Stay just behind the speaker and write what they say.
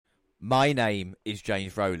My name is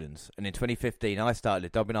James Rowlands, and in 2015 I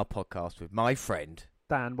started the WNR podcast with my friend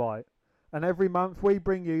Dan White. And every month we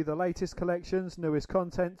bring you the latest collections, newest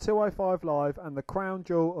content, 205 Live, and the crown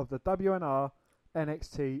jewel of the WNR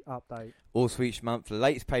NXT update. Also each month, the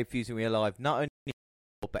latest pay-per-views in real life, not only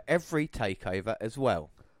but every takeover as well.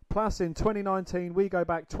 Plus, in 2019, we go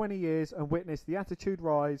back 20 years and witness the Attitude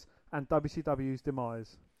rise and WCW's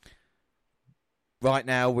demise. Right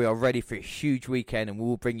now, we are ready for a huge weekend, and we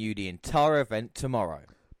will bring you the entire event tomorrow.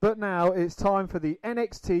 But now it's time for the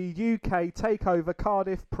NXT UK Takeover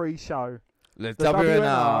Cardiff pre-show. The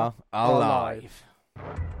WNR are live.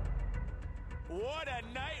 What a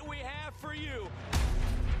night we have for you.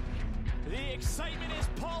 The excitement is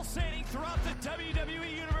pulsating throughout the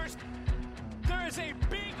WWE Universe. There is a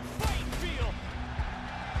big fight feel.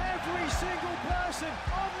 Every single person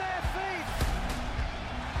on their feet.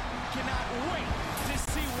 Cannot wait to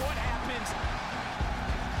see what happens.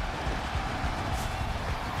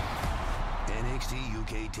 NXT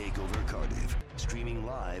UK Takeover Cardiff, streaming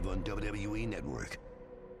live on WWE Network.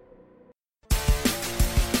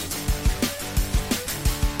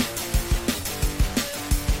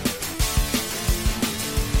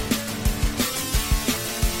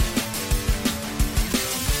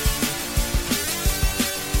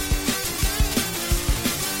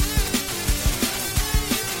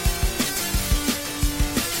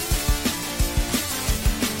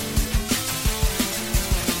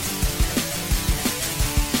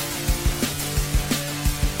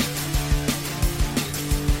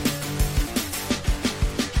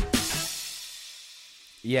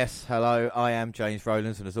 Yes, hello, I am James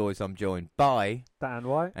Rowlands, and as always I'm joined by Dan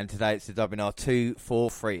White. And today it's the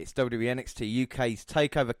WNR243. It's NXT UK's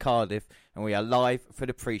Takeover Cardiff, and we are live for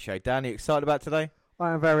the pre-show. Dan, are you excited about today?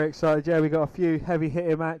 I am very excited. Yeah, we got a few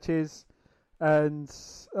heavy-hitting matches, and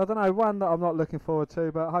I don't know, one that I'm not looking forward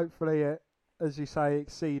to, but hopefully it, as you say,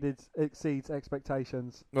 exceeds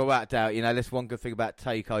expectations. Well, without doubt, you know, that's one good thing about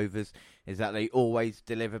takeovers is that they always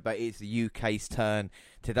deliver, but it's the UK's turn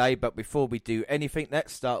today. But before we do anything,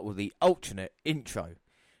 let's start with the alternate intro.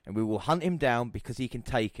 And we will hunt him down because he can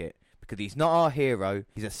take it. Because he's not our hero,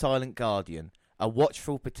 he's a silent guardian, a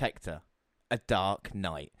watchful protector, a dark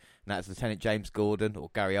knight. And that's Lieutenant James Gordon,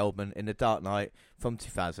 or Gary Oldman, in The Dark Knight from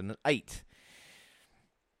 2008.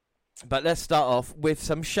 But let's start off with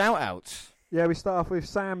some shout-outs. Yeah, we start off with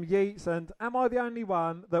Sam Yeats, and am I the only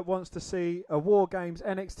one that wants to see a War Games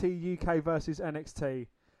NXT UK versus NXT?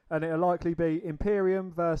 And it'll likely be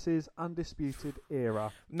Imperium versus Undisputed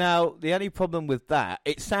Era. Now, the only problem with that,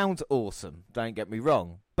 it sounds awesome, don't get me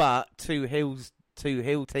wrong, but two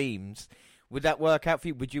heel teams, would that work out for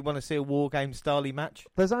you? Would you want to see a War Games style match?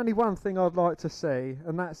 There's only one thing I'd like to see,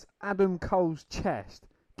 and that's Adam Cole's chest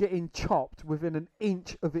getting chopped within an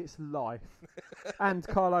inch of its life. And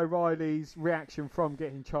Kyle O'Reilly's reaction from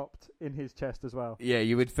getting chopped in his chest as well. Yeah,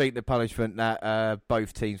 you would think the punishment that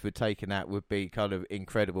both teams would take in that would be kind of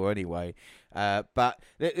incredible anyway. But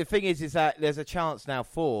the thing is that there's a chance now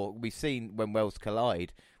we've seen when worlds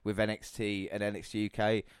collide with NXT and NXT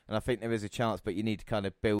UK, and I think there is a chance, but you need to kind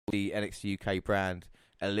of build the NXT UK brand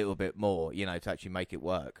a little bit more, you know, to actually make it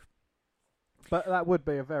work. But that would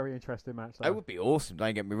be a very interesting match, though. It would be awesome,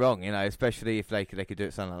 don't get me wrong, you know, especially if they could do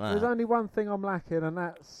it something like that. There's only one thing I'm lacking, and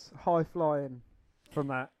that's high flying from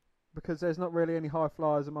that. Because there's not really any high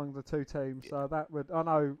flyers among the two teams. So that would... I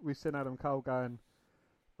know we've seen Adam Cole going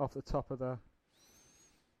off the top of the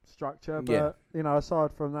structure. But, you know,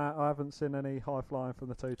 aside from that, I haven't seen any high flying from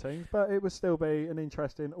the two teams. But it would still be an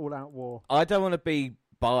interesting all-out war. I don't want to be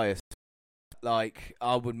biased. Like,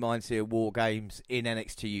 I wouldn't mind seeing War Games in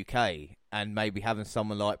NXT UK and maybe having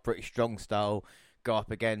someone like British Strong Style go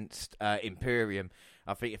up against Imperium.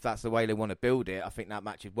 I think if that's the way they want to build it, I think that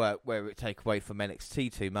match would work. Where it take away from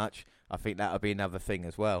NXT too much, I think that would be another thing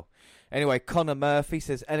as well. Anyway, Connor Murphy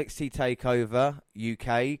says NXT Takeover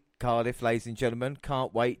UK Cardiff, ladies and gentlemen.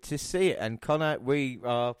 Can't wait to see it. And Connor, we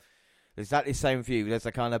are exactly the same view. There's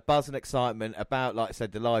a kind of buzz and excitement about, like I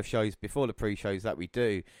said, the live shows before the pre-shows that we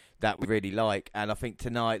do that we really like. And I think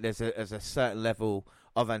tonight there's a certain level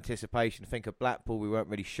of anticipation. Think of Blackpool, we weren't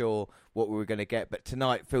really sure what we were going to get, but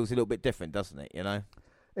tonight feels a little bit different, doesn't it? You know,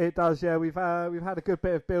 it does. Yeah, we've had a good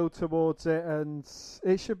bit of build towards it, and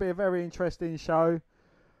it should be a very interesting show.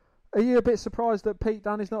 Are you a bit surprised that Pete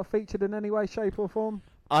Dunne is not featured in any way, shape, or form?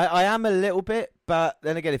 I am a little bit, but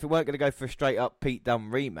then again, if we weren't going to go for a straight up Pete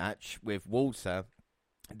Dunne rematch with Walter,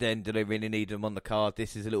 then do they really need him on the card?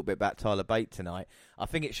 This is a little bit about Tyler Bate tonight. I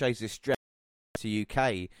think it shows the strength to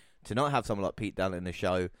UK to not have someone like Pete Dunne in the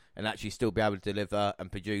show and actually still be able to deliver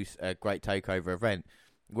and produce a great takeover event.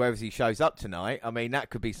 Whereas he shows up tonight, I mean, that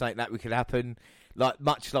could be something that could happen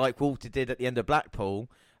much like Walter did at the end of Blackpool,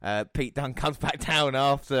 Pete Dunne comes back down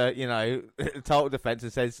after, the title defence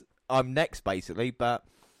and says, I'm next, basically, but...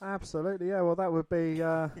 Absolutely, yeah. Well, that would be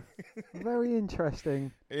very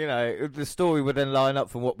interesting. The story would then line up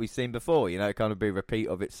from what we've seen before, it kind of be a repeat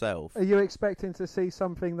of itself. Are you expecting to see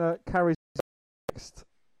something that carries next,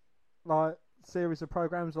 series of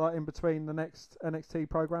programs, in between the next NXT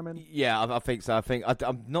programming? Yeah, I think so.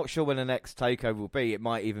 I'm not sure when the next takeover will be. It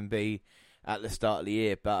might even be at the start of the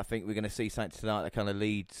year, but I think we're going to see something tonight that kind of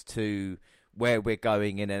leads to where we're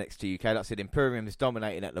going in NXT UK. Like I said, Imperium is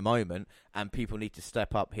dominating at the moment, and people need to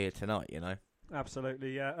step up here tonight,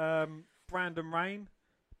 Absolutely, yeah. Brandon Rain,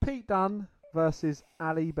 Pete Dunne versus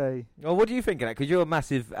Ali B. Well, what do you think of that? Because you're a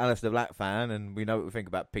massive Aleister Black fan, and we know what we think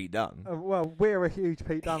about Pete Dunne. Well, we're a huge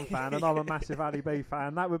Pete Dunne fan, and I'm a massive Ali B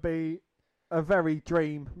fan. That would be a very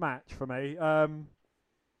dream match for me.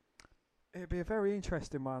 It'd be a very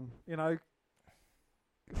interesting one, It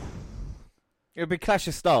would be Clash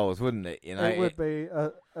of Styles, wouldn't it? It would be,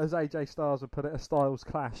 as AJ Styles would put it, a Styles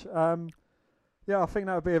clash. Yeah, I think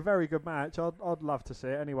that would be a very good match. I'd love to see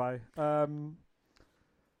it anyway.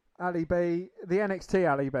 Ali B, the NXT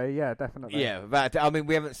Ali B, yeah, definitely. Yeah, but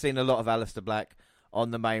we haven't seen a lot of Aleister Black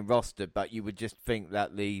on the main roster, but you would just think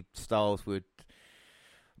that the styles would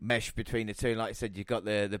mesh between the two. And like I said, you've got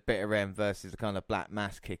the bitter end versus the kind of black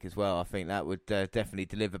mass kick as well. I think that would definitely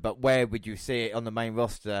deliver. But where would you see it on the main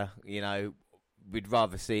roster? We'd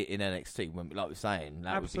rather see it in NXT, like we're saying.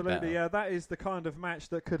 That Absolutely, would be better. Yeah. That is the kind of match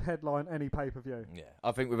that could headline any pay-per-view. Yeah,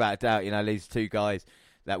 I think without a doubt, these two guys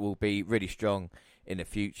that will be really strong in the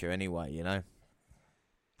future anyway,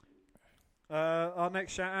 Our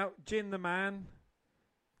next shout-out, Jin the Man,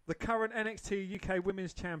 the current NXT UK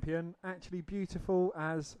Women's Champion, actually beautiful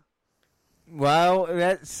as... Well,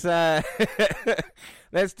 let's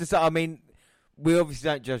decide. We obviously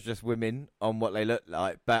don't judge just women on what they look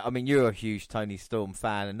like, but you're a huge Toni Storm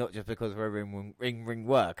fan, and not just because of her ring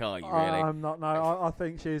work, are you? Really? I'm not. No, I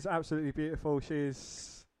think she's absolutely beautiful.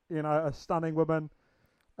 She's, a stunning woman.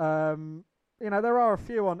 There are a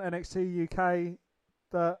few on NXT UK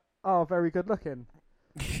that are very good looking.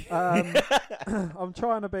 I'm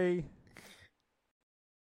trying to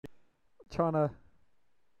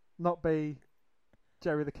not be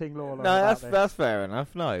Jerry the King Lawler. No, that's fair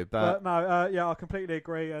enough. No, but no, yeah, I completely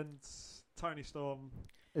agree. And Toni Storm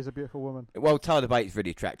is a beautiful woman. Well, Tyler Bate's really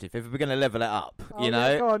attractive. If we're going to level it up,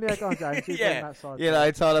 Yeah, go on, James. You bring that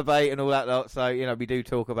side. Tyler Bate and all that lot. So we do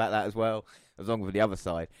talk about that as well, as long as the other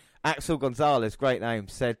side. Axel Gonzalez, great name,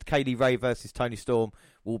 said Kaylee Ray versus Toni Storm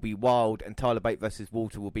will be wild, and Tyler Bate versus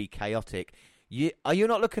Walter will be chaotic. Are you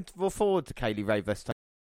not looking forward to Kaylee Ray versus Toni?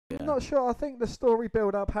 I'm not sure. I think the story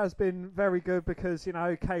build-up has been very good because,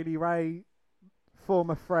 Kaylee Ray,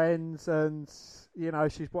 former friends, and,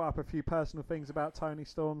 she's brought up a few personal things about Toni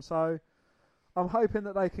Storm. So I'm hoping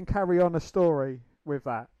that they can carry on a story with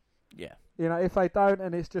that. Yeah. If they don't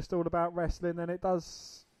and it's just all about wrestling, then it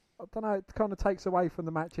does, I don't know, it kind of takes away from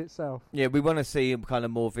the match itself. Yeah, we want to see him kind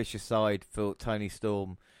of more vicious side for Toni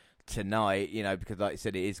Storm tonight, because like I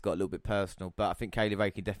said, it is got a little bit personal. But I think Kaylee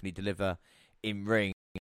Ray can definitely deliver in ring.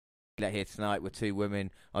 Here tonight with two women.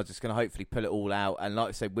 I'm just going to hopefully pull it all out, and like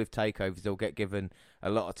I said, with takeovers they'll get given a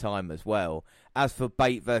lot of time as well. As for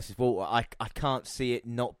Bate versus Walter, I can't see it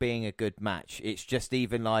not being a good match. It's just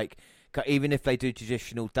even if they do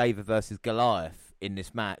traditional David versus Goliath in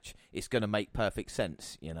this match, it's going to make perfect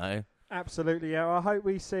sense, Absolutely, yeah. I hope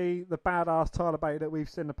we see the badass Tyler Bate that we've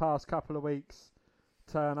seen the past couple of weeks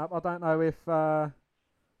turn up. I don't know if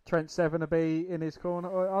Trent Seven will be in his corner.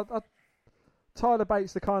 Tyler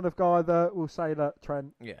Bate's the kind of guy that will say, look,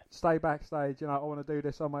 Trent, stay backstage. I want to do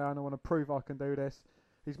this on my own. I want to prove I can do this.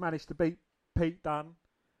 He's managed to beat Pete Dunne.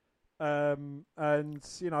 And,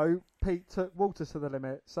 Pete took Walter to the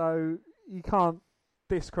limit. So you can't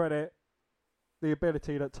discredit the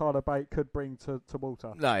ability that Tyler Bate could bring to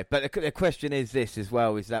Walter. No, but the question is this as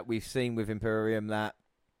well, is that we've seen with Imperium that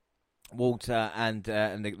Walter and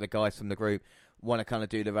the guys from the group want to kind of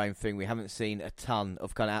do their own thing. We haven't seen a ton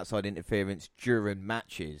of kind of outside interference during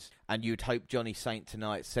matches, and you'd hope Johnny Saint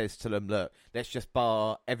tonight says to them, look, let's just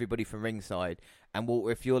bar everybody from ringside, and Walter,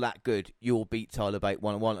 if you're that good, you'll beat Tyler Bate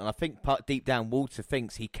one-on-one. And I think deep down Walter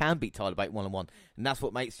thinks he can beat Tyler Bate one-on-one, and that's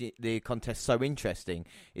what makes the contest so interesting,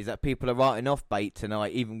 is that people are writing off Bate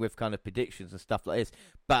tonight, even with kind of predictions and stuff like this,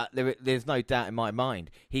 but there's no doubt in my mind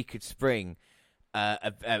he could spring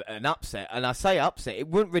an upset. And I say upset, it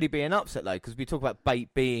wouldn't really be an upset though, because we talk about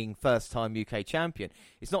Bate being first time UK champion.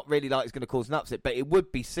 It's not really like it's going to cause an upset, but it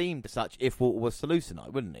would be seemed as such if Walter was to lose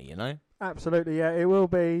tonight, wouldn't he? Absolutely, yeah. It will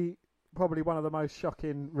be probably one of the most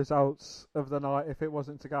shocking results of the night if it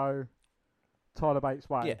wasn't to go Tyler Bates'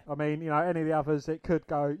 way. Yeah. I mean, any of the others, you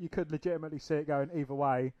could legitimately see it going either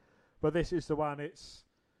way, but this is the one. It's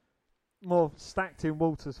more stacked in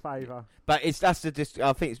Walter's favour. But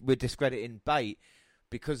I think we're discrediting Bate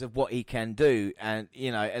because of what he can do, and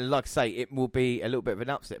and like I say, it will be a little bit of an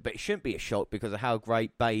upset, but it shouldn't be a shock because of how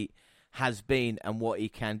great Bate has been and what he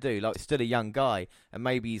can do. Like, he's still a young guy, and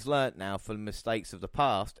maybe he's learnt now from the mistakes of the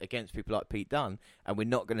past against people like Pete Dunne, and we're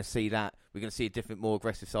not going to see that. We're going to see a different, more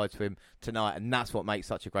aggressive side to him tonight, and that's what makes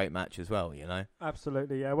such a great match as well,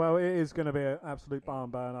 Absolutely, yeah. Well, it is going to be an absolute barn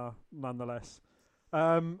burner nonetheless.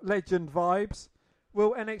 Legend vibes.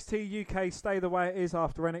 Will NXT UK stay the way it is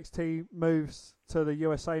after NXT moves to the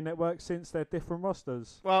USA network since they're different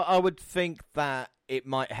rosters? Well, I would think that it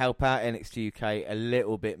might help out NXT UK a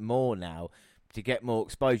little bit more now to get more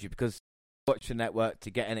exposure, because watch the network to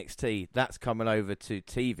get NXT, that's coming over to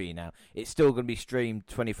TV now. It's still going to be streamed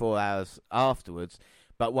 24 hours afterwards,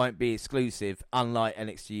 but won't be exclusive, unlike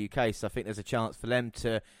NXT UK. So I think there's a chance for them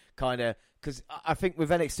to kind of... Because I think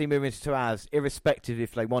with NXT moving to 2 hours, irrespective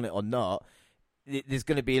if they want it or not, there's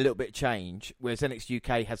going to be a little bit of change, whereas NXT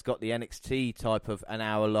UK has got the NXT type of an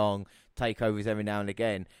hour-long takeovers every now and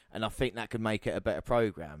again, and I think that could make it a better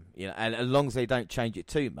program. And as long as they don't change it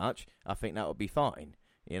too much, I think that would be fine.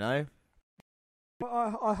 But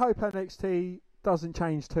I hope NXT doesn't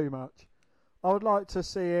change too much. I would like to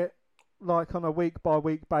see it like on a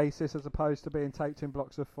week-by-week basis as opposed to being taped in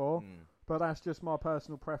blocks of 4. But that's just my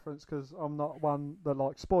personal preference because I'm not one that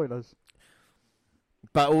likes spoilers.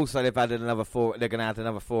 But also, they've added another 4. They're going to add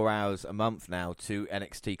another 4 hours a month now to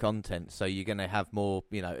NXT content, so you're going to have more,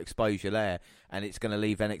 exposure there, and it's going to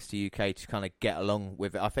leave NXT UK to kind of get along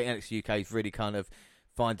with it. I think NXT UK is really kind of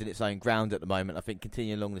finding its own ground at the moment. I think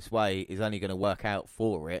continuing along this way is only going to work out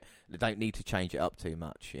for it. They don't need to change it up too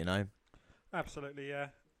much, Absolutely, yeah.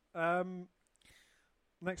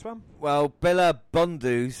 Next one. Well, Bella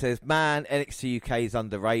Bondu says, man, NXT UK is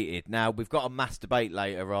underrated. Now, we've got a mass debate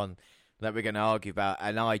later on that we're going to argue about,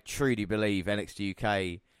 and I truly believe NXT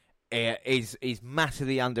UK is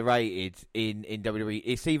massively underrated in WWE.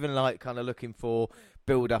 It's even like kind of looking for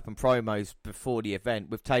build-up and promos before the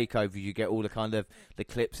event. With takeovers, you get all the kind of the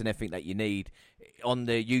clips and everything that you need. On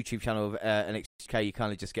the YouTube channel of NXT UK, you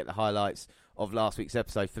kind of just get the highlights of last week's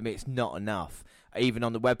episode. For me, it's not enough. Even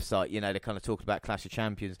on the website, they kind of talked about Clash of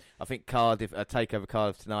Champions. I think Cardiff, Takeover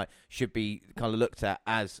Cardiff tonight should be kind of looked at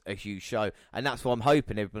as a huge show. And that's what I'm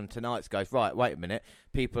hoping everyone tonight goes, right, wait a minute.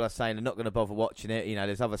 People are saying they're not going to bother watching it.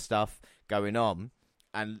 There's other stuff going on.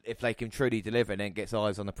 And if they can truly deliver, then it gets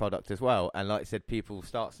eyes on the product as well. And like I said, people will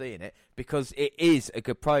start seeing it because it is a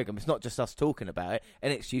good program. It's not just us talking about it.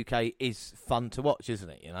 NXT UK is fun to watch, isn't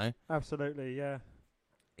it, Absolutely, yeah.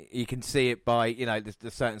 You can see it by, the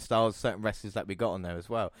certain styles, certain wrestlers that we got on there as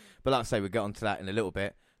well. But like I say, we'll get onto that in a little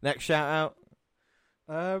bit. Next shout out.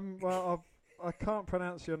 Well, I can't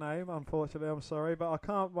pronounce your name, unfortunately. I'm sorry, but I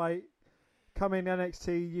can't wait. Coming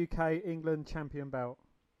NXT UK England champion belt.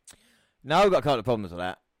 No, I've got a couple of problems with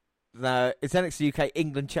that. No, it's NXT UK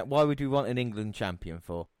England Why would we want an England champion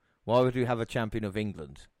for? Why would we have a champion of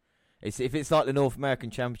England? If it's like the North American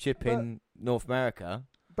Championship in North America.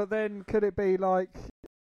 But then could it be like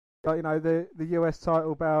the US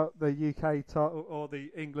title bout, the UK title, or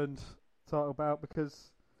the England title bout?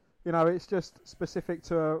 Because it's just specific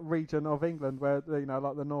to a region of England where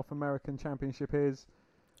like the North American Championship is,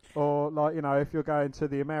 or like if you're going to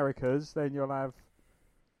the Americas, then you'll have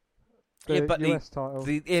the US title.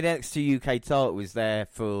 The NXT UK title is there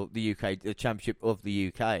for the Championship of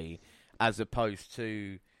the UK, as opposed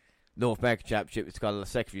to North American Championship. It's kind of a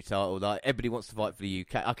secondary title. Like, everybody wants to fight for the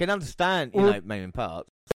UK. I can understand, main in part.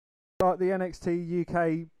 Like the NXT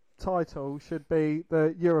UK title should be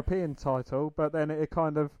the European title, but then it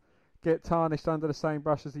kind of get tarnished under the same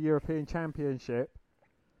brush as the European Championship,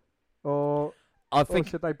 or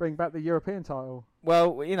should they bring back the European title?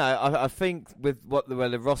 Well, I think with what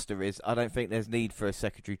the roster is, I don't think there's need for a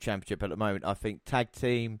secondary championship at the moment. I think tag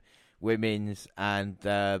team, women's, and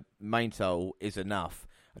main title is enough,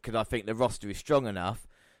 because I think the roster is strong enough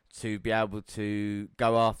to be able to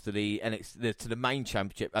go after the main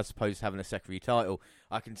championship as opposed to having a secondary title.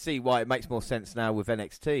 I can see why it makes more sense now with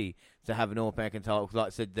NXT to have a North American title. Like I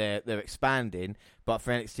said, they're expanding, but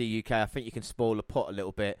for NXT UK, I think you can spoil the pot a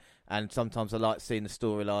little bit. And sometimes I like seeing the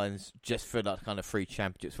storylines just for that kind of free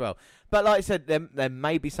championship as well. But like I said, there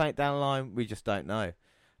may be something down the line. We just don't know.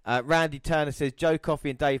 Randy Turner says, Joe Coffey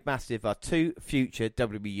and Dave Mastiff are 2 future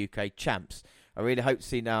WWE UK champs. I really hope to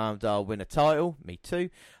see Noam Dar win a title. Me too.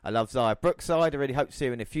 I love Zaya Brookside. I really hope to see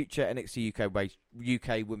her in the future NXT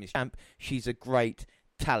UK Women's Champ. She's a great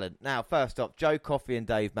talent. Now, first off, Joe Coffey and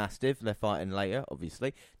Dave Mastiff, they're fighting later,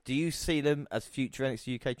 obviously. Do you see them as future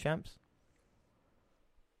NXT UK champs?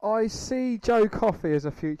 I see Joe Coffey as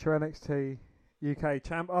a future NXT UK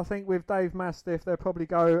champ. I think with Dave Mastiff, they'll probably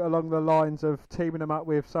go along the lines of teaming him up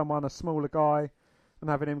with someone, a smaller guy, and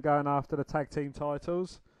having him going after the tag team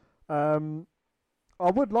titles. I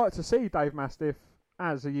would like to see Dave Mastiff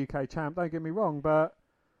as a UK champ, don't get me wrong, but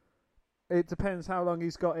it depends how long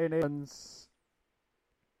he's got in it and,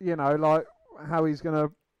 you know, like how he's going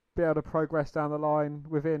to be able to progress down the line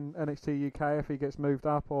within NXT UK if he gets moved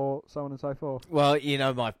up or so on and so forth. Well, you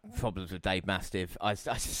know, my problems with Dave Mastiff, I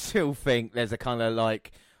still think there's a kind of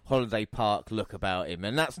like holiday park look about him,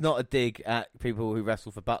 and that's not a dig at people who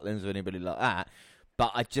wrestle for Butlins or anybody like that,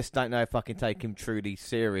 but I just don't know if I can take him truly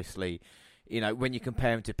seriously. You know, when you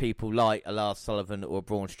compare him to people like a Lars Sullivan or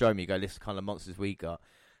Braun Strowman, you go, this is the kind of monsters we got.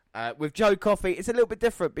 With Joe Coffey, it's a little bit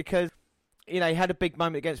different because, you know, he had a big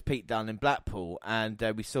moment against Pete Dunne in Blackpool, and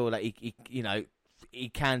we saw that he you know, he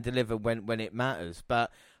can deliver when it matters.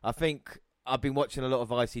 But I think I've been watching a lot of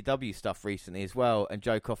ICW stuff recently as well, and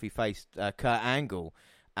Joe Coffey faced Kurt Angle,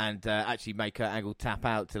 and actually made Kurt Angle tap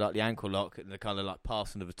out to like the ankle lock and the kind of like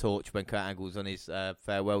passing of a torch when Kurt Angle was on his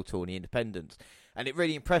farewell tour in the Independence. And it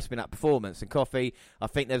really impressed me, that performance. And Coffey, I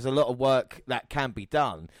think there's a lot of work that can be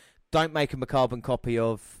done. Don't make him a carbon copy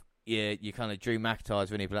of your kind of Drew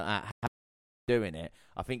McIntyres or anything like that doing it.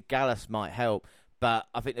 I think Gallus might help, but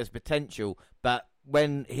I think there's potential. But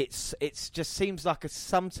when it's just seems like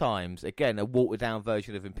sometimes, again, a watered down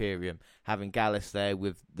version of Imperium, having Gallus there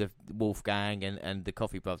with the Wolfgang and the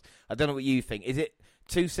Coffey Brothers. I don't know what you think. Is it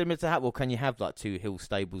too similar to that, or can you have like two heel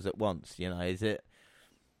stables at once? You know, is it?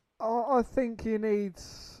 I think you need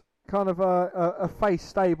kind of a face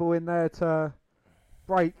stable in there to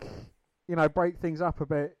break things up a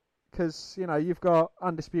bit, because, you know, you've got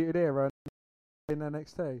Undisputed Era in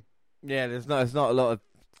NXT. Yeah, there's not a lot of,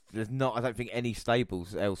 I don't think, any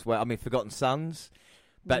stables elsewhere. I mean, Forgotten Sons,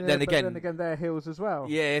 but then again, they're heels as well.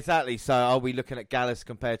 Yeah, exactly. So are we looking at Gallus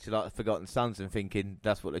compared to like Forgotten Sons and thinking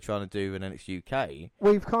that's what they're trying to do in NXT UK?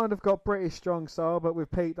 We've kind of got British strong style, but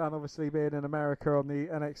with Pete Dunne obviously being in America on the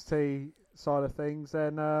NXT side of things,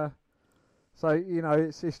 then so, you know,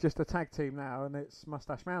 it's just a tag team now, and it's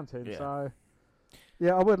Mustache Mountain. Yeah. So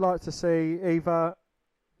yeah, I would like to see either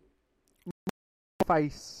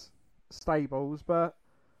face stables, but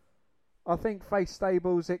I think face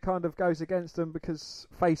stables, it kind of goes against them because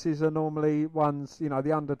faces are normally ones, you know,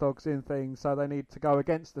 the underdogs in things, so they need to go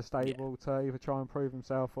against the stable to either try and prove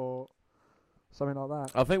himself or something like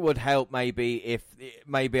that. I think it would help maybe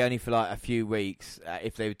only for like a few weeks,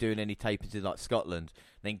 if they were doing any tapings in like Scotland,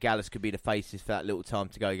 then Gallus could be the faces for that little time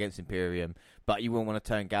to go against Imperium, but you wouldn't want to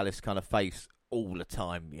turn Gallus kind of face all the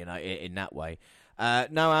time, you know, in that way.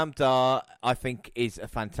 Noam Dar, I think, is a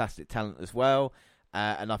fantastic talent as well.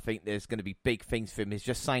 And I think there's going to be big things for him. There's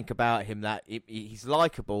just something about him that he's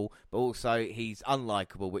likeable, but also he's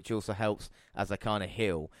unlikable, which also helps as a kind of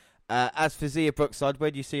heel. As for Zia Brookside, where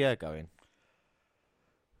do you see her going?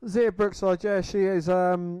 Zia Brookside, yeah, she is.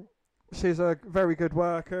 She's a very good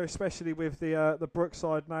worker, especially with the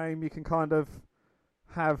Brookside name. You can kind of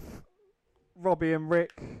have Robbie and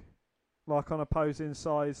Rick like on opposing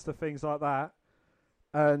sides to things like that,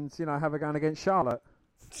 and, you know, have her going against Charlotte.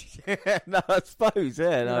 Yeah, no, I suppose,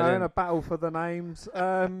 yeah. You know, in a battle for the names.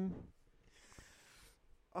 I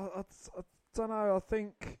don't know. I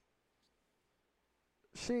think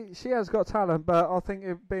she has got talent, but I think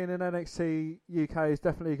being in NXT UK is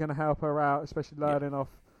definitely going to help her out, especially learning off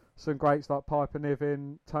some greats like Piper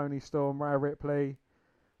Niven, Toni Storm, Rhea Ripley,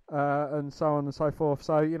 and so on and so forth.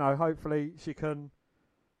 So, you know, hopefully she can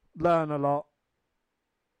learn a lot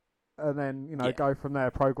and then, you know, go from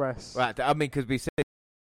there, progress. Right. I mean, because we said,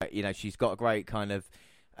 you know, she's got a great kind of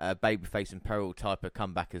babyface and peril type of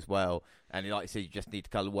comeback as well. And like I said, you just need to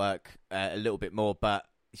kind of work a little bit more, but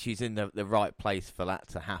she's in the right place for that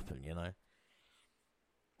to happen, you know.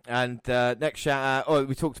 And next shout out,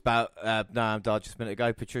 we talked about Noam Dar just a minute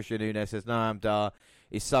ago. Patricia Nunes says Noam Dar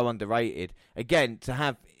is so underrated. Again, to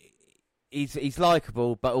have, he's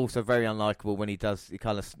likeable, but also very unlikable when he does the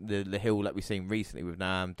kind of the heel that we've seen recently with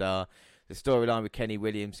Noam Dar. The storyline with Kenny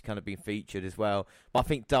Williams kind of been featured as well. But I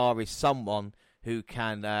think Dar is someone who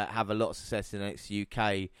can have a lot of success in NXT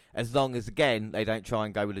UK, as long as, again, they don't try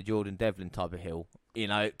and go with a Jordan Devlin type of heel, you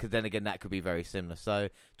know, because then again, that could be very similar. So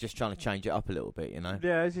just trying to change it up a little bit, you know.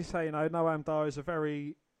 Yeah, as you say, you know, Noam Dar is a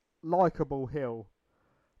very likeable heel.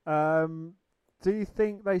 Do you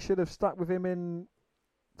think they should have stuck with him in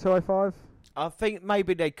 205? I think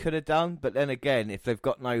maybe they could have done, but then again, if they've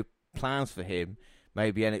got no plans for him,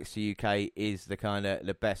 maybe NXT UK is the kind of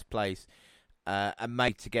the best place. and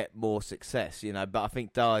made to get more success, you know. But I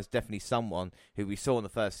think Dar is definitely someone who we saw in the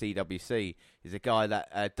first CWC is a guy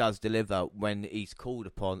that does deliver when he's called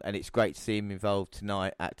upon, and it's great to see him involved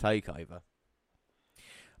tonight at Takeover.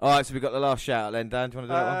 All right, so we've got the last shout out then, Dan. Do you want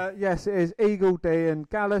to do that one? Yes, it is Eagle D, and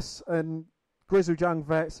Gallus and Grizzled Young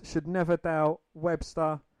Vets should never doubt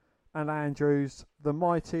Webster and Andrews. The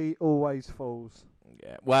mighty always falls.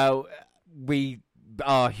 Yeah, well, we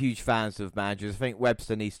are huge fans of Andrews. I think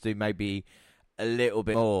Webster needs to do maybe a little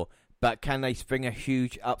bit more. But can they spring a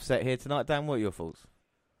huge upset here tonight, Dan? What are your thoughts?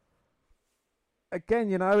 Again,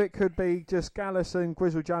 you know, it could be just Gallus and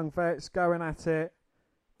Grizzled Young Vets going at it,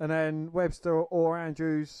 and then Webster or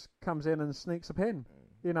Andrews comes in and sneaks a pin.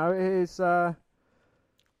 You know, it is.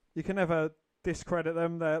 You can never discredit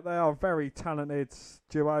them. They are a very talented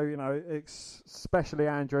duo. You know, especially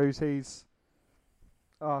Andrews. He's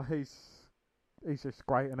just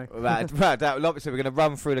great, isn't he? Right, obviously, we're going to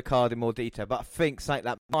run through the card in more detail, but I think something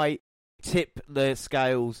that might tip the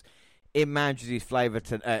scales in Andrews' favour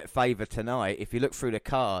tonight. If you look through the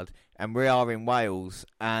card, and we are in Wales,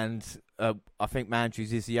 and I think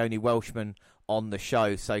Andrews is the only Welshman on the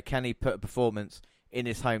show, so can he put a performance in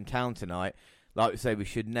his hometown tonight? Like we say, we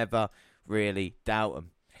should never really doubt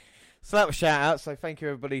him. So that was shout out. So thank you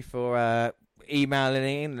everybody for emailing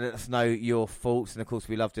in, let us know your thoughts, and of course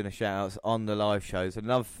we love doing the shout outs on the live shows.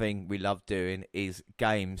 Another thing we love doing is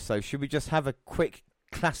games. So should we just have a quick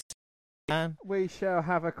classic game? We shall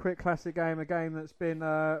have a quick classic game, a game that's been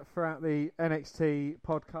throughout the NXT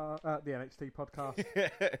podcast.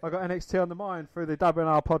 I got NXT on the mind through the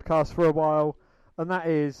WNR podcast for a while, and that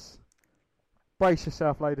is, brace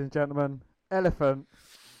yourself ladies and gentlemen, Elephant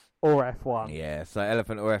or F1. Yeah, so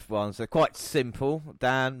Elephant or F1. So quite simple.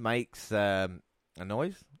 Dan makes a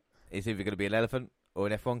noise. It's either going to be an elephant or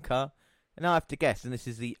an F1 car. And I have to guess. And this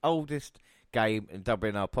is the oldest game in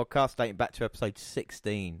WNR podcast, dating back to episode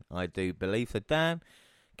 16, I do believe. So Dan,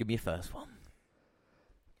 give me your first one.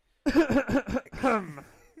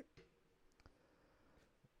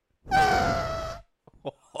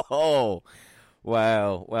 Oh,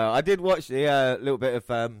 well, I did watch the little bit of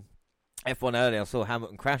F1 earlier. I saw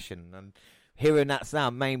Hamilton crashing, and hearing that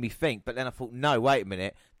sound made me think. But then I thought, no, wait a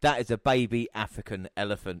minute, that is a baby African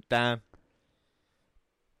elephant. Dan?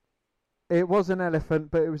 It was an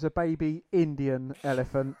elephant, but it was a baby Indian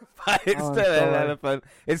elephant. It's still an elephant.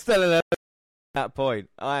 It's still an elephant at that point.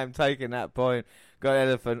 I am taking that point. Got an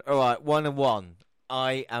elephant. All right, 1-1.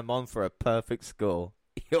 I am on for a perfect score.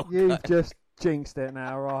 You've just jinxed it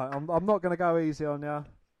now, right? I'm not going to go easy on you.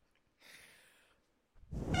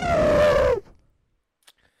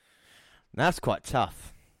 That's quite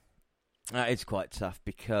tough. That is quite tough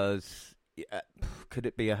because could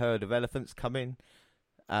it be a herd of elephants coming?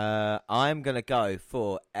 I'm going to go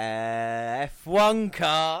for F1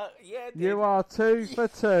 car. Yeah, you are 2 for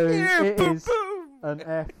 2. Yeah, it boom, is boom. an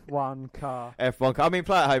F1 car. F1 car. I mean,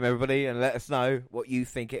 play at home, everybody, and let us know what you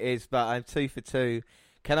think it is. But I'm 2 for 2.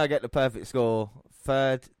 Can I get the perfect score?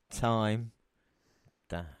 Third time.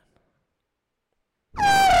 Dan.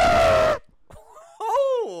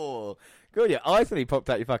 Oh, good. Your eyes really popped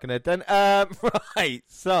out your fucking head then. Right,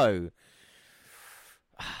 so.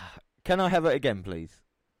 Can I have it again, please?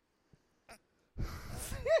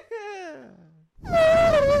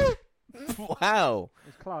 Wow.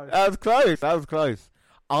 It's close. That was close.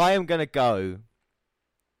 I am going to go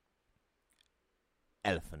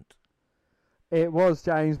elephant. It was,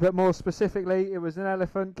 James, but more specifically, it was an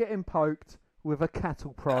elephant getting poked with a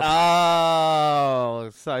cattle prod. Oh,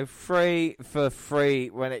 so 3 for 3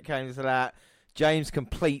 when it came to that. James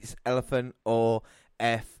completes elephant or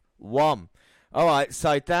F1. All right,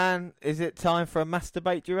 so Dan, is it time for a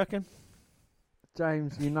masturbate, do you reckon?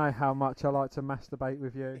 James, you know how much I like to masturbate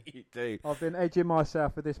with you. You do. I've been edging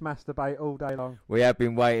myself with this masturbate all day long. We have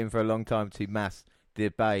been waiting for a long time to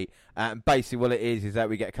masturbate. And basically what it is that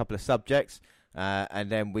we get a couple of subjects, and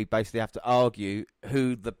then we basically have to argue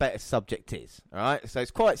who the better subject is. All right? So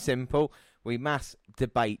it's quite simple. We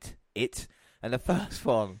masturbate it. And the first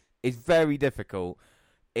one is very difficult.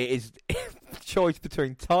 It is a choice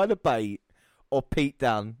between Tyler Bate or Pete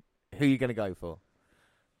Dunne. Who are you going to go for?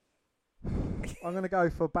 I'm going to go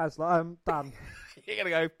for Dunne. You're going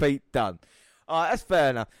to go Pete Dunne. All right, that's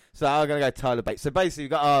fair enough. So I'm going to go Tyler Bate. So basically,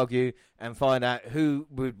 you've got to argue and find out who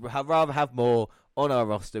would rather have more on our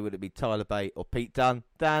roster. Would it be Tyler Bate or Pete Dunne?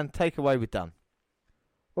 Dan, take away with Dunne.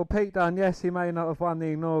 Well, Pete Dunne, yes, he may not have won the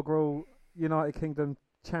inaugural United Kingdom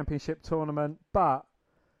Championship tournament, but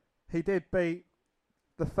he did beat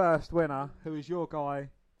the first winner, who is your guy,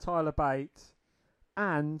 Tyler Bate,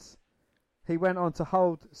 and he went on to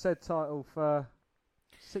hold said title for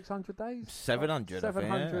 600 days? 700,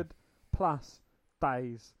 700 plus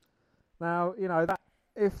days. Now, that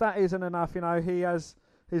if that isn't enough,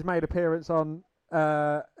 he's made appearance on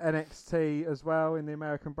NXT as well in the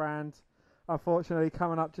American brand. Unfortunately,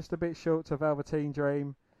 coming up just a bit short to Velveteen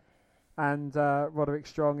Dream and Roderick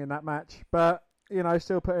Strong in that match. But,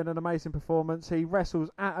 still put in an amazing performance. He wrestles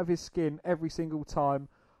out of his skin every single time.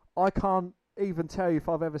 I can't even tell you if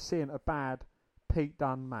I've ever seen a bad Pete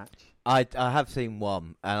Dunne match. I have seen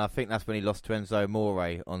one, and I think that's when he lost to Enzo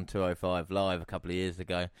Amore on 205 Live a couple of years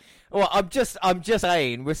ago. Well, I'm just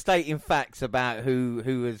saying, we're stating facts about who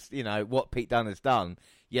has, what Pete Dunne has done.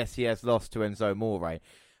 Yes, he has lost to Enzo Amore.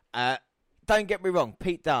 Don't get me wrong,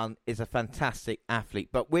 Pete Dunne is a fantastic athlete,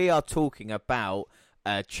 but we are talking about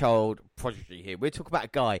a child prodigy here. We're talking about a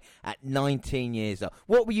guy at 19 years old.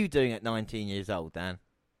 What were you doing at 19 years old, Dan?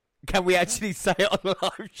 Can we actually say it on the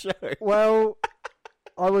live show? Well,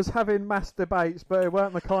 I was having mass debates, but it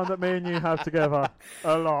weren't the kind that me and you have together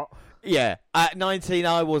a lot. Yeah, at 19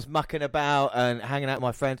 I was mucking about and hanging out with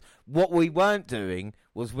my friends. What we weren't doing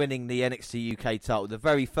was winning the NXT UK title, the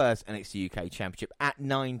very first NXT UK Championship, at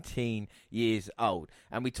 19 years old.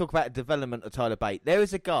 And we talk about the development of Tyler Bate. There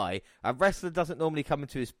is a guy, a wrestler doesn't normally come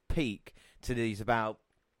into his peak till he's about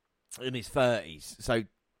in his 30s. So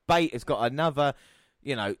Bate has got another,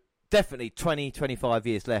 definitely 20, 25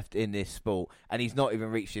 years left in this sport, and he's not even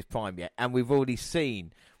reached his prime yet. And we've already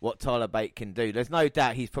seen what Tyler Bate can do. There's no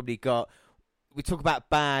doubt he's probably got... We talk about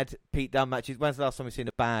bad Pete Dunne matches. When's the last time we've seen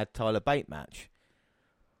a bad Tyler Bate match?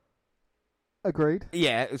 Agreed.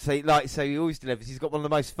 Yeah, so he always delivers. He's got one of the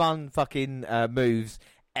most fun fucking moves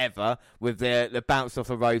ever with the bounce off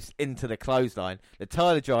the ropes into the clothesline. The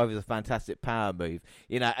Tyler Drive is a fantastic power move,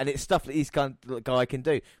 and it's stuff that this kind of guy can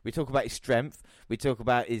do. We talk about his strength. We talk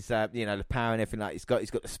about his, the power and everything like he's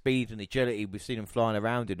got the speed and agility. We've seen him flying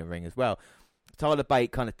around in the ring as well. Tyler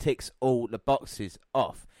Bate kind of ticks all the boxes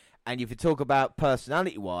off. And if you talk about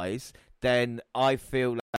personality-wise, then I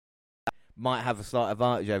feel like might have a slight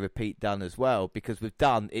advantage over Pete Dunne as well, because with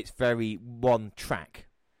Dunne, it's very one track.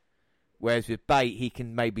 Whereas with Bate, he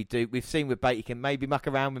can maybe do... We've seen with Bate, he can maybe muck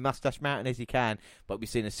around with Mustache Mountain as he can, but we've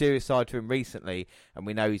seen a serious side to him recently, and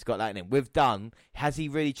we know he's got that in him. With Dunne, has he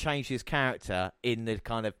really changed his character in the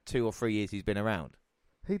kind of 2 or 3 years he's been around?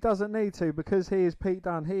 He doesn't need to, because he is Pete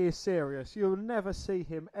Dunne. He is serious. You'll never see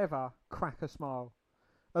him ever crack a smile.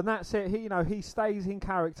 And that's it. He stays in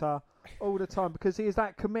character all the time because he is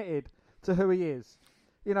that committed to who he is.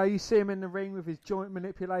 You see him in the ring with his joint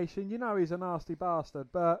manipulation. He's a nasty bastard,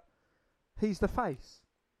 but he's the face.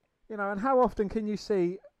 And how often can you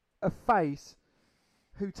see a face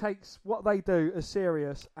who takes what they do as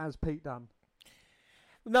serious as Pete Dunne?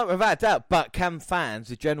 No, without doubt. But can fans,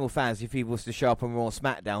 the general fans, if he was to show up on Raw or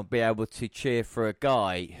SmackDown, be able to cheer for a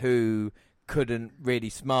guy who couldn't really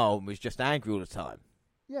smile and was just angry all the time?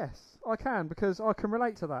 Yes, I can, because I can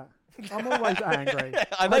relate to that. I'm always angry.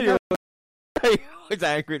 I know you're always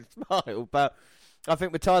angry and smile, but I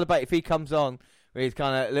think with Tyler Bate, if he comes on with his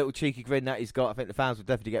kind of little cheeky grin that he's got, I think the fans will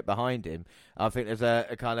definitely get behind him. I think there's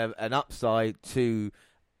a kind of an upside to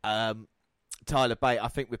Tyler Bate. I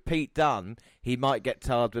think with Pete Dunne, he might get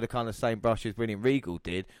tarred with the kind of same brush as William Regal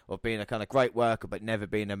did, of being a kind of great worker but never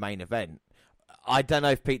being a main event. I don't know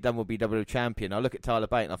if Pete Dunne will be WWE champion. I look at Tyler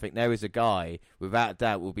Bate and I think there is a guy, without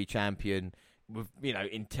doubt, will be champion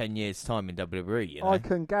in 10 years' time in WWE. I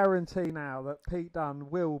can guarantee now that Pete Dunne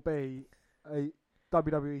will be a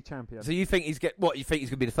WWE champion. So you think you think he's going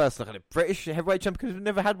to be the first kind of British heavyweight champion, because we've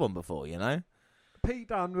never had one before, Pete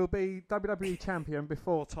Dunne will be WWE champion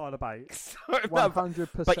before Tyler Bate.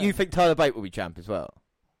 100%. But you think Tyler Bate will be champ as well?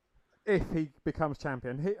 If he becomes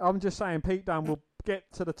champion. I'm just saying Pete Dunne will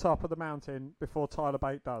get to the top of the mountain before Tyler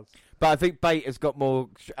Bate does. But I think Bate has got more...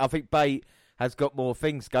 I think Bate has got more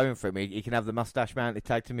things going for him. He can have the Mustache Mountain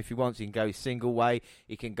tag team if he wants. He can go single way.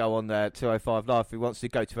 He can go on the 205 Live if he wants to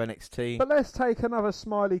go to NXT. But let's take another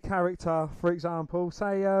smiley character, for example.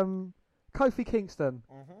 Say Kofi Kingston.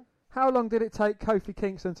 Mm-hmm. How long did it take Kofi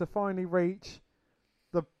Kingston to finally reach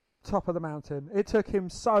the top of the mountain? It took him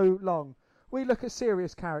so long. We look at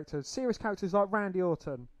serious characters like Randy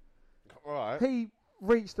Orton. Right. He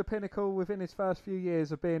reached the pinnacle within his first few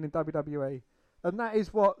years of being in WWE. And that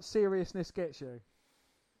is what seriousness gets you.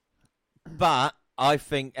 But I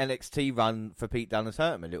think NXT run for Pete Dunne has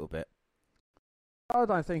hurt him a little bit. I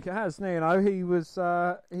don't think it has.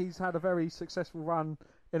 He's had a very successful run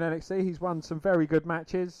in NXT. He's won some very good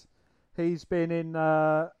matches. He's been in,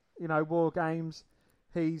 War Games.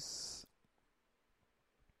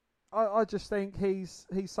 I just think he's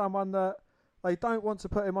someone that they don't want to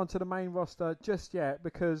put him onto the main roster just yet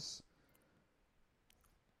because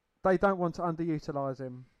they don't want to underutilise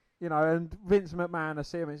him. and Vince McMahon will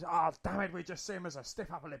see him as, oh, damn it, we just see him as a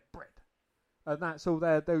stiff upper lip Brit. And that's all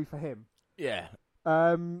they'll do for him. Yeah.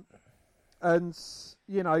 And,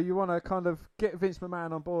 you want to kind of get Vince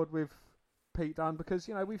McMahon on board with Pete Dunne because,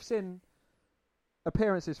 we've seen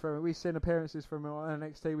appearances from him. We've seen appearances from him on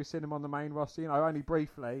NXT. We've seen him on the main roster, only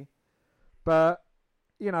briefly. But,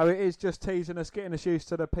 it is just teasing us, getting us used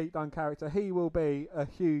to the Pete Dunne character. He will be a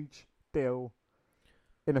huge deal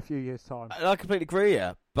in a few years' time. I completely agree,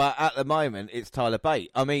 yeah. But at the moment, it's Tyler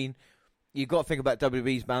Bate. I mean, you've got to think about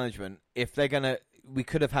WWE's management. If they're going to... We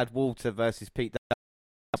could have had Walter versus Pete Dunne.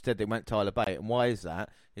 Instead, they went Tyler Bate. And why is that?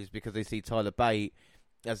 It's because they see Tyler Bate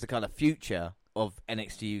as the kind of future of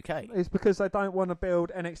NXT UK. It's because they don't want to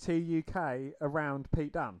build NXT UK around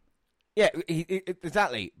Pete Dunne. Yeah,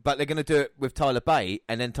 exactly. But they're going to do it with Tyler Bate,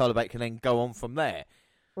 and then Tyler Bate can then go on from there.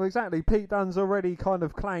 Well, exactly. Pete Dunne's already kind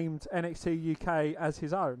of claimed NXT UK as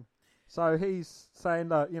his own. So he's saying,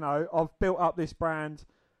 look, I've built up this brand.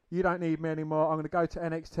 You don't need me anymore. I'm going to go to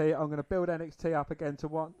NXT. I'm going to build NXT up again to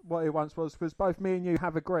what it once was. Because both me and you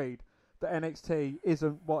have agreed that NXT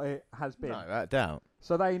isn't what it has been. No, without doubt.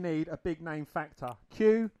 So they need a big name factor.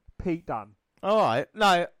 Cue Pete Dunne. All right.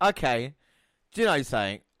 No, okay. Do you know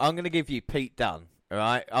something? I'm going to give you Pete Dunne. All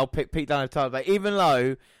right? I'll pick Pete Dunne and Tyler Bate. Even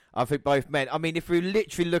though I think both men... I mean, if we're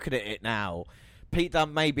literally looking at it now, Pete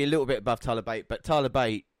Dunne may be a little bit above Tyler Bate, but Tyler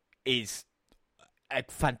Bate is a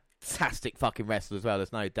fantastic fucking wrestler as well.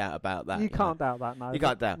 There's no doubt about that. You can't doubt that, no. You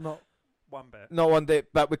can't doubt. Not one bit. Not one bit.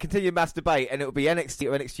 But we continue mass debate, and it'll be NXT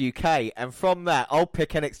or NXT UK. And from that, I'll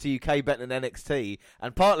pick NXT UK better than NXT.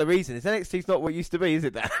 And part of the reason is NXT's not what it used to be, is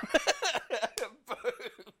it, Dan?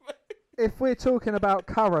 If we're talking about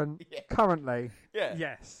currently, yeah.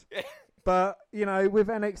 Yes. Yeah. But, with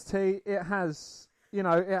NXT, it has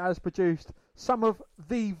produced some of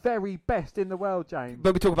the very best in the world, James.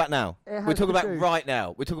 But we talk about now. We're talking about right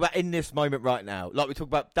now. We're talking about in this moment right now. Like we talk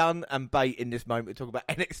about Dunne and Bate in this moment. We talk about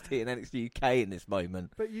NXT and NXT UK in this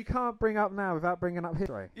moment. But you can't bring up now without bringing up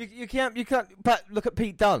history. You can't. But look at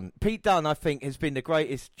Pete Dunne. Pete Dunne, I think, has been the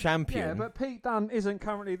greatest champion. Yeah, but Pete Dunne isn't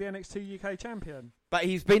currently the NXT UK champion. But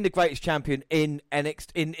he's been the greatest champion in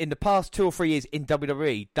NXT in the past 2 or 3 years in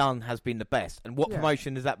WWE. Dunne has been the best. And what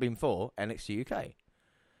promotion has that been for? NXT UK.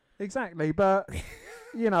 Exactly, but,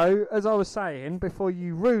 as I was saying before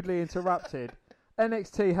you rudely interrupted,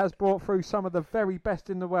 NXT has brought through some of the very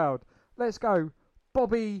best in the world. Let's go,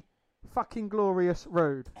 Bobby fucking Glorious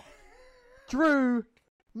Rude. Drew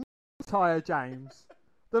McIntyre, James.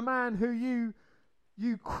 The man who you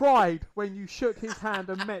cried when you shook his hand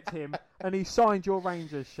and met him and he signed your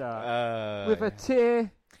Rangers shirt. With a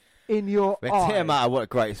tear in your eye. What a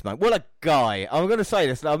greatest man. What a guy. I'm going to say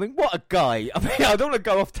this now. I mean, what a guy. I mean, I don't want to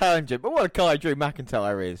go off tangent, but what a guy Drew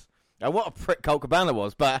McIntyre is. And what a prick Colt Cabana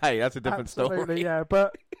was. But hey, that's a different story. Yeah,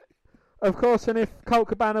 but of course, and if Colt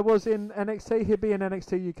Cabana was in NXT, he'd be in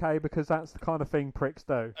NXT UK because that's the kind of thing pricks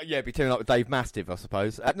do. Yeah, it'd be teaming up with Dave Mastiff, I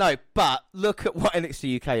suppose. No, but look at what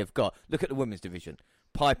NXT UK have got. Look at the women's division.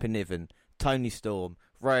 Piper Niven, Toni Storm,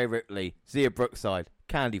 Rhea Ripley, Zia Brookside,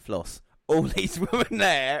 Candy Floss. All these women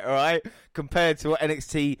there, all right, compared to what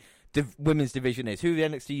NXT women's division is. Who's the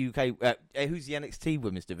NXT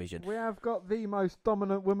women's division? We have got the most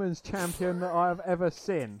dominant women's champion that I have ever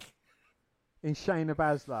seen in Shayna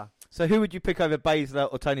Baszler. So who would you pick over, Baszler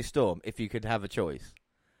or Toni Storm, if you could have a choice?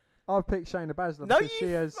 I'd pick Shayna Baszler because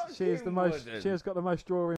she has got the most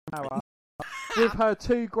drawing power. With her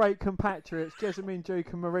 2 great compatriots, Jessamine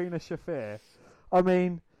Duke and Marina Shafir. I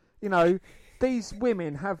mean, these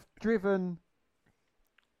women have driven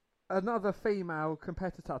another female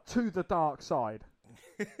competitor to the dark side.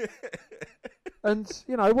 And,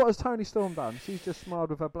 what has Toni Storm done? She's just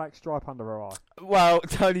smiled with her black stripe under her eye. Well,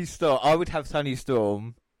 Toni Storm, I would have Toni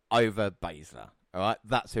Storm over Baszler. All right,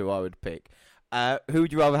 that's who I would pick. Who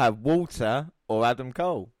would you rather have, Walter or Adam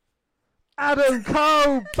Cole? Adam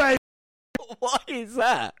Cole, baby! Why is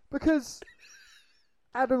that? Because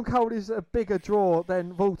Adam Cole is a bigger draw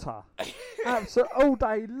than Walter. Absolutely, all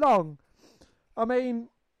day long. I mean,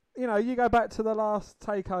 you go back to the last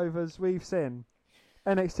takeovers we've seen,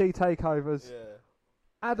 NXT takeovers. Yeah.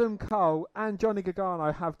 Adam Cole and Johnny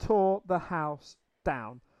Gargano have tore the house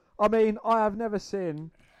down. I mean, I have never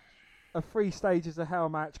seen a 3 stages of hell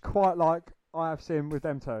match quite like I have seen with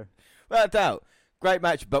them two. Without doubt. Great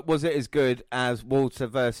match, but was it as good as Walter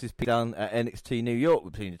versus Pete Dunne at NXT New York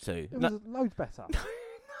between the two? It was loads better.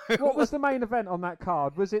 What was the main event on that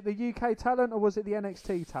card? Was it the UK talent or was it the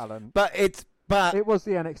NXT talent? It was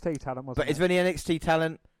the NXT talent, wasn't it? But is there any NXT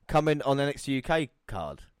talent coming on NXT UK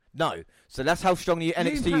card? No. So that's how strong the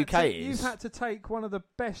NXT UK is. You've had to take one of the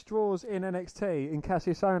best draws in NXT in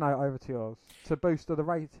Cassius Ohno over to yours to boost the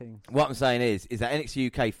ratings. What I'm saying is that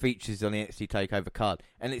NXT UK features on the NXT Takeover card.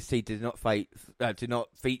 NXT did not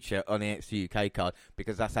feature on the NXT UK card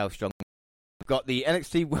because that's how strong. We've got the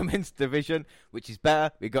NXT Women's Division, which is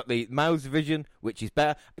better. We've got the Males Division, which is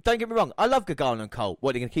better. Don't get me wrong, I love Gargano and Cole.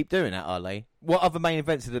 What, are they going to keep doing that, are they? What other main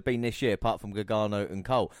events have there been this year apart from Gargano and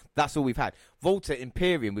Cole? That's all we've had. Volta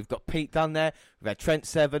Imperium, we've got Pete Dunne there. We've had Trent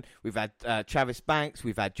Seven. We've had Travis Banks.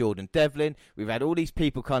 We've had Jordan Devlin. We've had all these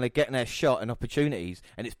people kind of getting their shot and opportunities,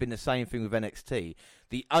 and it's been the same thing with NXT.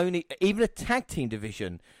 Even the tag team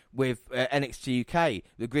division with NXT UK,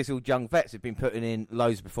 the Grizzled Young Vets have been putting in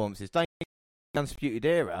loads of performances. Undisputed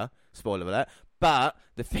Era, spoiler alert, but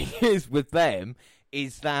the thing is with them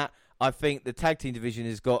is that I think the tag team division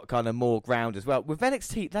has got kind of more ground as well. With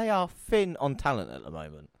NXT, they are thin on talent at the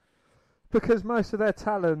moment. Because most of their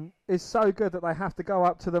talent is so good that they have to go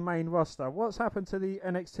up to the main roster. What's happened to the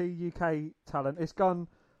NXT UK talent? It's gone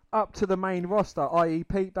up to the main roster, i.e.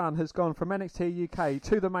 Pete Dunne has gone from NXT UK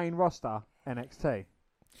to the main roster, NXT.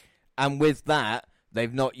 And with that,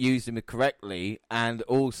 they've not used him correctly, and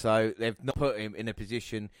also they've not put him in a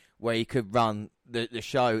position where he could run the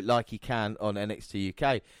show like he can on NXT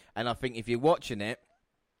UK. And I think if you're watching it,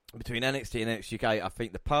 between NXT and NXT UK, I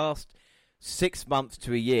think the past 6 months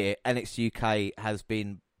to a year, NXT UK has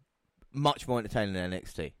been much more entertaining than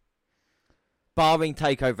NXT. Barring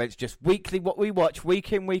takeover events, just weekly, what we watch,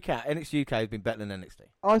 week in, week out, NXT UK has been better than NXT.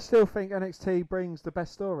 I still think NXT brings the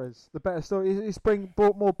best stories, the better stories. It's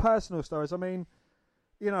brought more personal stories. I mean,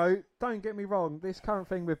 you know, don't get me wrong, this current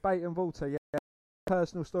thing with Bate and Volta, yeah,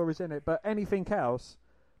 personal stories in it, but anything else,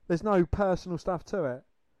 there's no personal stuff to it.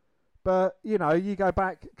 But, you know, you go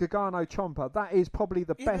back, Gargano Ciampa, that is probably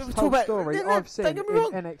the best whole story I've seen in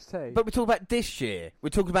NXT. But we're talking about this year. We're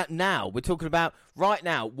talking about now. We're talking about right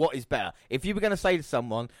now what is better. If you were going to say to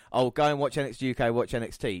someone, oh, go and watch NXT UK, watch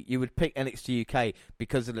NXT, you would pick NXT UK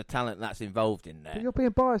because of the talent that's involved in there. But you're being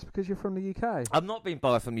biased because you're from the UK. I'm not being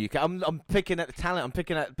biased from the UK. I'm picking at the talent. I'm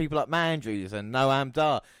picking at people like Mandrews and Noam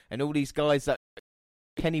Dar and all these guys that...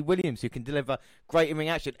 Kenny Williams, who can deliver great in-ring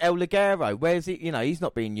action. El Ligero, where's he? You know, he's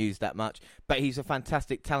not being used that much, but he's a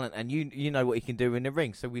fantastic talent, and you know what he can do in the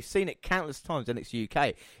ring. So we've seen it countless times in NXT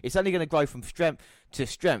UK. It's only going to grow from strength to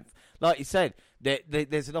strength. Like you said,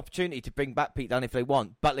 there's an opportunity to bring back Pete Dunne if they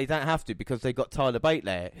want, but they don't have to because they've got Tyler Bate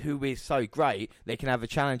there, who is so great. They can have a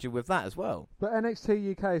challenger with that as well. But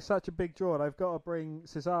NXT UK is such a big draw. They've got to bring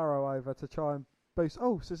Cesaro over to try and boost.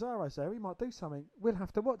 Oh, Cesaro's there. He might do something. We'll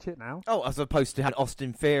have to watch it now. Oh, as opposed to having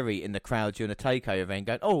Austin Theory in the crowd during a takeover event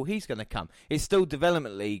going, oh, he's going to come. It's still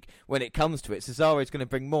Development League when it comes to it. Cesaro's going to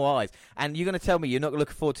bring more eyes. And you're going to tell me you're not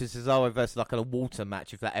looking forward to Cesaro versus like a water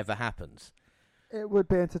match if that ever happens? It would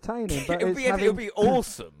be entertaining, but it'll be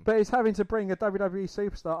awesome. But it's having to bring a WWE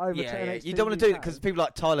superstar over to NXT. You don't want to do it because people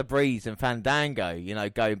like Tyler Breeze and Fandango, you know,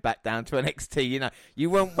 going back down to NXT, you know, you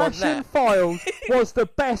won't want that. Fashion Files was the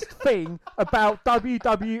best thing about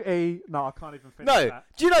WWE. No, I can't even finish that.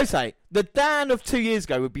 Do you know, say, the Dan of 2 years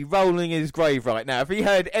ago would be rolling in his grave right now if he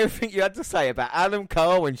heard everything you had to say about Adam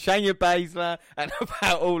Cole and Shayna Baszler and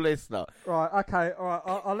about all this stuff. Right, okay, all right,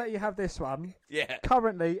 I'll let you have this one. Yeah.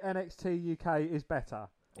 Currently, NXT UK is better.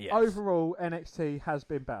 Yes. Overall, NXT has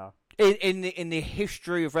been better. In the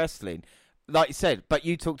history of wrestling, like you said, but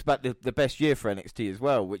you talked about the best year for NXT as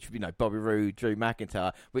well, which, you know, Bobby Roode, Drew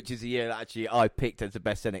McIntyre, which is the year that actually I picked as the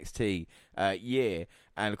best NXT year.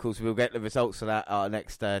 And, of course, we'll get the results of that our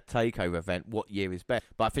next takeover event, what year is best.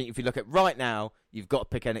 But I think if you look at right now, you've got to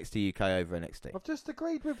pick NXT UK over NXT. I've just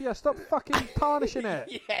agreed with you. Stop fucking tarnishing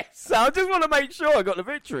it. Yes, so I just want to make sure I got the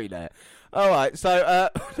victory there. All right, so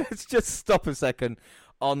let's just stop a second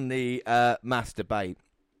on the mass debate.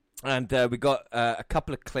 And we got a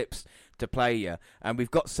couple of clips to play here. And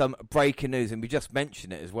we've got some breaking news, and we just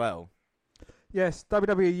mentioned it as well. Yes,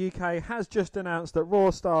 WWE UK has just announced that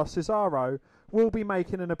Raw star Cesaro will be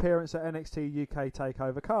making an appearance at NXT UK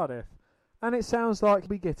Takeover Cardiff. And it sounds like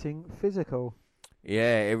we're getting physical.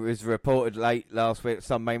 Yeah, it was reported late last week that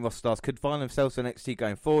some main roster stars could find themselves on NXT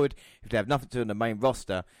going forward if they have nothing to do on the main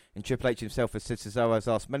roster. And Triple H himself has said Cesaro has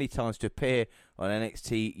asked many times to appear on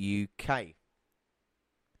NXT UK.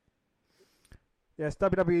 Yes,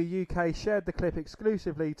 WWE UK shared the clip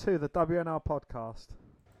exclusively to the WNR podcast.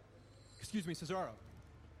 Excuse me, Cesaro.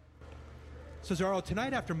 Cesaro,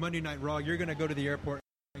 tonight after Monday Night Raw, you're going to go to the airport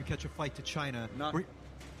and catch a flight to China. Not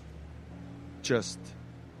just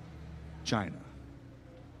China.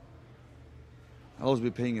 I'll also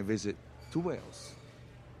be paying a visit to Wales.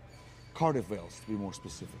 Cardiff, Wales, to be more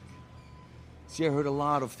specific. See, I heard a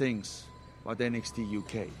lot of things about NXT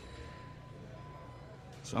UK.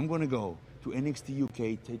 So I'm going to go to NXT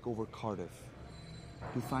UK Takeover Cardiff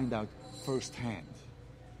to find out firsthand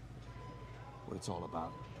what it's all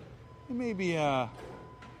about. And maybe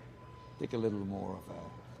take a little more of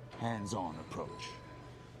a hands-on approach.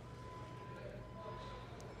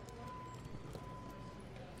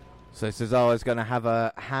 So Cesaro's going to have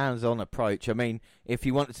a hands-on approach. I mean, if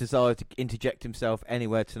you wanted Cesaro to interject himself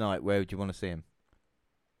anywhere tonight, where would you want to see him?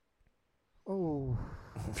 Oh,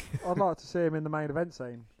 I'd like to see him in the main event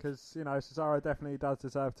scene because, you know, Cesaro definitely does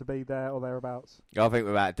deserve to be there or thereabouts. I think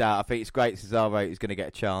without a doubt. I think it's great Cesaro is going to get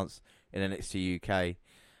a chance in NXT UK.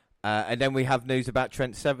 And then we have news about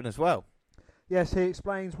Trent Seven as well. Yes, he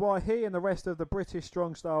explains why he and the rest of the British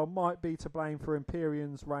strong style might be to blame for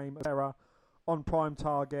Imperium's reign of terror on Prime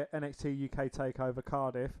Target NXT UK Takeover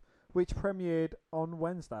Cardiff, which premiered on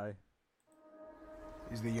Wednesday.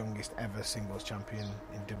 He's the youngest ever singles champion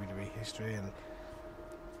in WWE history, and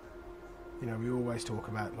you know, we always talk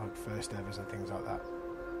about like first evers and things like that.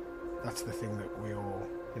 That's the thing that we all,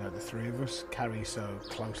 you know, the three of us carry so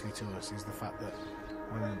closely to us, is the fact that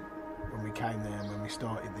when we came there and when we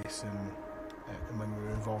started this and when we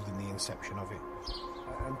were involved in the inception of it,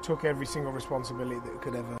 and took every single responsibility that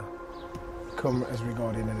could ever come as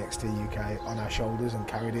regarding NXT UK on our shoulders and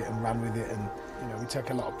carried it and ran with it. And you know, we take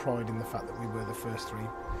a lot of pride in the fact that we were the first three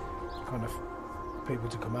kind of people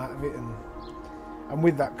to come out of it, and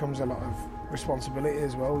with that comes a lot of responsibility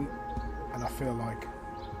as well. And I feel like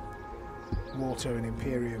Walter and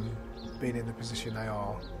Imperium being in the position they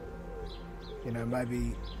are, you know,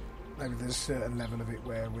 maybe there's a certain level of it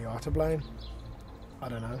where we are to blame. I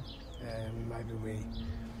don't know. Maybe we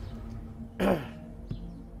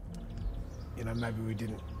you know, maybe we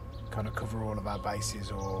didn't kind of cover all of our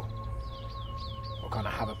bases or kind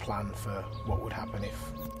of have a plan for what would happen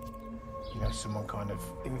if, you know, someone kind of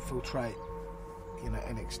infiltrate, you know,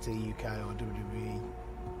 NXT UK or WWE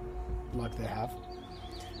like they have.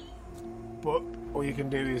 But all you can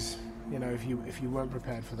do is, you know, if you weren't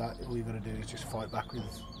prepared for that, all you've got to do is just fight back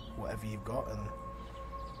with whatever you've got, and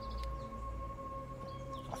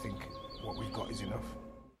I think what we've got is enough.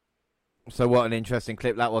 So what an interesting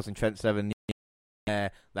clip that was in Trent Seven.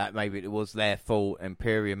 That maybe it was their fault.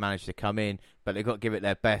 Imperium managed to come in, but they've got to give it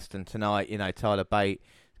their best. And tonight, you know, Tyler Bate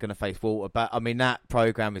is going to face Walter. But I mean, that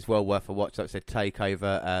program is well worth a watch. Like I said,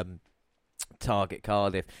 Takeover Target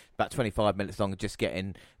Cardiff, about 25 minutes long, just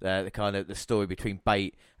getting the kind of the story between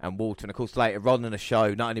Bate and Walter. And of course, later on in the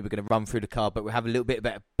show, not only we're going to run through the card, but we'll have a little bit of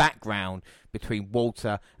better background between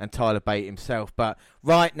Walter and Tyler Bate himself. But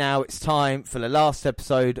right now, it's time for the last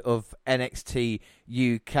episode of NXT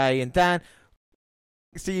UK. And Dan,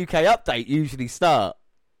 NXT UK update usually start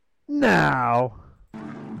now.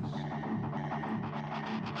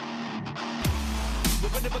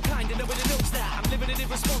 One of a kind, and nobody knows that I'm living in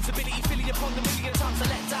irresponsibility, feeling upon the million times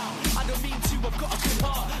I let down. I don't mean to, I've got a good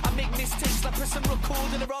heart. I make mistakes like pressing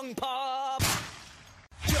record in the wrong part.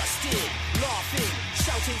 Just it, laughing,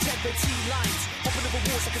 shouting 10-13 lines. Hopping over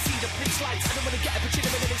walls, I can see the pitch lights. I don't want to get a picture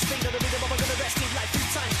of it and explain on the rhythm. I'm gonna arrest it like 3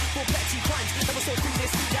 times for petty crimes. Never saw through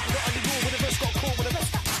this, that, not anymore. When the verse got caught, when the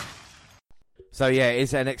verse. So yeah,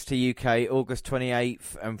 it's NXT UK, August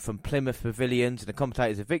 28th, and from Plymouth Pavilions, and the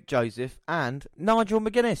commentators are Vic Joseph and Nigel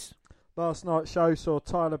McGuinness. Last night's show saw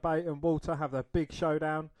Tyler Bate and Walter have their big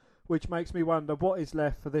showdown, which makes me wonder what is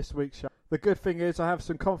left for this week's show. The good thing is I have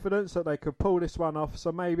some confidence that they could pull this one off,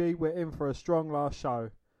 so maybe we're in for a strong last show.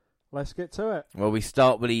 Let's get to it. Well, we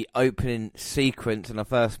start with the opening sequence in the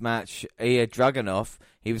first match. Ilya Dragunov,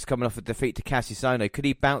 he was coming off a defeat to Cassius Ohno. Could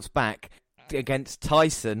he bounce back against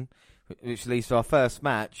Tyson, which leads to our first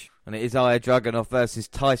match? And it is Ilya Dragunov versus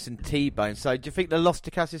Tyson T-Bone. So do you think the loss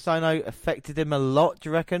to Cassius Ohno affected him a lot, do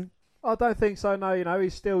you reckon? I don't think so, no. You know,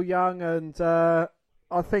 he's still young, and I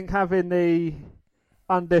think having the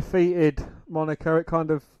undefeated moniker, it kind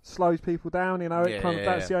of slows people down, you know.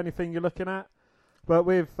 That's the only thing you're looking at. But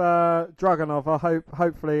with Dragunov,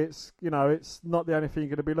 hopefully it's, you know, it's not the only thing you're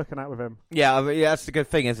going to be looking at with him. Yeah, I mean, that's the good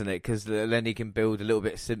thing, isn't it? Because then he can build a little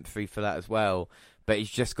bit of sympathy for that as well. But he's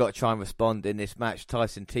just got to try and respond in this match.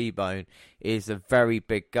 Tyson T-Bone is a very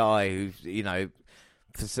big guy who's, you know,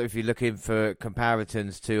 so if you're looking for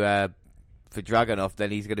comparisons to for Dragunov,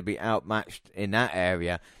 then he's going to be outmatched in that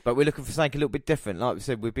area. But we're looking for something a little bit different. Like we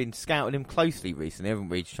said, we've been scouting him closely recently, haven't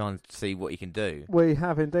we? Trying to see what he can do. We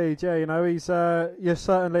have indeed, yeah. You know, he's you're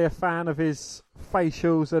certainly a fan of his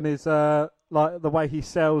facials and his like the way he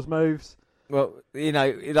sells moves. Well, you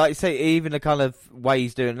know, like you say, even the kind of way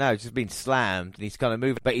he's doing now, he's just been slammed and he's kind of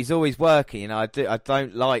moving, but he's always working. You know, I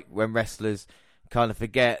don't like when wrestlers kind of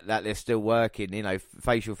forget that they're still working. You know,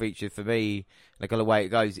 facial features for me, the kind of way it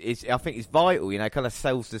goes, I think it's vital. You know, it kind of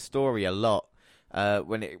sells the story a lot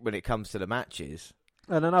when it comes to the matches.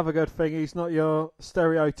 And another good thing, he's not your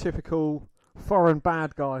stereotypical foreign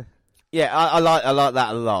bad guy. Yeah, I like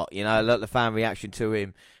that a lot. You know, I like the fan reaction to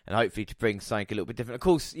him, and hopefully to bring something a little bit different. Of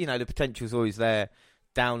course, you know, the potential's always there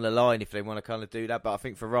down the line if they want to kind of do that. But I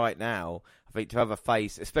think for right now, I think to have a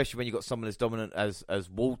face, especially when you've got someone as dominant as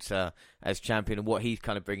Walter as champion and what he's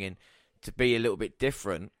kind of bringing, to be a little bit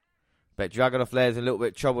different. But Dragunov there's a little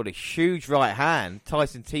bit troubled. A huge right hand.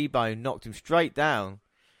 Tyson T-Bone knocked him straight down.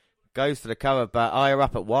 Goes for the cover, but higher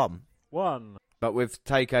up at 1. But with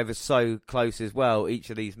Takeover so close as well, each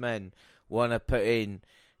of these men want to put in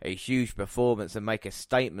a huge performance and make a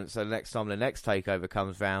statement, so the next time the next Takeover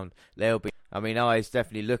comes round, they'll be... I mean, I's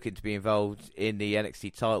definitely looking to be involved in the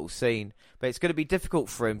NXT title scene, but it's going to be difficult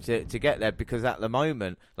for him to get there, because at the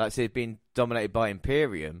moment, like I said, being dominated by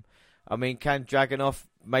Imperium, I mean, can Dragunov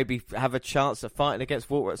maybe have a chance of fighting against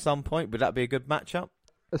Walter at some point? Would that be a good matchup?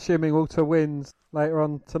 Assuming Walter wins later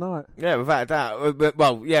on tonight. Yeah, without a doubt.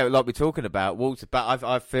 Well, yeah, like we're talking about, Walter, but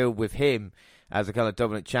I feel with him as a kind of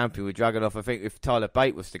dominant champion with Dragunov, I think if Tyler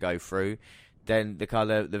Bate was to go through, then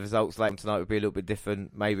the results later tonight would be a little bit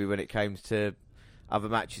different, maybe when it comes to other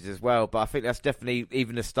matches as well. But I think that's definitely,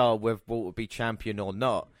 even the style, whether Walter would be champion or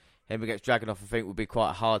not, him against Dragunov, I think would be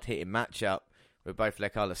quite a hard-hitting matchup with both their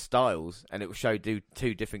kind of styles, and it will show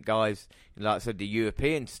two different guys, like I said, the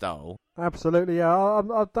European style. Absolutely, yeah.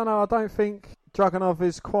 I don't know. I don't think Dragunov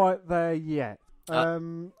is quite there yet.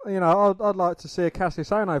 You know, I'd like to see a Cassius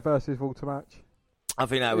Ohno versus Walter match. I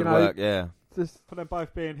think that would work, yeah. Just for them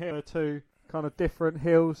both being here, two kind of different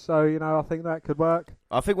heels, so, you know, I think that could work.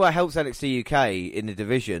 I think what helps NXT UK in the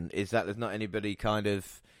division is that there's not anybody kind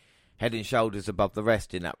of head and shoulders above the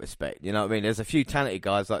rest in that respect. You know what I mean? There's a few talented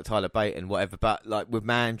guys like Tyler Bate and whatever, but like with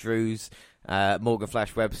Mandrews, Morgan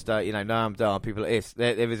Flash Webster, you know, Noam Dar, people like this,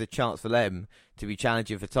 there is a chance for them to be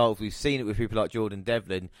challenging for titles. We've seen it with people like Jordan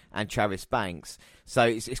Devlin and Travis Banks. So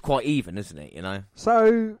it's quite even, isn't it, you know?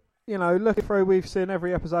 So, you know, looking through, we've seen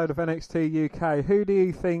every episode of NXT UK. Who do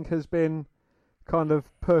you think has been kind of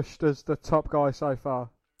pushed as the top guy so far?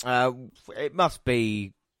 It must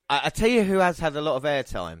be... I tell you who has had a lot of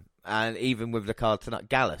airtime. And even with the card tonight,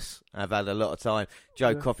 Gallus have had a lot of time.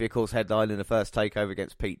 Joe Coffey, of course, headlining the first takeover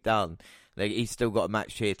against Pete Dunne. He's still got a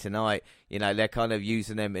match here tonight. You know, they're kind of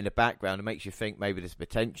using them in the background. It makes you think maybe there's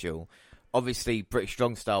potential. Obviously, British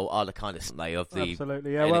Strong Style are the kind of slay of the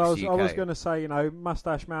Absolutely, yeah. NXT Well, UK. I was going to say, you know,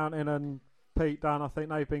 Mustache Mountain and Pete Dunne, I think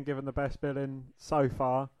they've been given the best billing so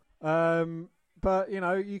far. But, you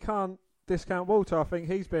know, you can't discount Walter. I think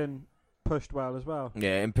he's been pushed well as well.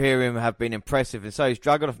 Yeah, Imperium have been impressive, and so is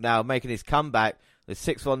Dragunov now making his comeback. The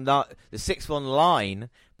 6-1 line,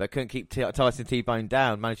 but couldn't keep Tyson T-Bone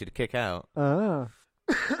down. Managed to kick out. Dragunov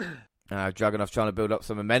trying to build up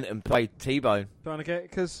some momentum. Play T-Bone. Trying to get,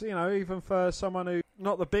 because, you know, even for someone who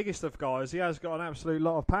not the biggest of guys, he has got an absolute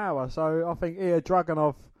lot of power. So I think here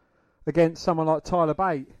Dragunov against someone like Tyler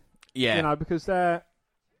Bate. Yeah. You know, because I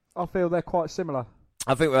feel they're quite similar.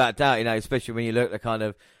 I think without doubt, you know, especially when you look at the kind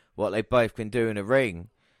of what they both can do in a ring.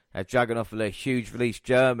 Dragunov with a huge release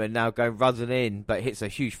German now going running in, but hits a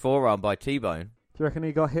huge forearm by T-Bone. Do you reckon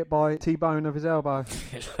he got hit by T-Bone of his elbow?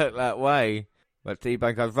 It looked that way. But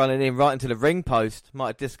T-Bone goes running in right into the ring post. Might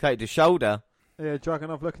have dislocated his shoulder. Yeah,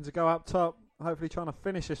 Dragunov looking to go up top. Hopefully trying to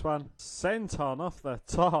finish this one. Senton off the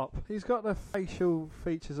top. He's got the facial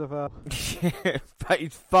features of a... But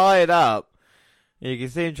he's fired up. You can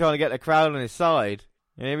see him trying to get the crowd on his side.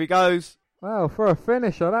 And here he goes. Well, for a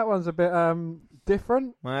finisher, that one's a bit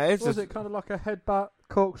different. Well, Was it kind of like a headbutt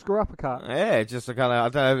corkscrew uppercut? Yeah, just a kind of, I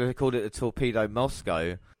don't know if they called it the Torpedo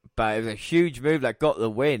Moscow, but it was a huge move that got the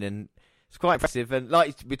win, and it's quite impressive. And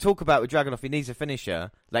like we talk about with Dragunov, he needs a finisher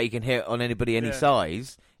that he can hit on anybody any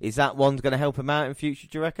size. Is that one's going to help him out in future,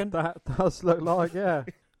 do you reckon? That does look like, yeah.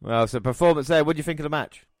 Well, so performance there. What do you think of the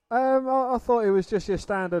match? I thought it was just your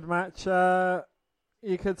standard match.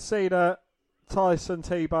 You could see that Tyson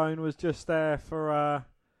T-Bone was just there for a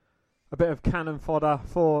bit of cannon fodder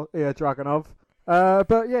for Dragunov.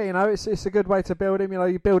 But yeah, you know, it's a good way to build him. You know,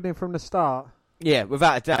 you're building him from the start. Yeah,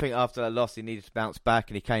 without a doubt. I think after that loss, he needed to bounce back,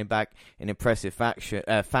 and he came back in impressive fashion.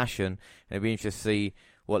 And it'll be interesting to see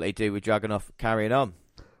what they do with Dragunov carrying on.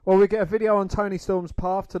 Well, we get a video on Toni Storm's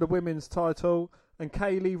path to the women's title, and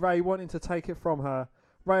Kaylee Ray wanting to take it from her.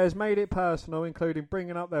 Ray has made it personal, including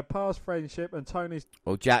bringing up their past friendship and Tony's...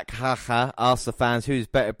 Well, Jack Haha asked the fans who's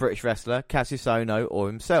better British wrestler, Cassius Ohno or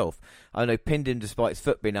himself. Ohno pinned him despite his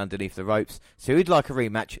foot being underneath the ropes, so he'd like a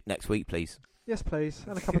rematch next week, please. Yes, please.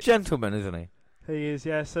 And a couple Gentleman, isn't he? He is,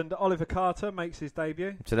 yes. And Oliver Carter makes his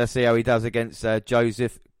debut. So let's see how he does against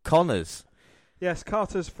Joseph Connors. Yes,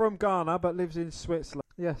 Carter's from Ghana but lives in Switzerland.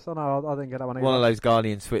 Yes, I know. I didn't get that one either. One of those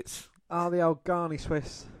Ghanaian Swits. Oh, the old Ghani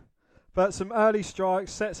Swiss. But some early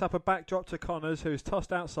strikes, sets up a backdrop to Connors, who's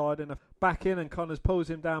tossed outside in a back in, and Connors pulls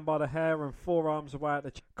him down by the hair and forearms away at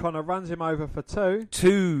the Connor runs him over for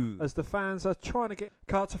two. As the fans are trying to get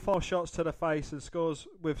Carter 4 shots to the face and scores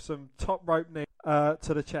with some top rope knee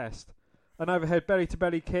to the chest. An overhead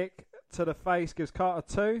belly-to-belly kick to the face gives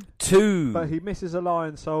Carter two. But he misses a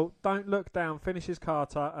lion salt. Don't look down, finishes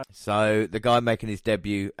Carter. So the guy making his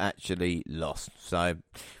debut actually lost. So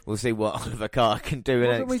we'll see what Oliver Carter can do in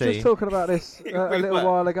NXT. Wasn't we just talking about this a little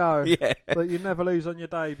while ago? Yeah. That you never lose on your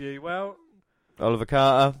debut. Well, Oliver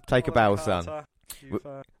Carter, take a bow, son.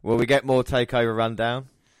 Will we get more takeover rundown?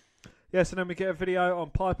 Yes, and then we get a video on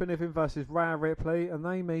Piper Niven versus Rhea Ripley, and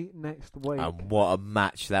they meet next week. And what a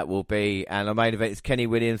match that will be. And our main event is Kenny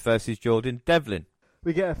Williams versus Jordan Devlin.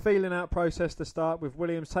 We get a feeling out process to start with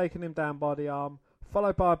Williams taking him down by the arm,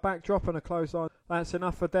 followed by a backdrop and a clothesline. That's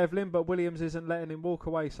enough for Devlin, but Williams isn't letting him walk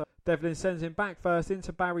away, so Devlin sends him back first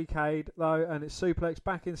into barricade, though, and it's suplex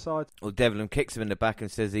back inside. Well, Devlin kicks him in the back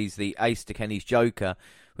and says he's the ace to Kenny's Joker,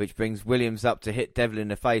 which brings Williams up to hit Devlin in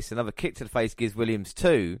the face. Another kick to the face gives Williams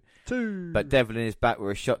two. But Devlin is back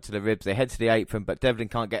with a shot to the ribs. They head to the apron, but Devlin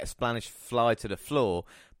can't get a Spanish fly to the floor.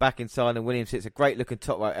 Back inside, and Williams hits a great-looking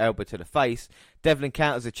top-right elbow to the face. Devlin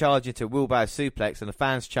counters a charge into a wheelbarrow suplex, and the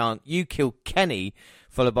fans chant, "You kill Kenny,"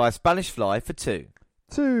 followed by a Spanish fly for two.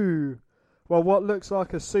 Well, what looks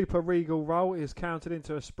like a super regal roll is countered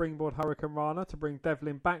into a springboard Hurricane Rana to bring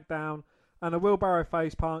Devlin back down, and a wheelbarrow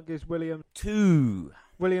face plant gives Williams two.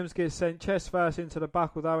 Williams gets sent chest first into the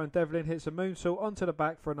buckle though, and Devlin hits a moonsault onto the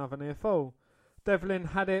back for another near fall. Devlin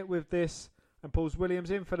had it with this and pulls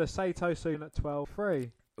Williams in for the Sato soon at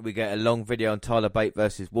 12-3. We get a long video on Tyler Bate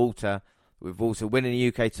versus Walter, with Walter winning the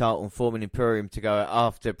UK title and forming Imperium to go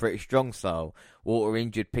after British Strong Style. Walter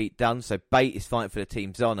injured Pete Dunne, so Bate is fighting for the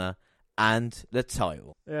team's honour and the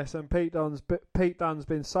title. Yes, and Pete Dunne's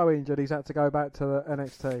been so injured he's had to go back to the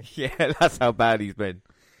NXT. Yeah, that's how bad he's been.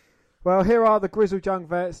 Well, here are the grizzled young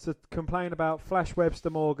vets to complain about Flash Webster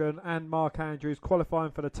Morgan and Mark Andrews qualifying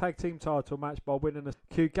for the tag team title match by winning the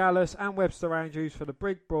Q Gallus and Webster Andrews for the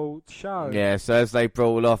Big Brawl show. Yeah, so as they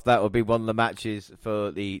brawl off, that will be one of the matches for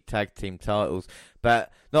the tag team titles.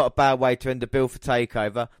 But not a bad way to end the bill for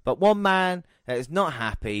TakeOver. But one man that is not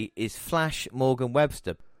happy is Flash Morgan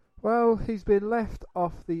Webster. Well, he's been left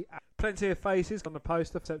off the... Plenty of faces on the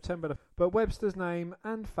poster for September, but Webster's name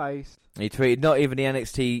and face... He tweeted, "Not even the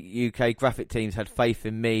NXT UK graphic teams had faith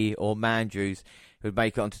in me or Mandrews who would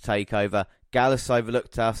make it onto TakeOver. Gallus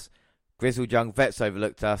overlooked us. Grizzled Young Vets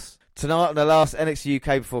overlooked us. Tonight on the last NXT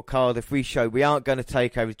UK before Cardiff, we showed we aren't going to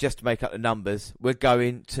take over just to make up the numbers. We're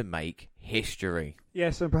going to make history."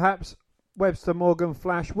 Yes, and perhaps Webster Morgan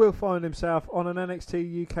Flash will find himself on an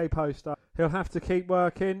NXT UK poster. He'll have to keep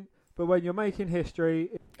working, but when you're making history...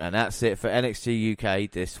 And that's it for NXT UK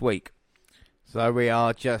this week. So we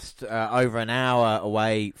are just over an hour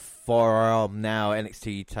away from now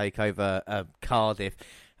NXT Takeover Cardiff.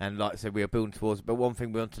 And like I said, we are building towards it. But one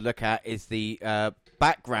thing we want to look at is the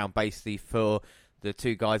background, basically, for the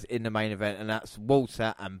two guys in the main event. And that's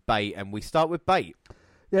Walter and Bate. And we start with Bate.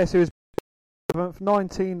 Yes, he was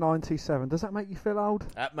 1997. Does that make you feel old?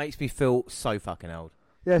 That makes me feel so fucking old.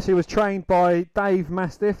 Yes, he was trained by Dave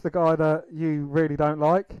Mastiff, the guy that you really don't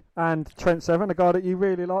like, and Trent Seven, the guy that you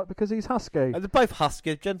really like because he's husky. And they're both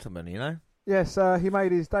husky gentlemen, you know? Yes, he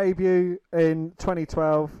made his debut in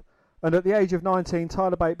 2012, and at the age of 19,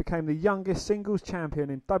 Tyler Bate became the youngest singles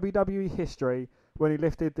champion in WWE history when he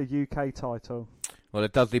lifted the UK title. Well, the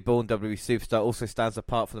Dudley-born WWE superstar also stands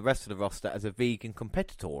apart from the rest of the roster as a vegan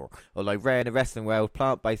competitor, although rare in the wrestling world,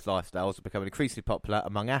 plant-based lifestyles are becoming increasingly popular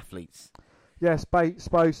among athletes. Yes, Bate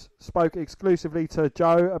spoke exclusively to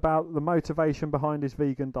Joe about the motivation behind his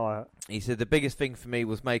vegan diet. He said, "The biggest thing for me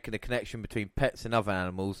was making a connection between pets and other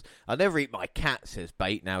animals. I never eat my cat," says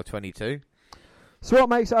Bate, now 22. So what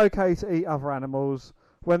makes it okay to eat other animals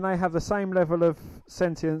when they have the same level of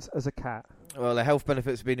sentience as a cat? Well, the health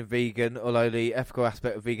benefits of being a vegan, although the ethical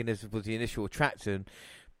aspect of veganism was the initial attraction,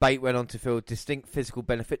 Bate went on to feel a distinct physical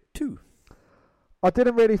benefit too. I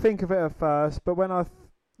didn't really think of it at first, but when I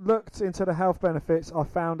looked into the health benefits, I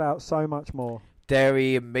found out so much more.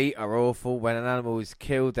 Dairy and meat are awful. When an animal is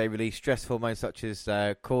killed, they release stress hormones such as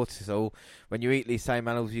cortisol. When you eat these same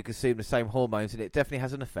animals, you consume the same hormones, and it definitely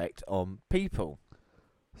has an effect on people.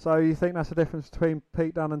 So you think that's the difference between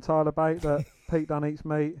Pete Dunne and Tyler Bate, that Pete Dunne eats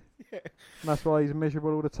meat, and that's why he's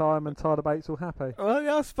miserable all the time, and Tyler Bate's all happy? Well,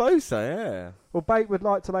 yeah, I suppose so, yeah. Well, Bate would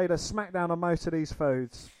like to lay the smackdown on most of these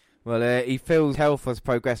foods. Well, he feels health has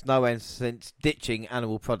progressed no end since ditching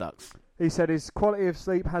animal products. He said his quality of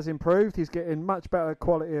sleep has improved. He's getting much better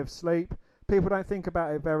quality of sleep. People don't think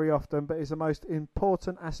about it very often, but it's the most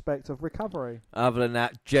important aspect of recovery. Other than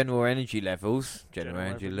that, general energy levels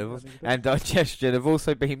and digestion have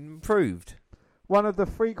also been improved. One of the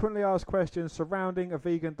frequently asked questions surrounding a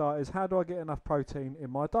vegan diet is, how do I get enough protein in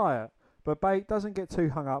my diet? But Bate doesn't get too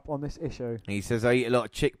hung up on this issue. He says, I eat a lot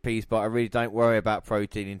of chickpeas, but I really don't worry about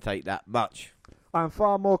protein intake that much. I am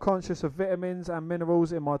far more conscious of vitamins and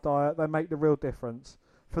minerals in my diet. They make the real difference.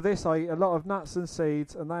 For this, I eat a lot of nuts and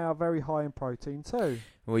seeds, and they are very high in protein too.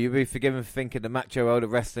 Well, you'll be forgiven for thinking the macho world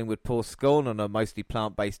of wrestling would pour scorn on a mostly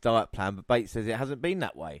plant-based diet plan, but Bates says it hasn't been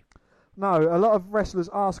that way. No, a lot of wrestlers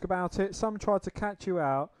ask about it. Some try to catch you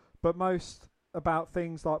out, but most about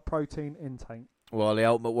things like protein intake. While the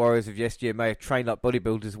Ultimate Warriors of yesteryear may have trained like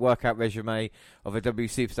bodybuilders, workout resume of a W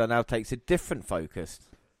superstar now takes a different focus.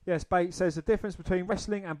 Yes, Bates says the difference between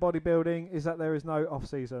wrestling and bodybuilding is that there is no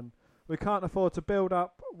off-season. We can't afford to build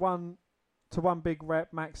up one big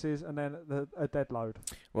rep maxes and then a dead load.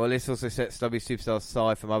 Well, this also sets W superstars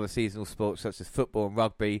aside from other seasonal sports such as football and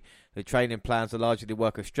rugby. The training plans are largely the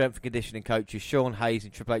work of strength and conditioning coaches Sean Hayes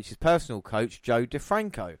and Triple H's personal coach Joe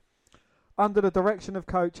DeFranco. Under the direction of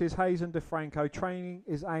coaches Hayes and DeFranco, training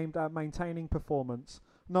is aimed at maintaining performance,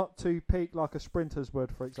 not to peak like a sprinter's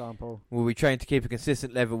would, for example. We'll be trained to keep a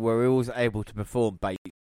consistent level where we're always able to perform.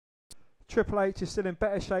 Triple H is still in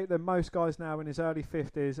better shape than most guys now in his early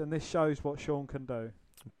 50s, and this shows what Sean can do.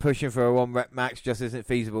 Pushing for a one-rep max just isn't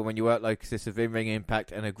feasible when your workload consists of in-ring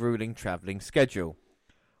impact and a grueling travelling schedule.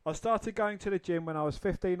 I started going to the gym when I was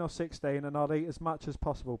 15 or 16, and I'd eat as much as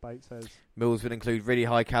possible, Bates says. Meals would include really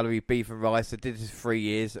high-calorie beef and rice. I did this for 3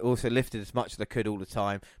 years. Also lifted as much as I could all the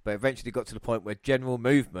time, but eventually got to the point where general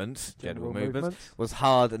movements was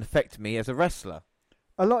hard and affected me as a wrestler.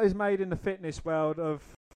 A lot is made in the fitness world of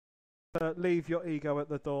leave your ego at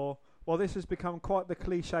the door. While this has become quite the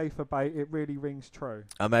cliche for Bate, it really rings true.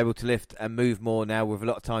 I'm able to lift and move more now with a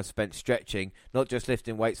lot of time spent stretching, not just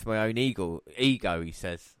lifting weights for my own ego, he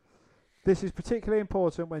says. This is particularly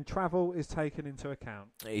important when travel is taken into account.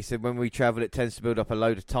 He said, when we travel, it tends to build up a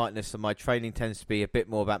load of tightness, so my training tends to be a bit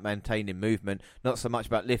more about maintaining movement, not so much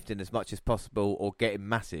about lifting as much as possible or getting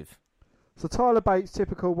massive. So Tyler Bates'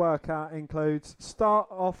 typical workout includes start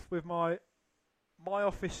off with my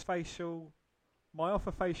offer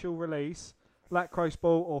facial release, lacrosse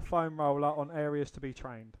ball or foam roller on areas to be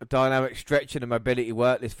trained. A dynamic stretching and mobility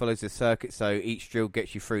work. This follows the circuit, so each drill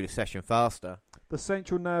gets you through the session faster. The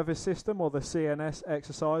central nervous system, or the CNS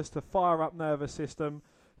exercise, to fire up nervous system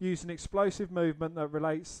using explosive movement that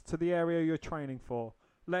relates to the area you're training for.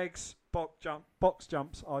 Legs, box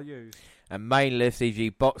jumps are used. And main lifts, e.g.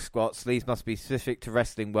 box squats, these must be specific to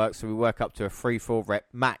wrestling work, so we work up to a 3-4 rep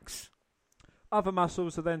max. Other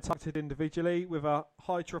muscles are then targeted individually with a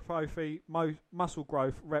hypertrophy muscle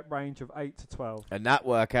growth rep range of 8 to 12. And that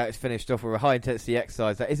workout is finished off with a high-intensity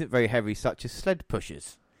exercise that isn't very heavy, such as sled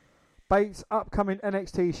pushes. Bates' upcoming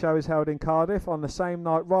NXT show is held in Cardiff on the same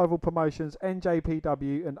night rival promotions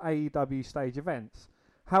NJPW and AEW stage events.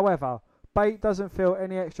 However, Bate doesn't feel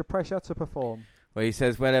any extra pressure to perform. Well, he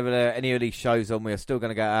says whenever there are any of these shows on, we are still going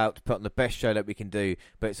to go out to put on the best show that we can do.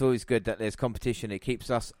 But it's always good that there's competition. It keeps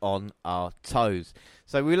us on our toes.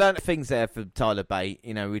 So we learned things there from Tyler Bate.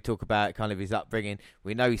 You know, we talk about kind of his upbringing.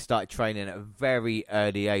 We know he started training at a very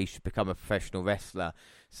early age to become a professional wrestler.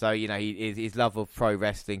 So, you know, his love of pro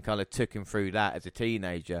wrestling kind of took him through that as a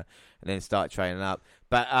teenager and then started training up.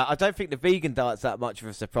 But I don't think the vegan diet's that much of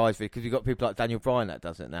a surprise for you because you've got people like Daniel Bryan that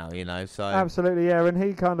does it now, you know. So absolutely, yeah, and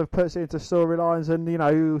he kind of puts it into storylines and, you know,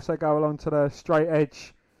 you also go along to the straight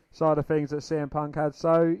edge side of things that CM Punk had.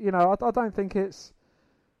 So, you know, I don't think it's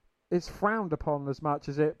frowned upon as much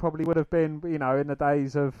as it probably would have been, you know, in the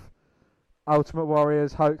days of Ultimate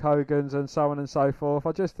Warriors, Hulk Hogan's and so on and so forth.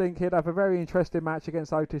 I just think he'd have a very interesting match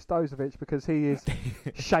against Otis Dozovic because he is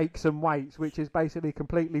shakes and weights, which is basically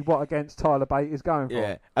completely what against Tyler Bate is going for.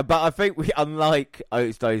 Yeah, but I think unlike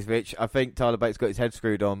Otis Dozovic, I think Tyler Bate's got his head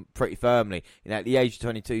screwed on pretty firmly. You know, at the age of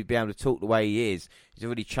 22, he'd be able to talk the way he is. He's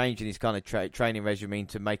already changing his kind of training regimen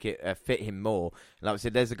to make it fit him more. And like I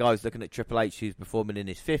said, there's a guy who's looking at Triple H who's performing in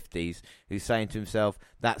his 50s who's saying to himself,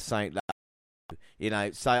 that's something that, you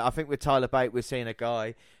know. So I think with Tyler Bate, we're seeing a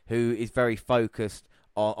guy who is very focused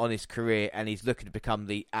on his career and he's looking to become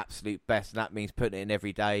the absolute best. And that means putting it in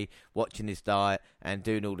every day, watching his diet and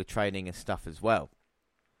doing all the training and stuff as well.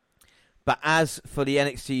 But as for the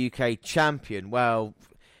NXT UK champion, well,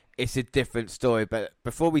 it's a different story. But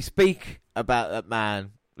before we speak about that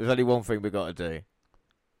man, there's only one thing we've got to do.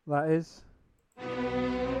 That is...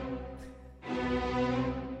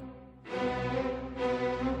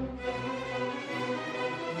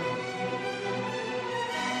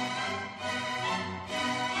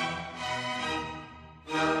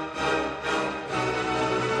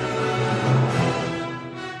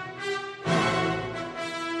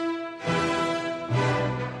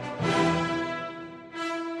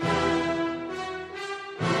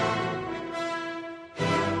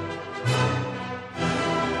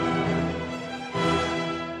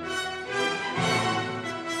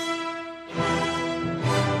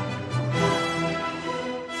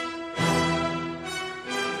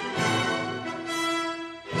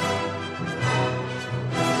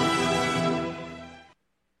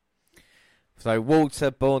 So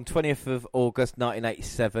Walter, born 20th of August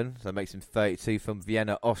 1987, so that makes him 32, from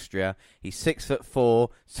Vienna, Austria. He's 6'4",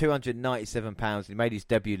 297 pounds. He made his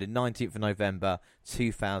debut the 19th of November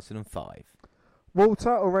 2005.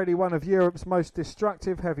 Walter, already one of Europe's most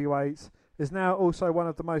destructive heavyweights, is now also one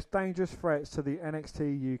of the most dangerous threats to the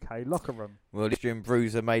NXT UK locker room. Well, the Austrian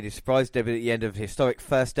Bruiser made his surprise debut at the end of the historic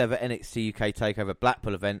first ever NXT UK Takeover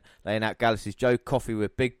Blackpool event, laying out Gallus' Joe Coffey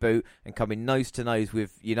with Big Boot and coming nose to nose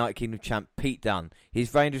with United Kingdom champ Pete Dunne.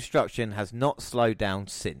 His reign of destruction has not slowed down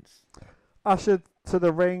since. Ushered to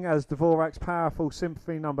the ring as Dvorak's powerful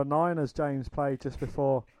Symphony No. 9, as James played just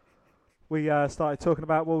before we started talking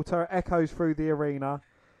about Walter, echoes through the arena.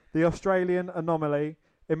 The Australian Anomaly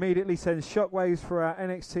immediately sends shockwaves through our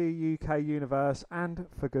NXT UK universe, and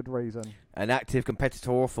for good reason. An active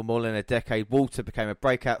competitor for more than a decade, Walter became a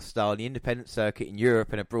breakout star in the independent circuit in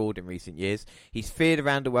Europe and abroad in recent years. He's feared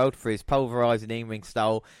around the world for his pulverising in-ring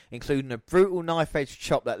style, including a brutal knife-edge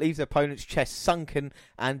chop that leaves opponent's chest sunken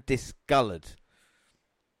and discoloured.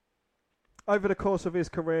 Over the course of his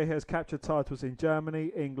career, he has captured titles in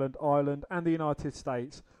Germany, England, Ireland and the United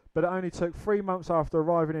States, but it only took 3 months after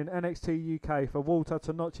arriving in NXT UK for Walter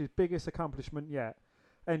to notch his biggest accomplishment yet,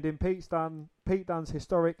 ending Pete Dunne's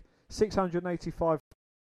historic 685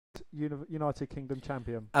 United Kingdom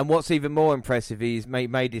champion. And what's even more impressive, he's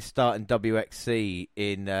made his start in WXC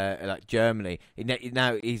in Germany.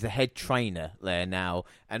 Now he's a head trainer there now,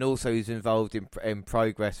 and also he's involved in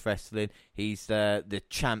Progress Wrestling. He's the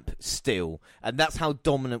champ still, and that's how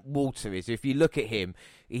dominant Walter is. If you look at him,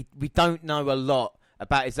 we don't know a lot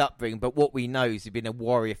about his upbringing, but what we know is he's been a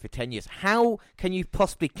warrior for 10 years. How can you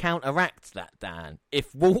possibly counteract that, Dan,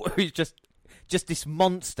 if Walter is just this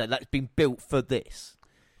monster that's been built for this?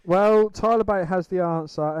 Well, Tyler Bate has the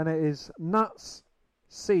answer, and it is nuts,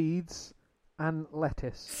 seeds, and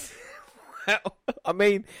lettuce. Well, I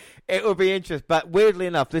mean, it will be interesting, but weirdly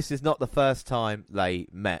enough, this is not the first time they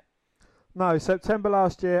met. No, September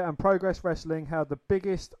last year, and Progress Wrestling held the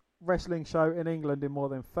biggest wrestling show in England in more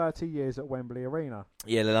than 30 years at Wembley Arena.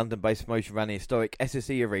 Yeah, the London-based promotion ran the historic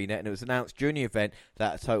SSE Arena, and it was announced during the event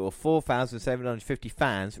that a total of 4,750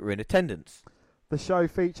 fans were in attendance. The show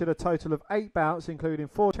featured a total of 8 bouts, including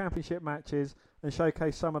 4 championship matches, and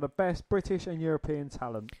showcased some of the best British and European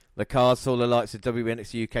talent. The card saw the likes of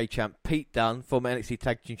WNXT UK champ Pete Dunne, former NXT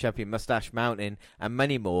Tag Team Champion Moustache Mountain, and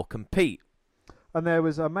many more compete. And there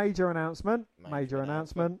was a major announcement,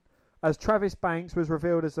 as Travis Banks was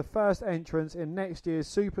revealed as the first entrant in next year's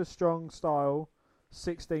Super Strong Style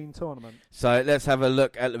 16 tournament. So let's have a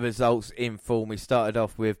look at the results in form. We started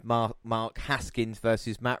off with Mark Haskins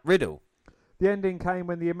versus Matt Riddle. The ending came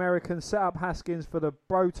when the Americans set up Haskins for the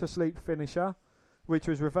Bro to Sleep finisher, which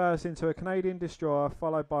was reversed into a Canadian Destroyer,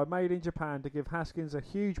 followed by Made in Japan to give Haskins a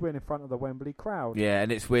huge win in front of the Wembley crowd. Yeah,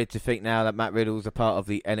 and it's weird to think now that Matt Riddle's a part of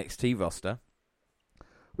the NXT roster.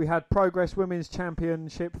 We had Progress Women's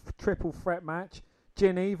Championship triple threat match.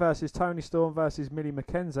 Ginny versus Toni Storm versus Millie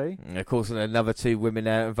McKenzie. And of course, another 2 women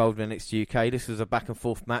involved in NXT UK. This was a back and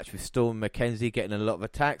forth match with Storm and McKenzie getting a lot of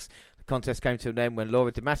attacks. The contest came to an end when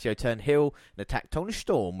Laura DiMatteo turned heel and attacked Toni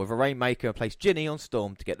Storm with a Rainmaker and placed Ginny on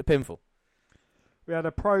Storm to get the pinfall. We had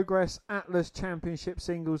a Progress Atlas Championship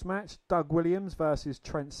singles match. Doug Williams versus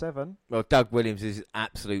Trent Seven. Well, Doug Williams is an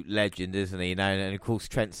absolute legend, isn't he? And of course,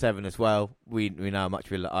 Trent Seven as well. We know how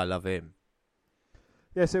much I love him.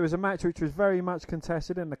 Yes, it was a match which was very much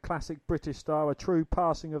contested in the classic British style, a true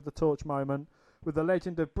passing of the torch moment, with the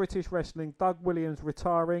legend of British wrestling Doug Williams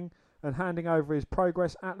retiring and handing over his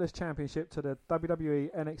Progress Atlas Championship to the WWE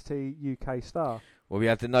NXT UK star. Well, we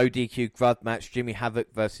had the no DQ grud match, Jimmy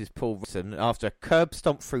Havoc versus Paul Robinson. After a curb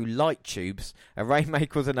stomp through light tubes, a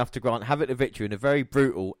Rainmaker was enough to grant Havoc the victory in a very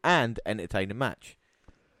brutal and entertaining match.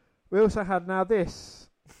 We also had now this.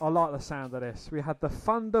 I like the sound of this. We had the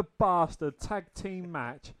Thunder Bastard tag team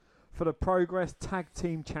match for the Progress Tag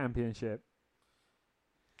Team Championship.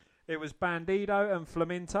 It was Bandido and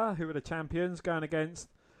Flaminta, who were the champions, going against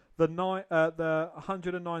the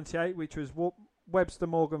 198, which was Webster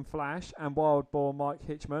Morgan Flash and Wild Boar Mike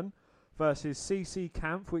Hitchman, versus CC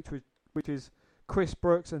Camp, which is Chris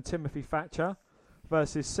Brooks and Timothy Thatcher,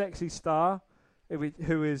 versus Sexy Star,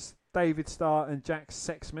 who is David Starr and Jack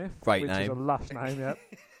Sexsmith. Great which name. Is a lush name, yep.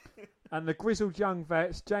 And the Grizzled Young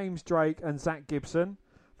Vets, James Drake and Zach Gibson,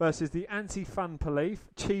 versus the Anti-Fun Police,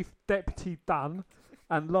 Chief Deputy Dunn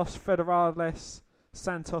and Los Federales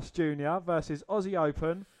Santos Jr. versus Aussie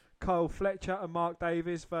Open, Kyle Fletcher and Mark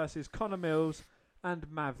Davies versus Connor Mills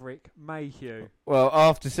and Maverick Mayhew. Well,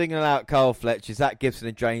 after singling out Kyle Fletcher, Zach Gibson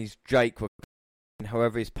and James Drake were...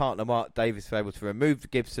 However, his partner Mark Davies was able to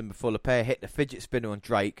remove Gibson before the pair hit the fidget spinner on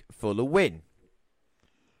Drake for the win.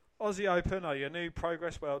 Aussie Open are your new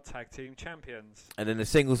Progress World Tag Team Champions. And in the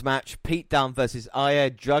singles match, Pete Dunne versus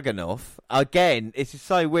Ilya Dragunov. Again, it's just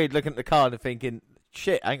so weird looking at the card and thinking,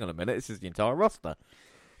 shit, hang on a minute, this is the entire roster.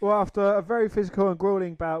 Well, after a very physical and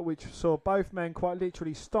grueling bout which saw both men quite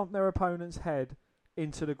literally stomp their opponent's head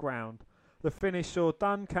into the ground, the finish saw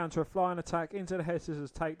Dunne counter a flying attack into the head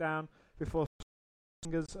scissors takedown before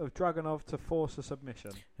fingers of Dragunov to force a submission.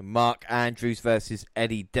 Mark Andrews versus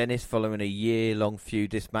Eddie Dennis. Following a year-long feud,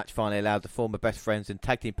 this match finally allowed the former best friends and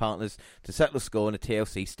tag team partners to settle the score in a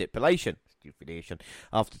TLC stipulation.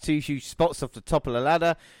 After two huge spots off the top of the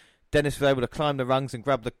ladder, Dennis was able to climb the rungs and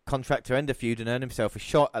grab the contract to end the feud and earn himself a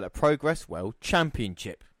shot at the Progress World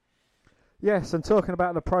Championship. Yes, and talking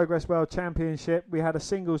about the Progress World Championship, we had a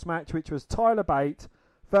singles match which was Tyler Bate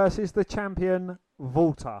versus the champion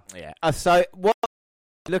Walter. Yeah. So what?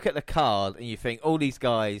 Look at the card and you think all these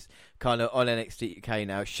guys kind of on NXT UK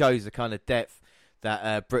now shows the kind of depth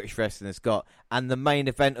that British wrestling has got, and the main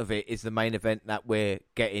event of it is the main event that we're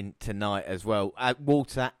getting tonight as well.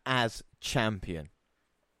 Walter as champion.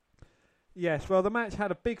 Yes, well, the match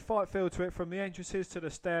had a big fight feel to it from the entrances to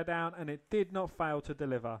the stare down, and it did not fail to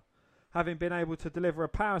deliver. Having been able to deliver a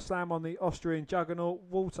power slam on the Austrian juggernaut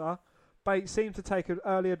Walter, Bates seemed to take an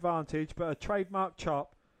early advantage, but a trademark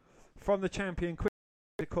chop from the champion quickly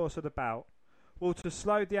in the course of the bout. Walter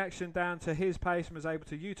slowed the action down to his pace and was able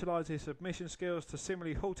to utilise his submission skills to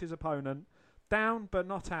similarly halt his opponent. Down but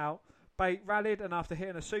not out, Bate rallied, and after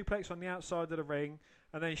hitting a suplex on the outside of the ring,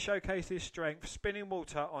 and then showcased his strength, spinning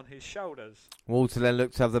Walter on his shoulders. Walter then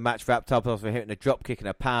looked to have the match wrapped up after hitting a drop kick and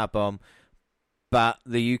a power bomb, but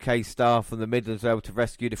the UK star from the Midlands was able to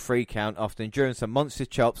rescue the 3 count after enduring some monster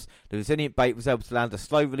chops. The resilient Bate was able to land a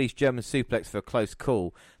slow-release German suplex for a close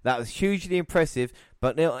call. That was hugely impressive,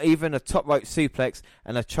 but not even a top-rope suplex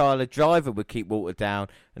and a Chyla driver would keep Walter down.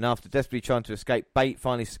 And after desperately trying to escape, Bate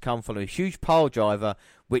finally succumbed following a huge pile driver,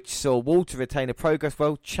 which saw Walter retain a Progress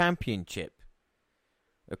World Championship.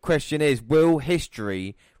 The question is, will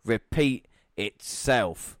history repeat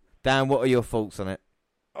itself? Dan, what are your thoughts on it?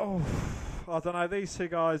 Oh, I don't know. These two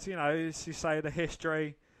guys, you know, as you say, the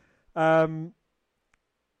history. I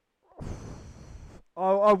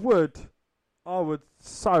would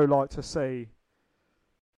so like to see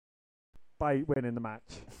Bate winning the match.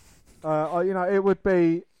 You know, it would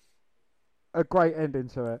be a great ending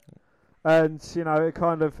to it. And, you know, it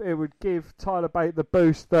would give Tyler Bate the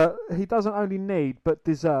boost that he doesn't only need, but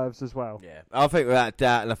deserves as well. Yeah, I think without a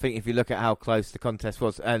doubt, and I think if you look at how close the contest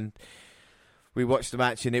was, and we watched the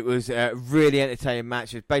match, and it was a really entertaining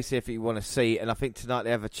match. It's basically if you want to see, and I think tonight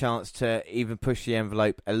they have a chance to even push the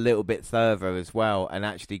envelope a little bit further as well, and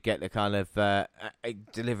actually get the kind of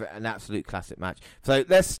deliver an absolute classic match. So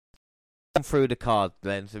let's go through the card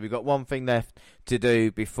then. So we've got one thing left to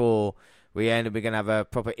do before we end, and we're going to have a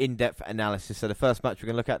proper in-depth analysis. So the first match we're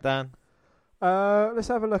going to look at, Dan? Let's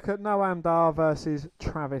have a look at Noam Dar versus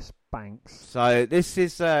Travis Banks. So this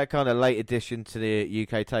is kind of late addition to the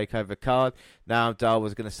UK Takeover card. Noam Dar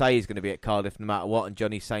was going to say he's going to be at Cardiff no matter what, and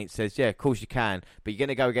Johnny Saint says, yeah, of course you can, but you're going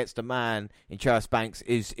to go against a man in Travis Banks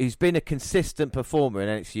who's been a consistent performer in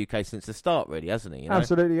NXT UK since the start, really, hasn't he? You know?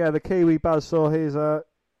 Absolutely, yeah. The Kiwi Buzzsaw, he's a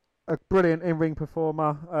brilliant in-ring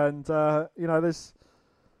performer, and you know, there's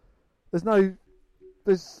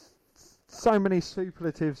so many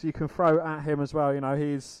superlatives you can throw at him as well. You know,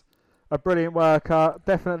 he's a brilliant worker,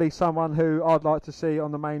 definitely someone who I'd like to see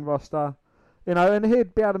on the main roster. You know, and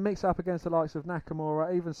he'd be able to mix up against the likes of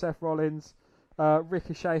Nakamura, even Seth Rollins,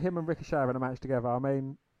 Ricochet. Him and Ricochet having a match together. I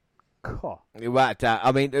mean, God. Without doubt.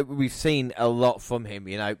 I mean, we've seen a lot from him.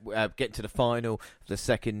 You know, getting to the final of the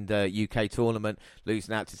second UK tournament,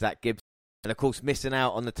 losing out to Zach Gibson. And, of course, missing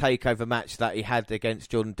out on the takeover match that he had against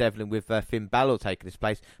Jordan Devlin with Finn Balor taking his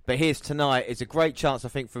place. But here's tonight. It's a great chance, I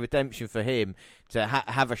think, for redemption for him to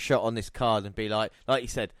have a shot on this card and be like you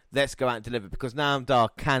said, let's go out and deliver. Because Noam Dar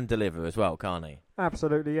can deliver as well, can't he?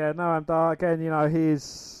 Absolutely, yeah. Noam Dar, again,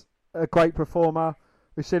 he's a great performer.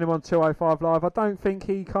 We've seen him on 205 Live. I don't think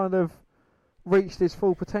he kind of reached his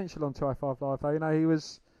full potential on 205 Live, though. He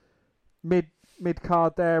was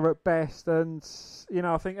mid-card there at best, and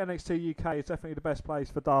I think NXT UK is definitely the best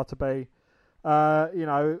place for Dar to be.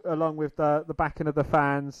 Along with the backing of the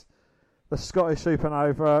fans, the Scottish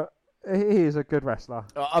Supernova, he is a good wrestler.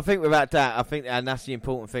 I think without doubt, and that's the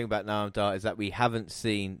important thing about Noam Dar, is that we haven't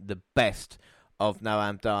seen the best of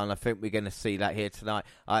Noam Dar, and I think we're going to see that here tonight.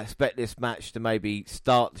 I expect this match to maybe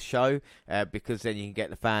start the show because then you can get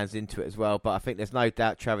the fans into it as well. But I think there's no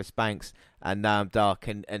doubt Travis Banks and Noam Dar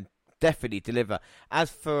can definitely deliver. As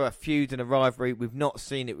for a feud and a rivalry, we've not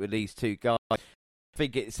seen it with these two guys. I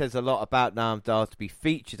think it says a lot about Noam Dar to be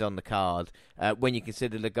featured on the card when you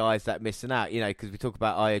consider the guys that are missing out. Because we talk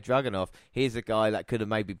about Ilya Dragunov. Here's a guy that could have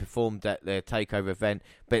maybe performed at the TakeOver event,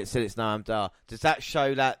 but instead it's Noam Dar. Does that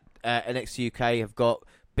show that NXT UK have got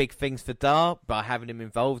big things for Dar by having him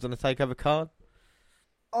involved on the TakeOver card?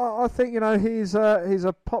 I think he's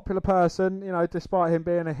a popular person. Despite him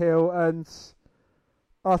being a heel, and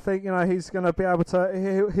I think he's going to be able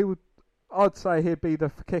to. He would. I'd say he'd be the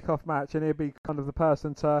kick-off match, and he'd be kind of the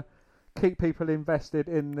person to keep people invested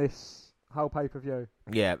in this whole pay-per-view.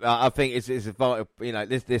 Yeah, I think it's a vital.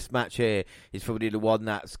 This match here is probably the one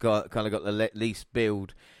that's got the least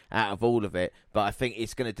build out of all of it. But I think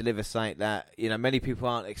it's going to deliver something that many people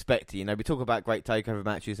aren't expecting. We talk about great takeover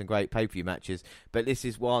matches and great pay-per-view matches, but this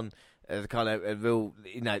is one kind of a real.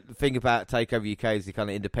 The thing about Takeover UK is the kind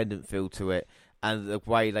of independent feel to it, and the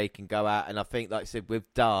way they can go out. And I think, like I said, with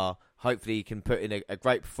Dar, hopefully he can put in a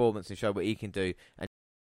great performance and show what he can do, and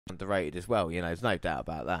underrated as well. There's no doubt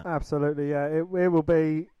about that. Absolutely, yeah. It will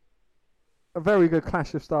be a very good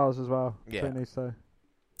clash of styles as well. Yeah.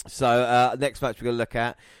 So next match we're going to look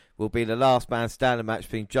at will be the last man standing match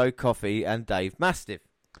between Joe Coffey and Dave Mastiff.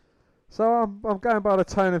 So I'm going by the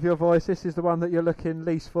tone of your voice. This is the one that you're looking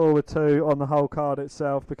least forward to on the whole card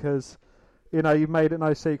itself, because you've made it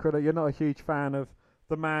no secret that you're not a huge fan of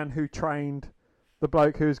the man who trained the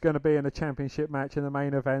bloke who's going to be in a championship match in the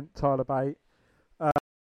main event, Tyler Bate,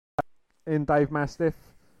 in Dave Mastiff.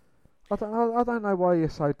 I don't know why you're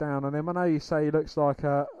so down on him. I know you say he looks like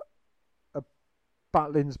a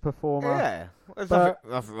Butlins performer. Yeah, there's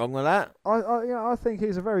nothing wrong with that. I think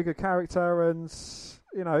he's a very good character, and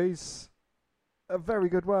he's a very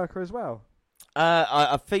good worker as well.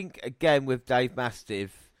 I think again with Dave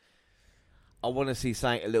Mastiff, I want to see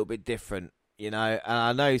something a little bit different. And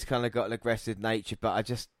I know he's kind of got an aggressive nature, but I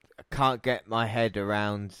can't get my head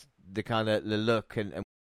around the kind of the look, and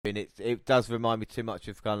it does remind me too much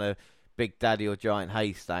of kind of Big Daddy or Giant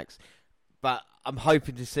Haystacks. But I'm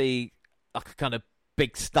hoping to see like a kind of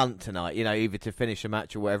big stunt tonight, either to finish a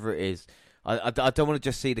match or whatever it is. I don't want to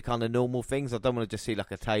just see the kind of normal things. I don't want to just see like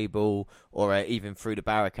a table or even through the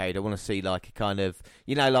barricade. I want to see like a kind of,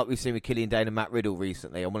 like we've seen with Killian Dane and Matt Riddle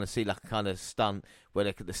recently. I want to see like a kind of stunt where they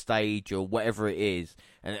look at the stage or whatever it is,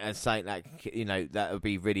 and saying that, that would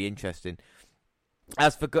be really interesting.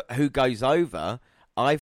 As for who goes over,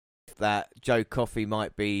 I think that Joe Coffey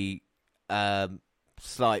might be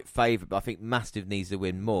slight favourite, but I think Mastiff needs to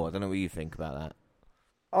win more. I don't know what you think about that.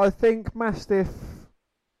 I think Mastiff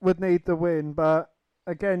would need the win, but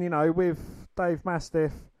again, with Dave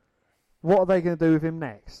Mastiff, what are they going to do with him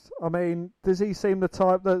next? I mean, does he seem the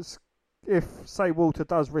type that's, if, say, Walter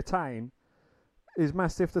does retain, is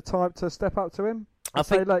Mastiff the type to step up to him? I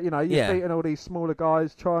think, look, you've beaten all these smaller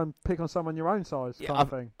guys, try and pick on someone your own size kind of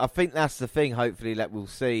thing. I think that's the thing, hopefully, that we'll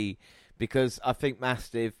see, because I think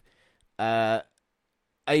Mastiff,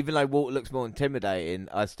 even though Walter looks more intimidating,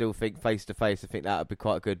 I still think face-to-face, I think that would be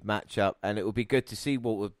quite a good matchup. And it would be good to see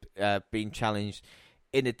Walter being challenged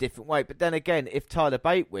in a different way. But then again, if Tyler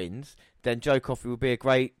Bate wins, then Joe Coffey would be a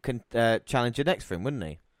great challenger next for him, wouldn't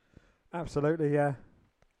he? Absolutely, yeah.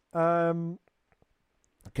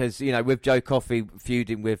 Because, with Joe Coffey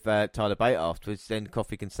feuding with Tyler Bate afterwards, then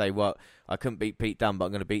Coffey can say, well, I couldn't beat Pete Dunne, but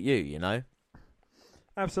I'm going to beat you,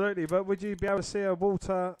 Absolutely, but would you be able to see a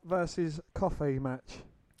Walter versus Coffey match?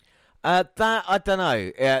 That I don't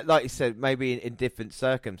know. Like you said, maybe in different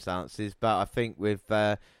circumstances, but I think with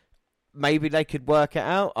maybe they could work it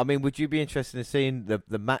out. I mean, would you be interested in seeing the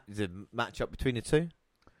matchup between the two?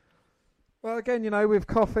 Well, again, with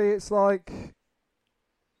Coffey, it's like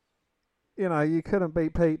you couldn't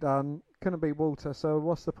beat Pete Dunne, couldn't beat Walter. So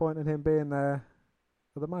what's the point in him being there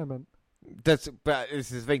at the moment? But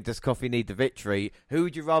this is the thing. Does Coffey need the victory? Who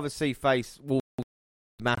would you rather see face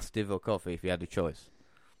Mastiff or Coffey if you had a choice?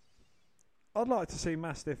 I'd like to see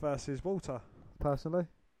Mastiff versus Walter, personally.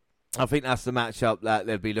 I think that's the matchup that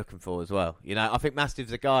they'll be looking for as well. You know, I think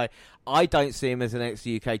Mastiff's a guy. I don't see him as an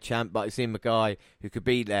NXT UK champ, but I see him a guy who could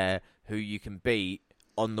be there, who you can beat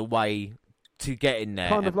on the way to get in there.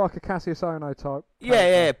 Kind of like a Cassius Ohno type.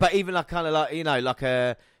 Yeah. But even like kind of like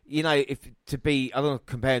if to be, I don't know,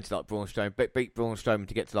 compared to like Braun Strowman, but beat Braun Strowman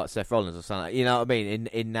to get to like Seth Rollins or something. You know what I mean?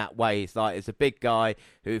 In that way, it's like it's a big guy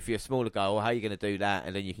who, if you're a smaller guy, well, how are you going to do that?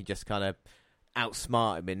 And then you can just kind of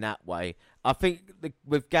outsmart him in that way. I think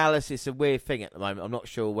with Gallus, it's a weird thing at the moment. I'm not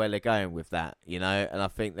sure where they're going with that, you know. And I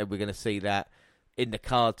think that we're going to see that in the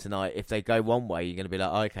card tonight. If they go one way, you're going to be like,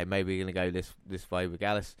 oh, okay, maybe we're going to go this way with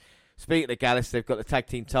Gallus. Speaking of Gallus, they've got the tag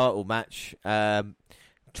team title match, trying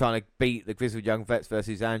to beat the Grizzled Young Vets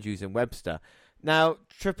versus Andrews and Webster. Now,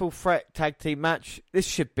 triple threat tag team match. This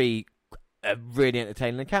should be a really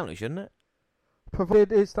entertaining encounter, shouldn't it?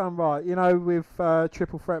 Provided it's done right. You know, with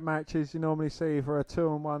triple threat matches, you normally see either a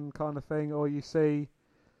 2-on-1 kind of thing, or you see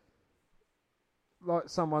like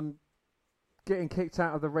someone getting kicked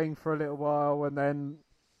out of the ring for a little while, and then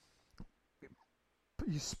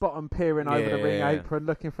you spot them peering over the ring apron,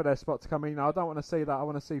 looking for their spot to come in. You know, I don't want to see that. I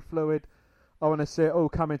want to see fluid. I want to see it all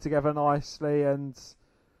coming together nicely, and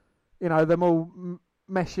you know, them all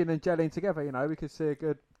meshing and gelling together. You know, we could see a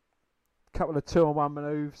good couple of 2-on-1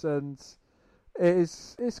 moves, and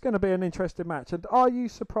it's going to be an interesting match. And are you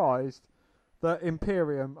surprised that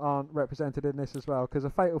Imperium aren't represented in this as well? Because a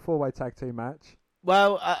fatal 4-way tag team match.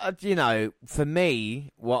 Well, you know, for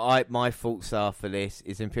me, my thoughts are for this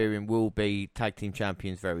is Imperium will be tag team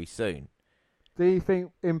champions very soon. Do you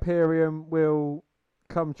think Imperium will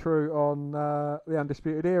come true on the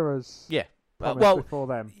Undisputed Era's? Yeah. Before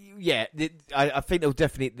them. Yeah, I think they'll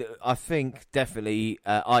definitely. I think definitely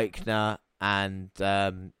Eichner and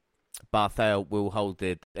Barthel will hold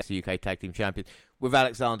the UK Tag Team Champions. With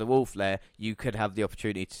Alexander Wolf there, you could have the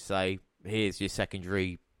opportunity to say, "Here's your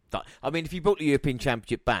secondary." I mean, if you brought the European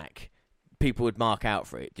Championship back, people would mark out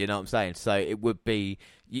for it. Do you know what I'm saying? So it would be,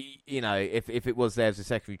 you know, if it was there as a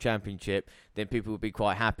secondary championship, then people would be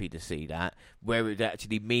quite happy to see that. Where it would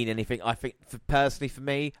actually mean anything, I think, personally for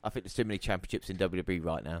me, I think there's too many championships in WWE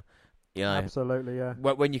right now. You know, absolutely, yeah.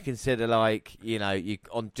 When you consider, like, you know, you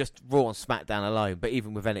on just Raw and SmackDown alone, but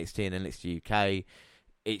even with NXT and NXT UK,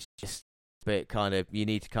 it's just a bit kind of, you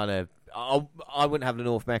need to kind of. I wouldn't have the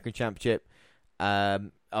North American Championship.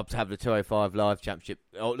 Up to have the 205 Live Championship,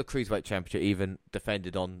 or the Cruiserweight Championship, even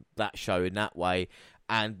defended on that show in that way,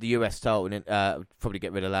 and the US title, probably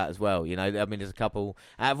get rid of that as well. You know, I mean, there's a couple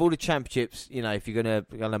out of all the championships. You know, if you're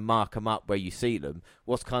gonna mark them up where you see them,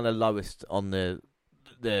 what's kind of lowest on the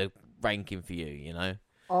ranking for you? You know,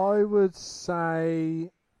 I would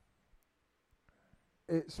say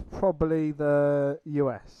it's probably the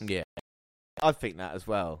US. Yeah. I think that as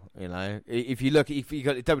well. You know, if you got the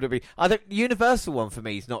WWE, I think the Universal one for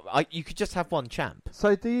me is not. You could just have one champ.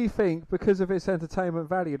 So, do you think because of its entertainment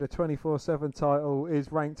value, the 24/7 title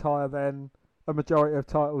is ranked higher than a majority of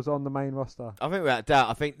titles on the main roster? I think without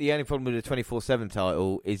doubt. I think the only problem with the 24/7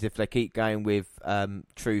 title is if they keep going with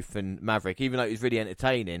Truth and Maverick, even though it's really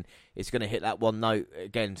entertaining, it's going to hit that one note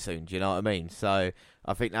again soon. Do you know what I mean? So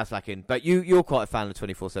I think that's lacking. But you're quite a fan of the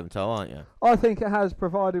 24/7 title, aren't you? I think it has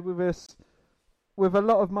provided with us. With a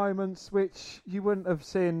lot of moments which you wouldn't have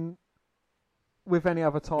seen with any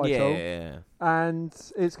other title. Yeah. And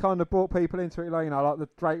it's kind of brought people into it, like, you know, like the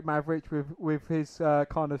Drake Maverick with his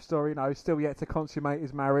kind of story, you know, still yet to consummate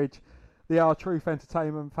his marriage. The R-Truth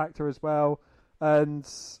entertainment factor as well. And,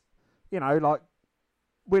 you know, like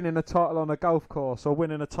winning a title on a golf course or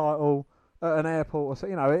winning a title at an airport or so,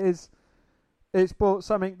 you know, it's brought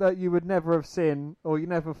something that you would never have seen or you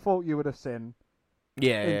never thought you would have seen.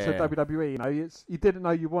 Into WWE, you know, you didn't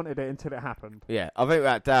know you wanted it until it happened. Yeah, I think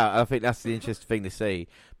without doubt, I think that's the interesting thing to see.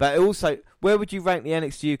 But also, where would you rank the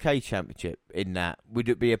NXT UK Championship in that? Would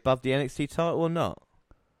it be above the NXT title or not?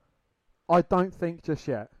 I don't think just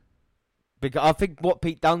yet. Because I think what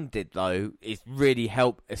Pete Dunne did though is really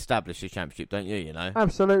help establish the championship, don't you? You know,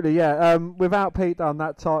 absolutely, yeah. Without Pete Dunne,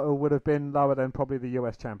 that title would have been lower than probably the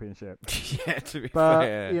US Championship. Yeah, to be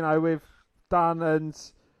fair. You know, with Dunne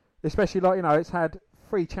and especially, like, you know, it's had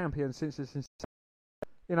 3 champions since its inception.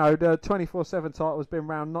 You know, the 24/7 title has been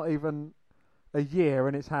around not even a year,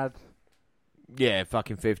 and it's had... Yeah,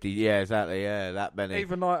 fucking 50. Yeah, exactly. Yeah, that many.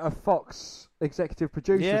 Even like a Fox executive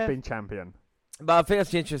producer has been champion. But I think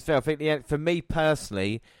that's the interesting thing. I think for me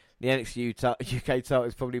personally, the NXT UK title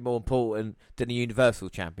is probably more important than the Universal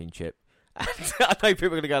Championship. I know people are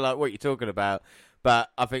going to go like, what are you talking about?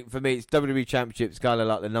 But I think for me, it's WWE Championship's kind of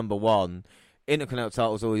like the number one. Intercontinental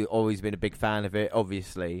title's always been a big fan of it,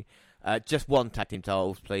 obviously. Just one tag team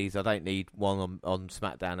titles, please. I don't need one on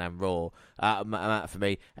SmackDown and Raw. For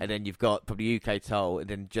me. And then you've got probably UK title, and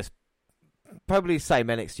then just probably the same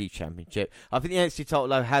NXT Championship. I think the NXT title,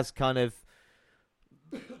 though, has kind of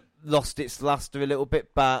lost its luster a little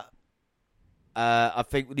bit, but I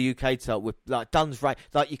think with the UK title, with like Dunn's reign,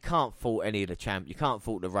 like you can't fault any of the champ. You can't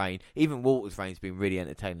fault the reign. Even Walter's reign has been really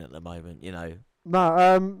entertaining at the moment, you know.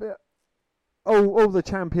 No, all the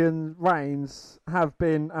champion reigns have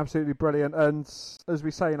been absolutely brilliant, and as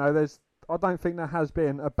we say, you know, I don't think there has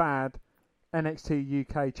been a bad NXT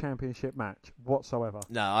UK Championship match whatsoever.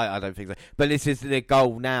 No, I don't think so. But this is the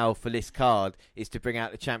goal now for this card, is to bring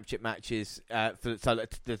out the championship matches the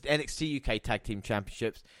NXT UK Tag Team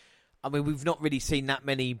Championships. I mean, we've not really seen that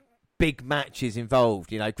many big matches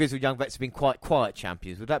involved. You know, Grizzled Young Vets have been quite quiet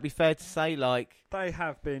champions. Would that be fair to say? Like, they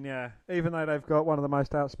have been, yeah. Even though they've got one of the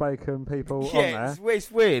most outspoken people on there.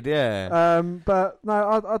 It's weird, yeah. But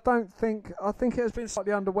no, I don't think. I think it has been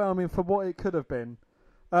slightly underwhelming for what it could have been.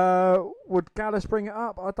 Would Gallus bring it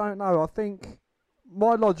up? I don't know. I think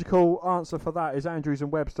my logical answer for that is Andrews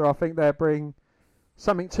and Webster. I think they bring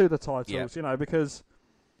something to the titles, you know, because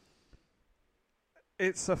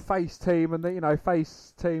it's a face team, and you know,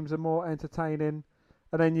 face teams are more entertaining,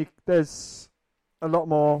 and then there's a lot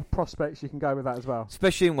more prospects you can go with that as well.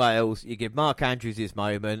 Especially in Wales, you give Mark Andrews his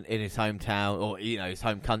moment in his hometown, or you know, his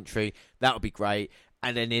home country. That would be great.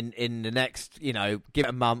 And then in the next, you know, give it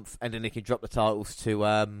a month, and then he can drop the titles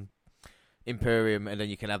to Imperium, and then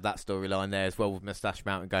you can have that storyline there as well with Moustache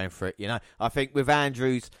Mountain going for it. You know, I think with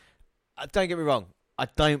Andrews, don't get me wrong, I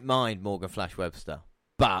don't mind Morgan Flash Webster.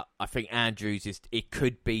 But I think Andrews it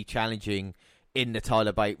could be challenging in the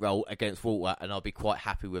Tyler Bate role against Walter, and I'll be quite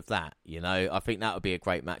happy with that. You know, I think that would be a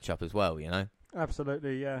great matchup as well. You know,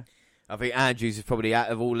 absolutely, yeah. I think Andrews is probably, out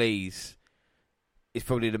of all these, is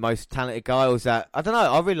probably the most talented guy. Or is that, I don't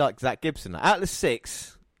know. I really like Zach Gibson. Out of the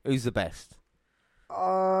six, who's the best?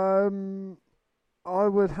 I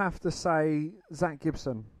would have to say Zach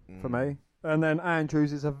Gibson for me, and then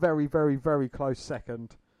Andrews is a very, very, very close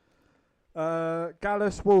second.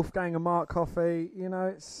 Gallus, Wolfgang and Mark Coffey, you know,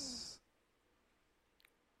 it's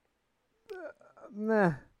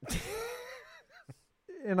nah.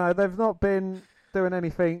 You know, they've not been doing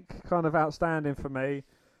anything kind of outstanding for me.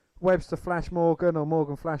 Webster Flash Morgan, or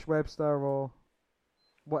Morgan Flash Webster, or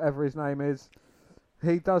whatever his name is,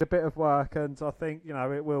 he does a bit of work, and I think, you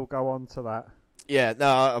know, it will go on to that. Yeah,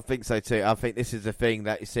 no, I think so too. I think this is the thing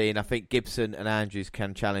that you're seeing. I think Gibson and Andrews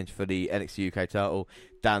can challenge for the NXT UK title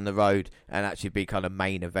down the road and actually be kind of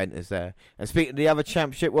main eventers there. And speaking of the other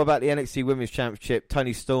championship, what about the NXT Women's Championship?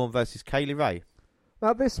 Toni Storm versus Kaylee Ray.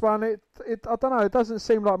 Now this one, I don't know, it doesn't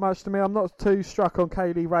seem like much to me. I'm not too struck on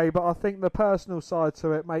Kaylee Ray, but I think the personal side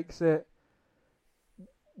to it makes it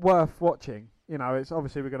worth watching. You know, it's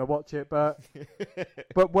obviously we're going to watch it, but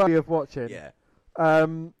worthy of watching. Yeah.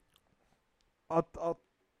 I'm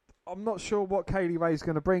not sure what Kaylee Ray's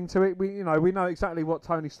going to bring to it. We know exactly what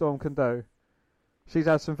Toni Storm can do. She's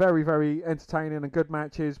had some very, very entertaining and good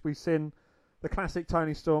matches. We've seen the classic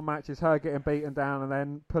Toni Storm matches, her getting beaten down and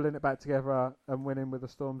then pulling it back together and winning with a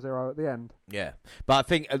Storm Zero at the end. Yeah, but I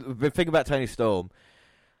think the thing about Toni Storm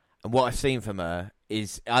and what I've seen from her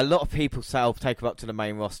is a lot of people say, "I'll take her up to the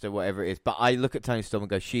main roster," whatever it is. But I look at Toni Storm and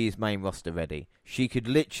go, "She is main roster ready. She could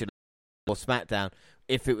literally, or SmackDown,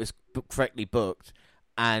 if it was correctly booked,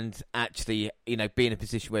 and actually, you know, be in a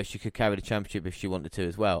position where she could carry the championship if she wanted to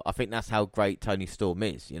as well." I think that's how great Toni Storm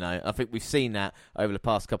is, you know. I think we've seen that over the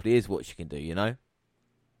past couple of years, what she can do, you know.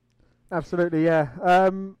 Absolutely, yeah.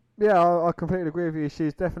 I completely agree with you.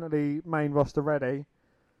 She's definitely main roster ready.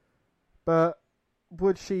 But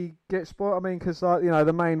would she get spoiled? I mean, because, like, you know,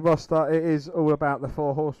 the main roster, it is all about the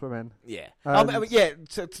four horsewomen. Yeah. I mean,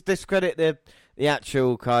 to discredit the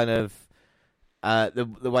actual kind of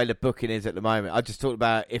the way the booking is at the moment. I just talked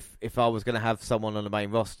about if I was going to have someone on the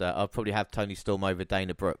main roster, I'd probably have Toni Storm over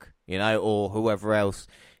Dana Brooke, you know, or whoever else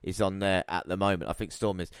is on there at the moment. I think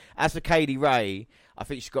Storm is. As for Kaylee Ray, I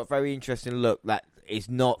think she's got a very interesting look that is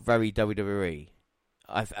not very WWE.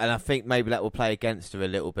 And I think maybe that will play against her a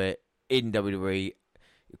little bit in WWE.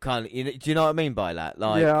 Kind of, you know, do you know what I mean by that?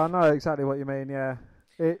 Like, yeah, I know exactly what you mean. Yeah,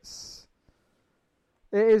 it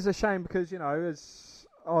is a shame because, you know, as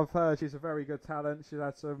I've heard, she's a very good talent. She's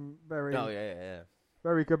had some very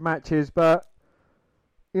very good matches, but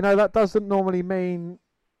you know, that doesn't normally mean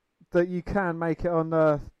that you can make it on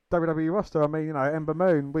the WWE roster. I mean, you know, Ember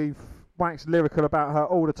Moon, we've waxed lyrical about her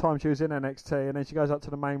all the time she was in NXT, and then she goes up to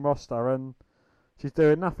the main roster and she's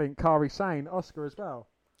doing nothing. Kairi Sane, Asuka as well.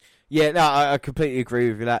 Yeah, no, I completely agree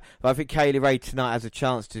with you that. But I think Kaylee Ray tonight has a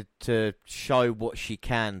chance to show what she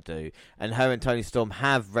can do. And her and Toni Storm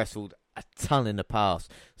have wrestled a ton in the past.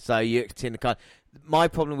 So you can kind. My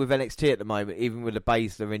problem with NXT at the moment, even with the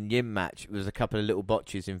Baszler and Yin match, was a couple of little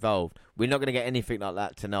botches involved. We're not going to get anything like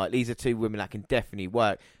that tonight. These are two women that can definitely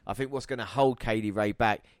work. I think what's going to hold Kaylee Ray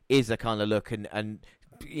back is a kind of look and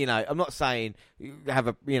you know, I'm not saying have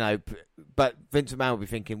a, you know, but Vince McMahon will be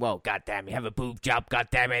thinking, well, goddamn, you have a boob job,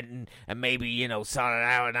 goddamn it, and maybe, you know, sort it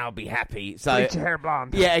out and I'll be happy. So bleach your hair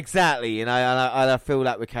blonde. Yeah, exactly. You know, and I feel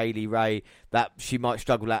that with Kaylee Ray, that she might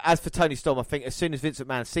struggle with that. As for Toni Storm, I think as soon as Vince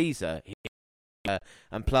McMahon sees her,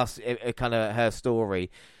 and plus it kind of her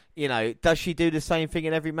story, you know, does she do the same thing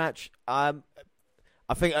in every match? I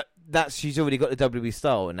think that she's already got the WWE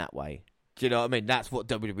style in that way. Do you know what I mean? That's what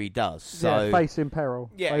WWE does. So yeah, face in peril.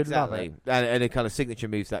 Yeah, They exactly. love it. And the kind of signature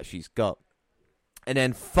moves that she's got. And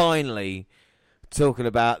then finally, talking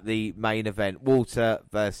about the main event, Walter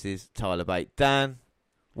versus Tyler Bate. Dan,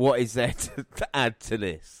 what is there to add to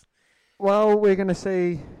this? Well, we're going to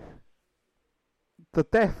see the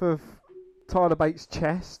death of Tyler Bates'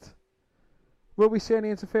 chest. Will we see any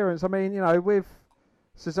interference? I mean, you know, with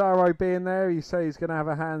Cesaro being there, you say he's going to have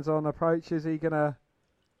a hands-on approach. Is he going to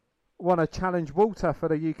want to challenge Walter for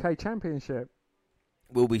the UK Championship?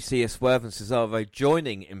 Will we see a Swerve and Cesaro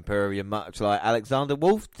joining Imperium much like Alexander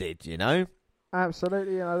Wolf did, you know?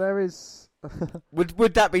 Absolutely, you know, there is...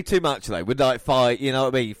 Would that be too much, though? Would like five, you know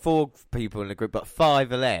what I mean, 4 people in the group, but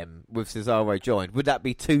 5 of them with Cesaro joined, would that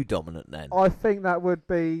be too dominant then? I think that would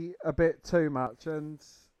be a bit too much, and,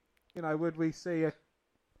 you know, would we see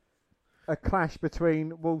a clash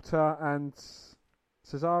between Walter and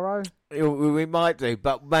Cesaro? We might do,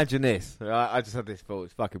 but imagine this. Right? I just had this thought.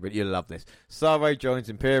 It's fucking brilliant. You'll love this. Cesaro joins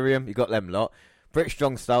Imperium. You got them lot. British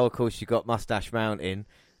Strong Style, of course, you got Mustache Mountain,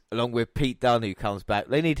 along with Pete Dunne, who comes back.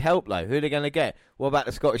 They need help, though. Who are they going to get? What about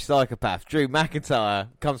the Scottish Psychopath? Drew McIntyre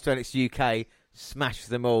comes to NXT UK, smashes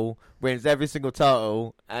them all, wins every single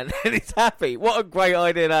title, and then he's happy. What a great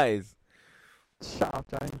idea that is. Shut up,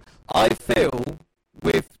 James. I feel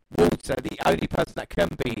with Walter, the only person that can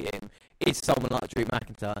beat him is someone like Drew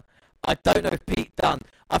McIntyre. I don't know if Pete Dunne.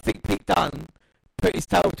 I think Pete Dunne put his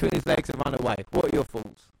tail between his legs and run away. What are your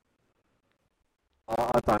thoughts?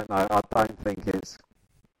 I don't know. I don't think it's...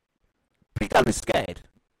 Pete Dunne is scared.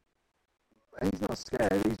 He's not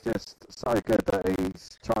scared. He's just so good that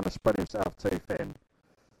he's trying to spread himself too thin.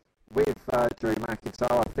 With Drew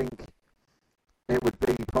McIntyre, I think it would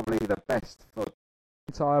be probably the best for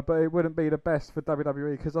McIntyre, but it wouldn't be the best for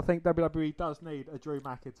WWE because I think WWE does need a Drew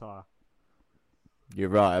McIntyre. You're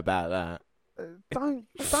right about that. Don't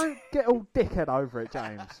get all dickhead over it,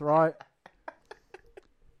 James. Right?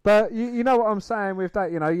 But you know what I'm saying with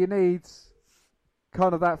that. You know, you need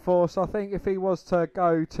kind of that force. I think if he was to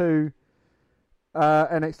go to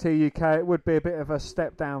NXT UK, it would be a bit of a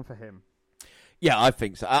step down for him. Yeah, I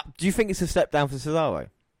think so. Do you think it's a step down for Cesaro?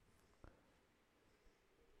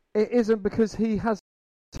 It isn't, because he has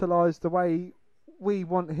utilised the way we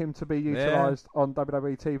want him to be utilised on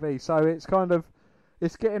WWE TV. So it's kind of,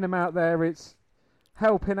 it's getting him out there. It's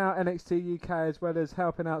helping out NXT UK as well as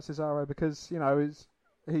helping out Cesaro, because, you know,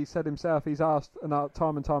 he said himself, he's asked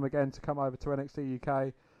time and time again to come over to NXT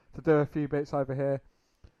UK to do a few bits over here.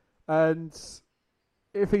 And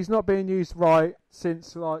if he's not being used right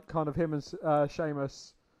since, like, kind of him and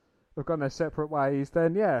Sheamus have gone their separate ways,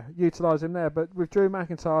 then yeah, utilise him there. But with Drew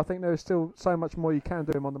McIntyre, I think there is still so much more you can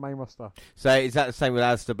do him on the main roster. So is that the same with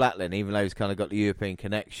Aleister Black then? Even though he's kind of got the European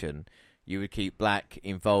connection, you would keep Black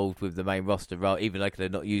involved with the main roster, right? Even though they're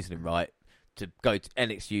not using him right, to go to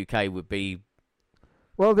NXT UK would be...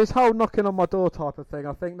 Well, this whole knocking on my door type of thing,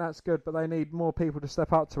 I think that's good, but they need more people to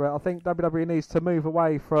step up to it. I think WWE needs to move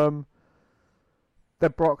away from the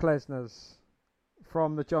Brock Lesnars,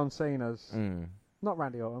 from the John Cenas. Not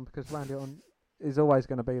Randy Orton, because Randy Orton is always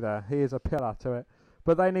going to be there. He is a pillar to it.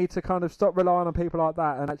 But they need to kind of stop relying on people like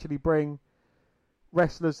that and actually bring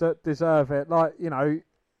wrestlers that deserve it. Like, you know,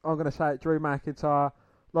 I'm going to say it, Drew McIntyre,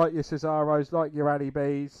 like your Cesaros, like your Ali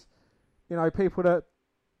B's. You know, people that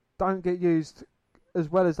don't get used as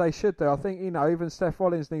well as they should do. I think, you know, even Steph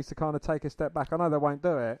Rollins needs to kind of take a step back. I know they won't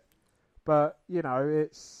do it, but, you know,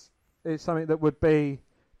 it's something that would be,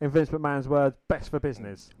 in Vince McMahon's words, best for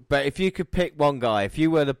business. But if you could pick one guy, if you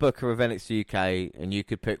were the booker of NXT UK and you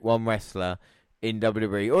could pick one wrestler in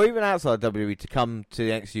WWE or even outside WWE to come to the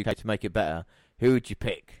NXT UK to make it better, who would you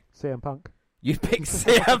pick? CM Punk. You'd pick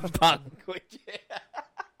CM Punk, would you?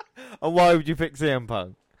 And why would you pick CM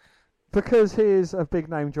Punk? Because he is a big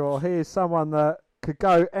name draw. He is someone that could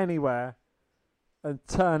go anywhere and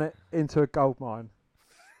turn it into a gold mine.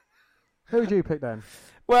 Who would you pick then?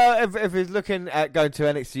 Well, if he's looking at going to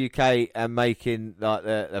NXT UK and making like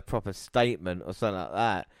the proper statement or something like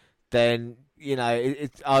that, then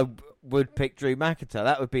I would pick Drew McIntyre.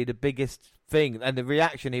 That would be the biggest thing, and the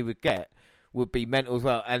reaction he would get would be mental as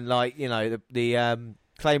well. And the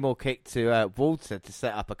Claymore kick to Walter to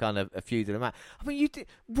set up a kind of a feud in the match. I mean,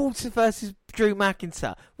 Walter versus Drew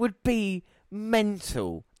McIntyre would be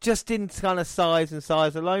mental, just in kind of size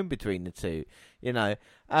alone between the two,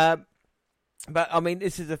 But I mean,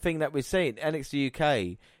 this is the thing that we're seeing. NXT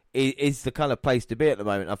UK is the kind of place to be at the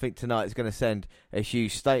moment. I think tonight is going to send a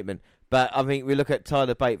huge statement. But I mean, we look at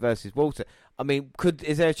Tyler Bate versus Walter. I mean,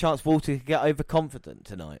 is there a chance Walter could get overconfident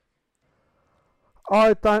tonight?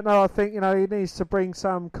 I don't know. I think, he needs to bring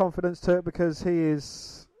some confidence to it because he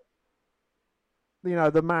is,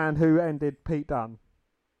 the man who ended Pete Dunne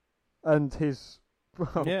and his,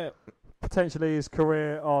 potentially his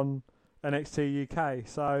career on NXT UK.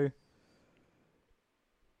 So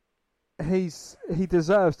he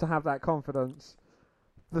deserves to have that confidence.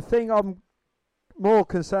 The thing I'm more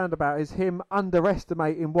concerned about is him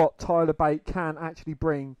underestimating what Tyler Bate can actually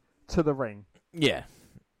bring to the ring. Yeah.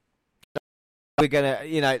 We're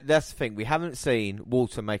gonna, that's the thing. We haven't seen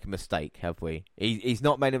Walter make a mistake, have we? He's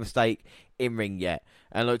not made a mistake in ring yet.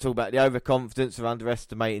 And talk about the overconfidence of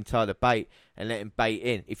underestimating Tyler Bate and letting Bate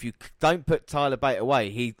in. If you don't put Tyler Bate away,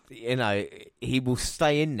 he will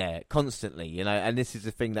stay in there constantly, And this is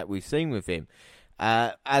the thing that we've seen with him.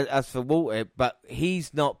 As for Walter, but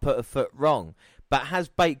he's not put a foot wrong. But has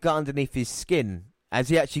Bate got underneath his skin? Has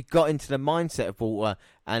he actually got into the mindset of Walter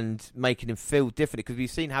and making him feel different? Because we've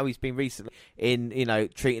seen how he's been recently in,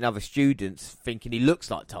 treating other students, thinking he looks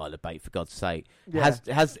like Tyler Bate, for God's sake. Yeah.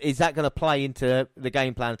 Is that going to play into the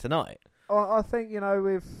game plan tonight? I think,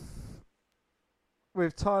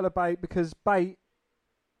 with Tyler Bate, because Bate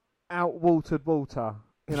out-Waltered Walter.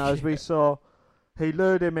 As we saw, he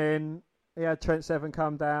lured him in, he had Trent Seven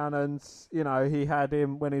come down and, he had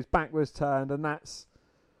him when his back was turned, and that's...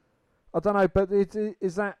 I don't know, but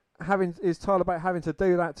is Tyler Bate having to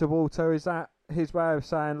do that to Walter? Is that his way of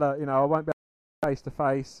saying, look, I won't be face to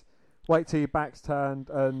face. Wait till your back's turned,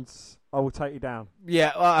 and I will take you down.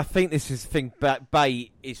 Yeah, well, I think this is the thing.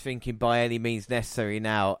 Bate is thinking by any means necessary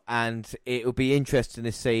now, and it will be interesting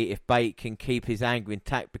to see if Bate can keep his anger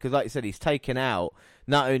intact. Because, like you said, he's taken out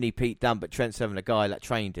not only Pete Dunne, but Trent Seven, the guy that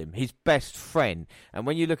trained him, his best friend. And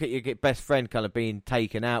when you look at your best friend kind of being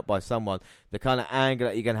taken out by someone, the kind of anger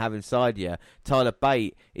that you're going to have inside you, Tyler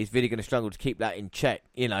Bate is really going to struggle to keep that in check,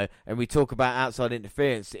 And we talk about outside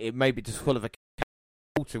interference, it may be disqualification.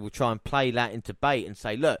 Walter will try and play that into Bate and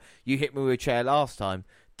say, look, you hit me with a chair last time,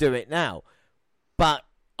 do it now. But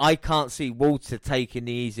I can't see Walter taking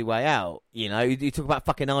the easy way out. You talk about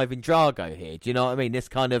fucking Ivan Drago here. Do you know what I mean? This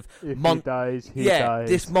kind of... He dies.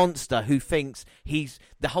 This monster who thinks he's...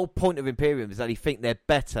 The whole point of Imperium is that he think they're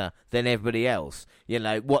better than everybody else.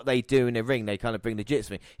 What they do in the ring, they kind of bring the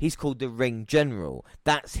jits. He's called the Ring General.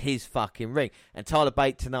 That's his fucking ring. And Tyler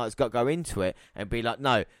Bate tonight has got to go into it and be like,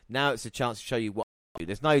 no, now it's a chance to show you what...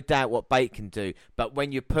 There's no doubt what Bate can do, but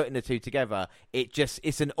when you're putting the two together,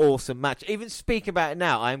 it's an awesome match. Even speaking about it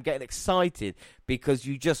now, I am getting excited because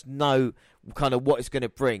you just know kind of what it's going to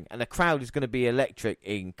bring, and the crowd is going to be electric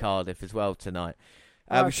in Cardiff as well tonight.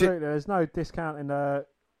 Absolutely, there's no discount in the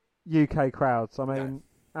UK crowds. I mean,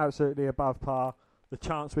 absolutely above par. The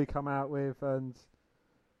chants we come out with, and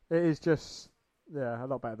it is just... Yeah, a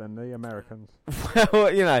lot better than the Americans.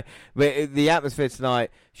 Well, the atmosphere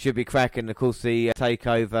tonight should be cracking. Of course, the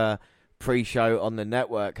Takeover pre-show on the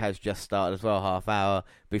network has just started as well, half hour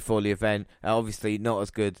before the event. Obviously, not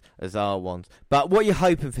as good as our ones. But what are you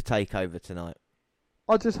hoping for Takeover tonight?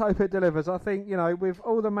 I just hope it delivers. I think, with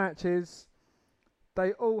all the matches,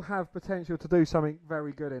 they all have potential to do something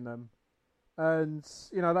very good in them. And,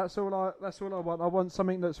 that's all I want. I want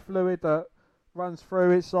something that's fluid, that runs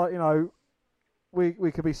through. It's like,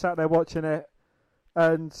 we could be sat there watching it,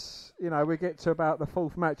 and we get to about the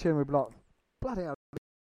fourth match in, we'd be like, bloody hell.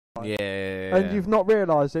 Yeah. And you've not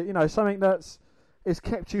realised it, something it's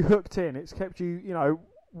kept you hooked in. It's kept you,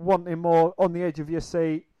 wanting more, on the edge of your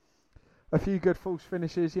seat. A few good false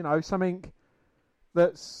finishes, something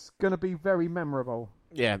that's going to be very memorable.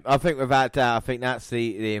 Yeah, I think without doubt, I think that's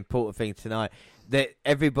the important thing tonight. That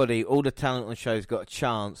everybody, all the talent on the show has got a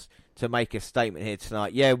chance to make a statement here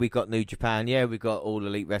tonight. Yeah, we've got New Japan. Yeah, we've got All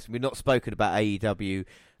Elite Wrestling. We've not spoken about AEW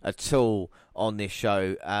at all on this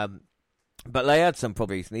show. But they had some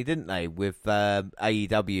problems recently, didn't they, with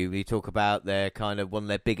AEW? We talk about their kind of one of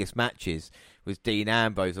their biggest matches was Dean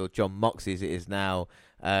Ambrose, or John Moxley as it is now,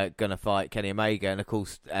 going to fight Kenny Omega, and of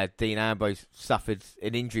course Dean Ambrose suffered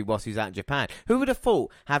an injury whilst he was out in Japan. Who would have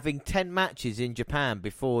thought having 10 matches in Japan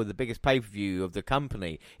before the biggest pay-per-view of the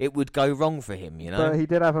company, it would go wrong for him, you know? But he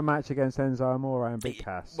did have a match against Enzo Amore and Big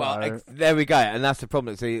Cass. Well, there we go, and that's the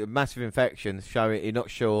problem. It's a massive infection, showing you're not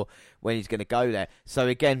sure when he's going to go there. So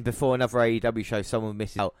again, before another AEW show, someone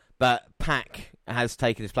misses out. But Pac has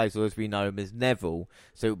taken his place, or as we know him as Neville,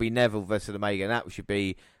 so it will be Neville versus Omega, and that should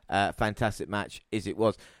be a fantastic match, as it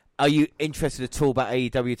was. Are you interested at all about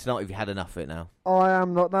AEW tonight? Have you had enough of it now? I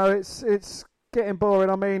am not. No, it's getting boring.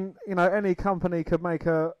 I mean, you know, any company could make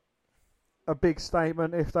a big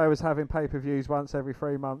statement if they was having pay-per-views once every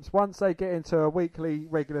 3 months. Once they get into a weekly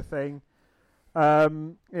regular thing, you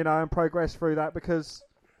know, and progress through that, because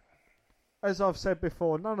as I've said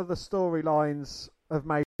before, none of the storylines have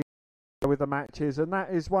made with the matches, and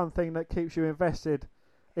that is one thing that keeps you invested,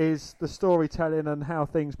 is the storytelling and how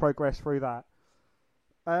things progress through that.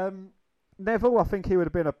 Neville, I think he would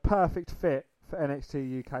have been a perfect fit for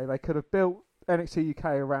NXT UK. They could have built NXT UK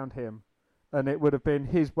around him, and it would have been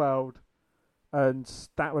his world, and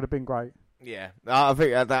that would have been great. Yeah, I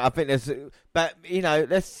think there's, but you know,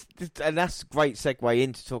 and that's a great segue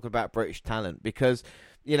into talking about British talent, because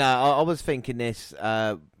you know I was thinking this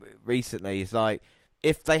recently. It's like,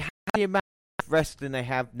 if they had the amount of wrestling they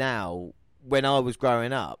have now when I was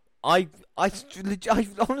growing up, I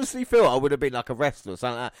honestly feel I would have been like a wrestler or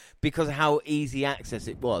something like that, because of how easy access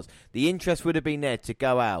it was. The interest would have been there to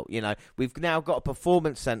go out. You know, we've now got a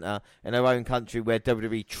performance centre in our own country where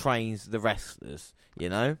WWE trains the wrestlers, you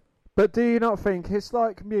know? But do you not think it's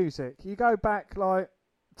like music? You go back like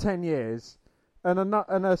 10 years and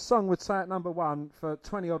a song would stay at number one for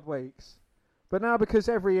 20 odd weeks. But now, because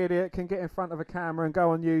every idiot can get in front of a camera and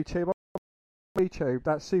go on YouTube,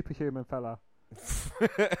 that superhuman fella,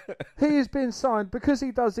 he has been signed because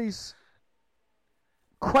he does these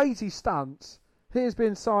crazy stunts. He has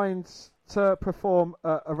been signed to perform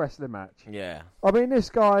a wrestling match. Yeah. I mean, this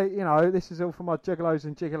guy, you know, this is all for my juggalos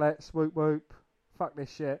and jiggalettes, whoop whoop, fuck this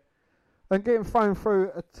shit. And getting thrown through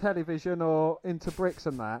a television or into bricks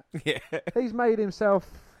and that. Yeah. He's made himself,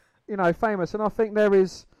 you know, famous. And I think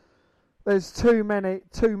there's too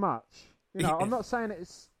much. You know, I'm not saying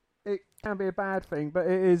it can be a bad thing, but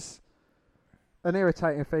it is an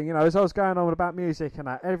irritating thing. You know, as I was going on about music and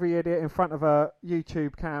that, every idiot in front of a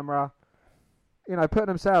YouTube camera, you know, putting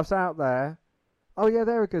themselves out there. Oh yeah,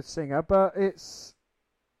 they're a good singer, but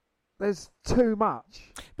there's too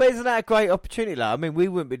much. But isn't that a great opportunity? Like, I mean, we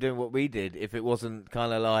wouldn't be doing what we did if it wasn't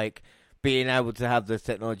kind of like being able to have the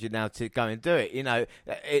technology now to go and do it. You know,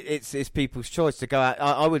 it's people's choice to go out.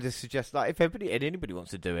 I would just suggest, like, if anybody wants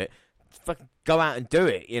to do it, fucking go out and do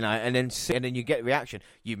it, you know, and then you get reaction.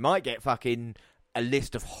 You might get fucking a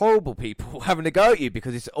list of horrible people having to go at you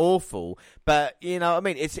because it's awful. But, you know, I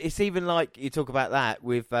mean, it's even like you talk about that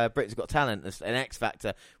with Britain's Got Talent, an X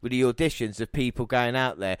Factor, with the auditions of people going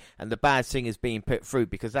out there and the bad singers being put through,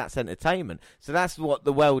 because that's entertainment. So that's what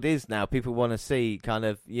the world is now. People want to see kind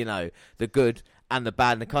of, you know, the good and the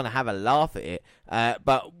bad, and they kind of have a laugh at it.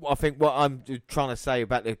 But I think what I'm trying to say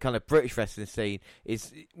about the kind of British wrestling scene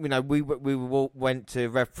is, you know, we went to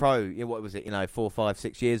Rev Pro, you know, what was it, you know, 4, 5,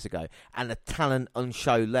 6 years ago, and the talent on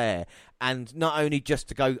show there, and not only just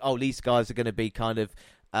to go, oh, these guys are going to be kind of,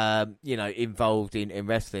 you know, involved in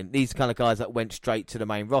wrestling. These kind of guys that went straight to the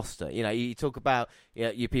main roster. You know, you talk about, you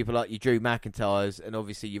know, your people like your Drew McIntyres and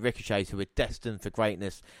obviously your Ricochets, who were destined for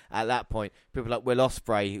greatness at that point. People like Will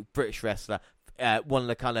Ospreay, British wrestler, one of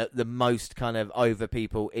the kind of the most kind of over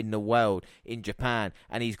people in the world in Japan,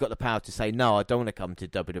 and he's got the power to say no, I don't want to come to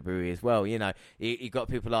WWE as well. You know, you got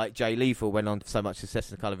people like Jay Lethal, went on to so much success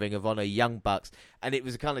in the kind of Ring of Honor, Young Bucks, and it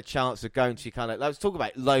was a kind of chance of going to kind of, let's talk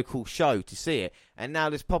about local show to see it, and now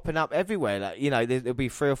there's popping up everywhere. Like, you know, there'll be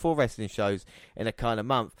 3 or 4 wrestling shows in a kind of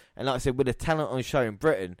month, and like I said, with a talent on show in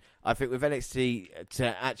Britain, I think with NXT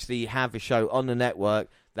to actually have a show on the network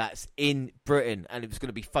that's in Britain and it was going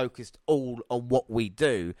to be focused all on what we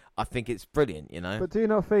do, I think it's brilliant, you know. But do you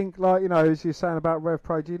not think, like, you know, as you're saying about Rev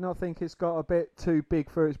Pro, do you not think it's got a bit too big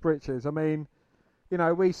for its britches? I mean, you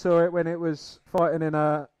know, we saw it when it was fighting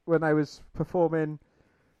when they was performing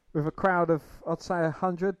with a crowd of, I'd say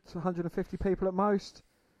 100 to 150 people at most,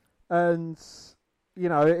 and you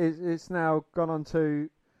know, it's now gone on to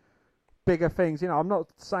bigger things. You know, I'm not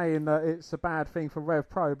saying that it's a bad thing for Rev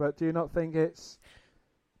Pro, but do you not think it's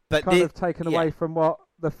kind of taken away from what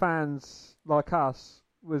the fans like us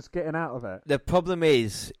was getting out of it? The problem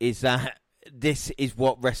is that this is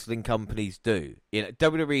what wrestling companies do. You know,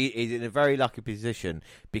 WWE is in a very lucky position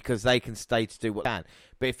because they can stay to do what they can.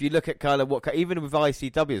 But if you look at kind of what, even with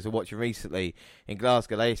ICW, as I was watching recently in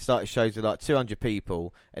Glasgow, they started shows with like 200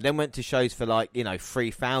 people, and then went to shows for like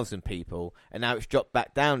 3,000 people, and now it's dropped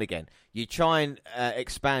back down again. You try and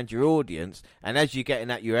expand your audience, and as you're getting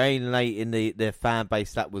that, you're alienating the fan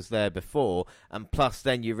base that was there before, and plus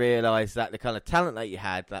then you realise that the kind of talent that you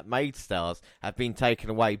had that made stars have been taken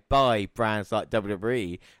away by brands like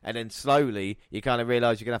WWE, and then slowly you kind of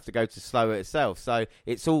realise you're going to have to go to slower itself. So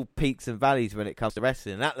it's all peaks and valleys when it comes to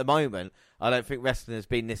wrestling. And at the moment, I don't think wrestling has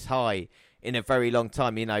been this high in a very long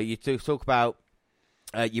time. You do talk about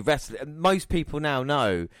you wrestling. Most people now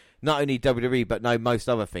know not only WWE but know most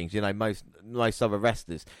other things. Most other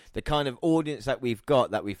wrestlers. The kind of audience that we've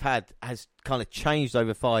got, that we've had, has kind of changed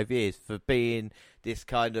over 5 years for being this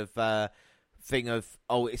kind of thing of,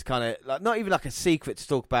 it's kind of like not even like a secret to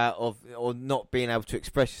talk about or not being able to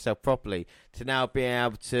express yourself properly, to now being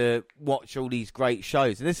able to watch all these great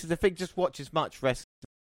shows. And this is the thing: just watch as much wrestling.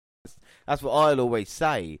 That's what I'll always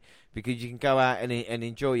say, because you can go out and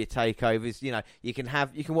enjoy your takeovers. You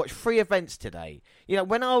can watch 3 events today.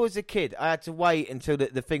 When I was a kid, I had to wait until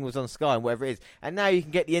the thing was on Sky and whatever it is. And now you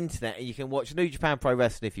can get the internet and you can watch New Japan Pro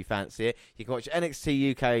Wrestling if you fancy it. You can watch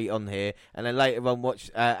NXT UK on here, and then later on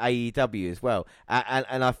watch AEW as well.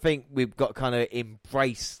 And I think we've got to kind of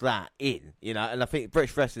embrace that in, And I think the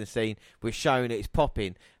British wrestling scene, we're showing it's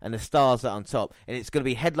popping, and the stars are on top. And it's going to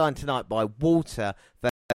be headlined tonight by Walter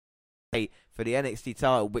for the NXT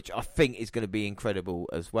title, which I think is going to be incredible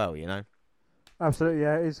as well, Absolutely,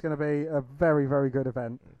 yeah. It's going to be a very, very good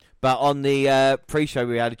event. But on the pre-show,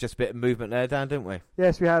 we had just a bit of movement there, Dan, didn't we?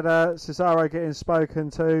 Yes, we had Cesaro getting spoken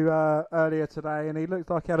to earlier today, and he looked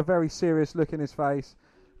like he had a very serious look in his face.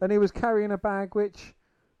 And he was carrying a bag which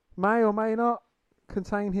may or may not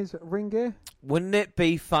contain his ring gear. Wouldn't it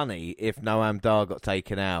be funny if Noam Dar got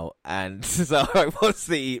taken out and Cesaro was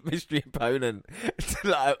the mystery opponent,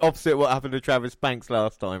 opposite what happened to Travis Banks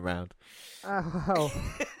last time round? Well,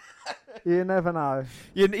 you never know.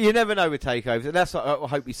 You never know with takeovers, and that's what I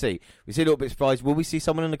hope we see. We see a little bit surprised. Will we see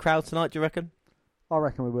someone in the crowd tonight, do you reckon? I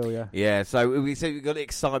reckon we will, yeah. Yeah, so we've got the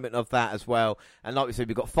excitement of that as well. And like we said,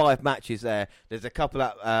 we've got 5 matches there. There's a couple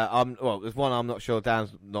that, there's one I'm not sure,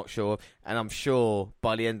 Dan's not sure, and I'm sure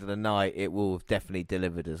by the end of the night it will have definitely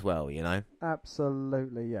delivered as well,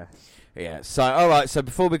 Absolutely, yes. Yeah, so, all right, so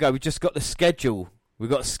before we go, we've just got the schedule. We've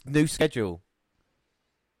got a new schedule.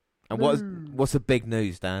 And what's the big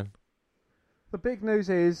news, Dan? The big news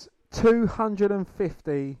is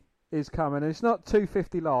 250 is coming. It's not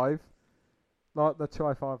 250 live. Like the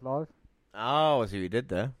 205 Live. Oh, I see what you did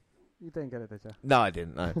there. You didn't get it, did you? No, I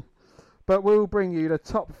didn't, no. But we'll bring you the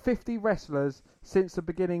top 50 wrestlers since the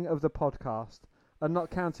beginning of the podcast, and not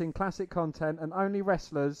counting classic content, and only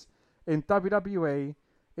wrestlers in WWE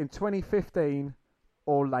in 2015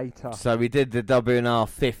 or later. So we did the WNR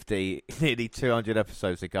 50 nearly 200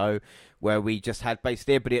 episodes ago, where we just had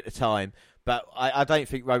basically everybody at the time. But I don't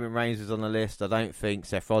think Roman Reigns was on the list. I don't think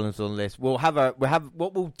Seth Rollins was on the list. We'll have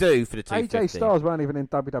what we'll do for the 250. AJ Styles weren't even in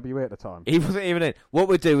WWE at the time. He wasn't even in. What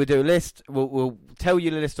we'll do a list. We'll tell you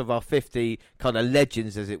the list of our 50 kind of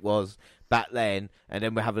legends as it was back then, and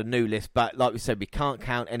then we'll have a new list. But like we said, we can't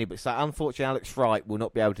count anybody. So unfortunately, Alex Wright will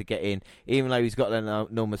not be able to get in, even though he's got an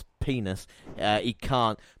enormous penis. He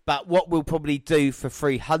can't. But what we'll probably do for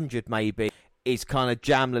 300 maybe is kind of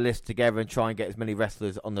jam the list together and try and get as many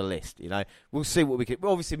wrestlers on the list, We'll see what we can.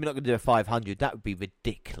 Well, obviously, we're not going to do a 500. That would be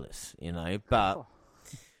ridiculous, But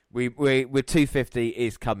we're 250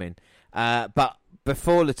 is coming. But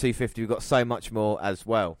before the 250, we've got so much more as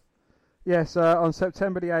well. Yes, on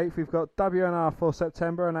September the 8th, we've got WNR for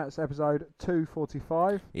September, and that's episode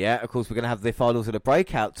 245. Yeah, of course, we're going to have the finals of the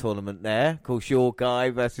breakout tournament there. Of course, your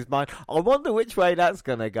guy versus mine. I wonder which way that's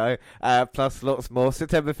going to go. Plus lots more.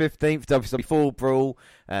 September 15th, WCW Full Brawl.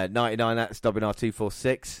 99, that's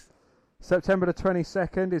WNR243. September the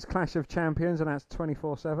 22nd is Clash of Champions, and that's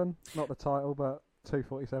 24/7. Not the title, but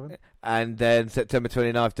 247. And then September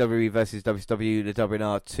 29th, WWE versus WCW, the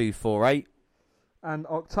WNR248. And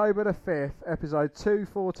October the 5th, episode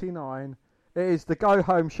 249, it is the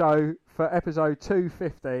go-home show for episode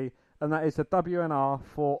 250, and that is the WNR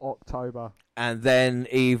for October. And then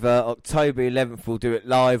either October 11th we'll do it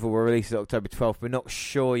live, or we'll release it October 12th. We're not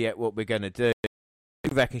sure yet what we're going to do.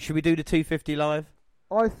 You reckon, should we do the 250 live?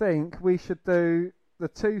 I think we should do the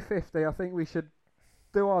 250. I think we should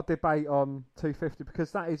do our debate on 250,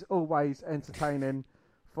 because that is always entertaining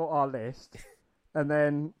for our list. And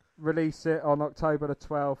then release it on October the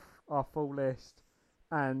 12th, our full list,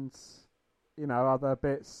 and other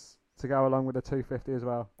bits to go along with the 250 as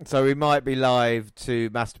well. So we might be live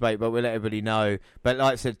to masturbate, but we'll let everybody know. But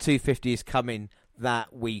like I said, 250 is coming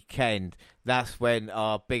that weekend. That's when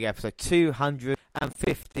our big episode,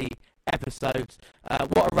 250 episodes.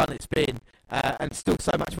 What a run it's been. And still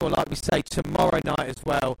so much more, like we say, tomorrow night as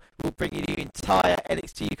well. We'll bring you the entire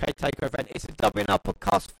NXT UK Takeover event. It's a WNR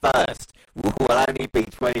podcast first. We'll only be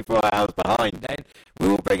 24 hours behind then. We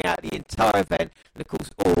will bring out the entire event. And, of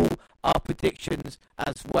course, all our predictions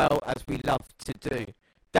as well, as we love to do.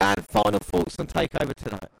 Dan, final thoughts on Takeover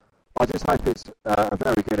tonight? I just hope it's a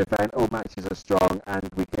very good event. All matches are strong, and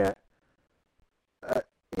we get, a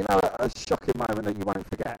shocking moment that you won't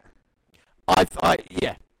forget. I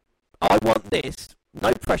want this,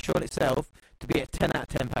 no pressure on itself, to be a 10 out of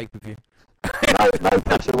 10 pay-per-view. no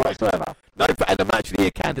pressure whatsoever. And I'm actually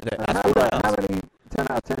a candidate. How many 10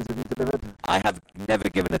 out of 10s have you delivered? I have never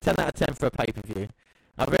given a 10 out of 10 for a pay-per-view.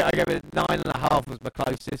 I gave it 9.5 was my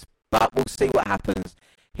closest, but we'll see what happens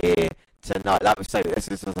here tonight. Like we say, this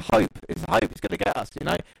is a hope. It's a hope it's going to get us,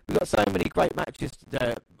 We've got so many great matches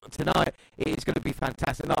tonight. It's going to be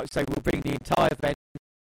fantastic. Like we say, we'll bring the entire event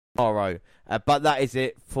tomorrow. But that is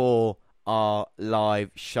it for our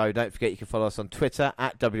live show. Don't forget you can follow us on Twitter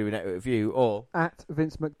at WNR243 or at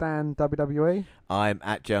Vince McDan WWE. I'm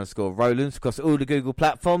at J_Rollins across all the Google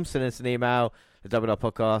platforms. Send us an email, the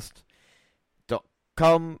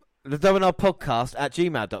WNRpodcast.com, the WNRpodcast at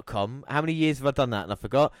gmail.com. How many years have I done that? And I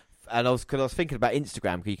forgot. And I was thinking about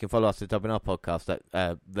Instagram. You can follow us at WNR Podcast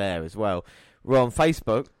there as well. We're on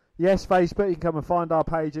Facebook. Yes, Facebook. You can come and find our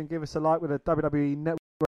page and give us a like with a WWE Network.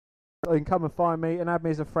 You can come and find me and add me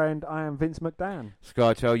as a friend. I am Vince McDan.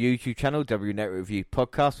 Subscribe to our YouTube channel, W Network Review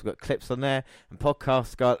Podcast. We've got clips on there. And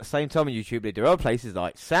podcasts go at the same time on YouTube. There are places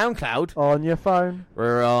like SoundCloud. On your phone.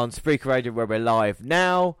 We're on Spreaker Radio where we're live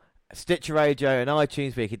now. Stitcher Radio and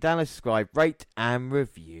iTunes where you can download, subscribe, rate and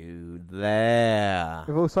review there.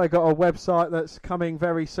 We've also got a website that's coming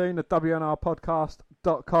very soon at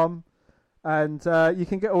WNRpodcast.com. And you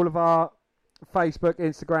can get all of our Facebook,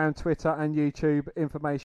 Instagram, Twitter and YouTube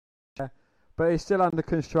information. But it's still under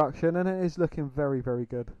construction and it is looking very, very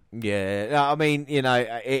good. Yeah, I mean,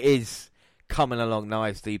 it is coming along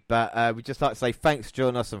nicely. But we'd just like to say thanks for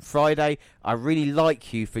joining us on Friday. I really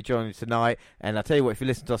like you for joining tonight. And I'll tell you what, if you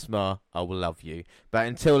listen to us more, I will love you. But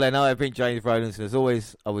until then, I've been James Rollins. And as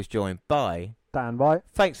always, I was joined by Dan White.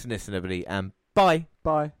 Thanks for listening, everybody. And bye.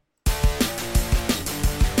 Bye.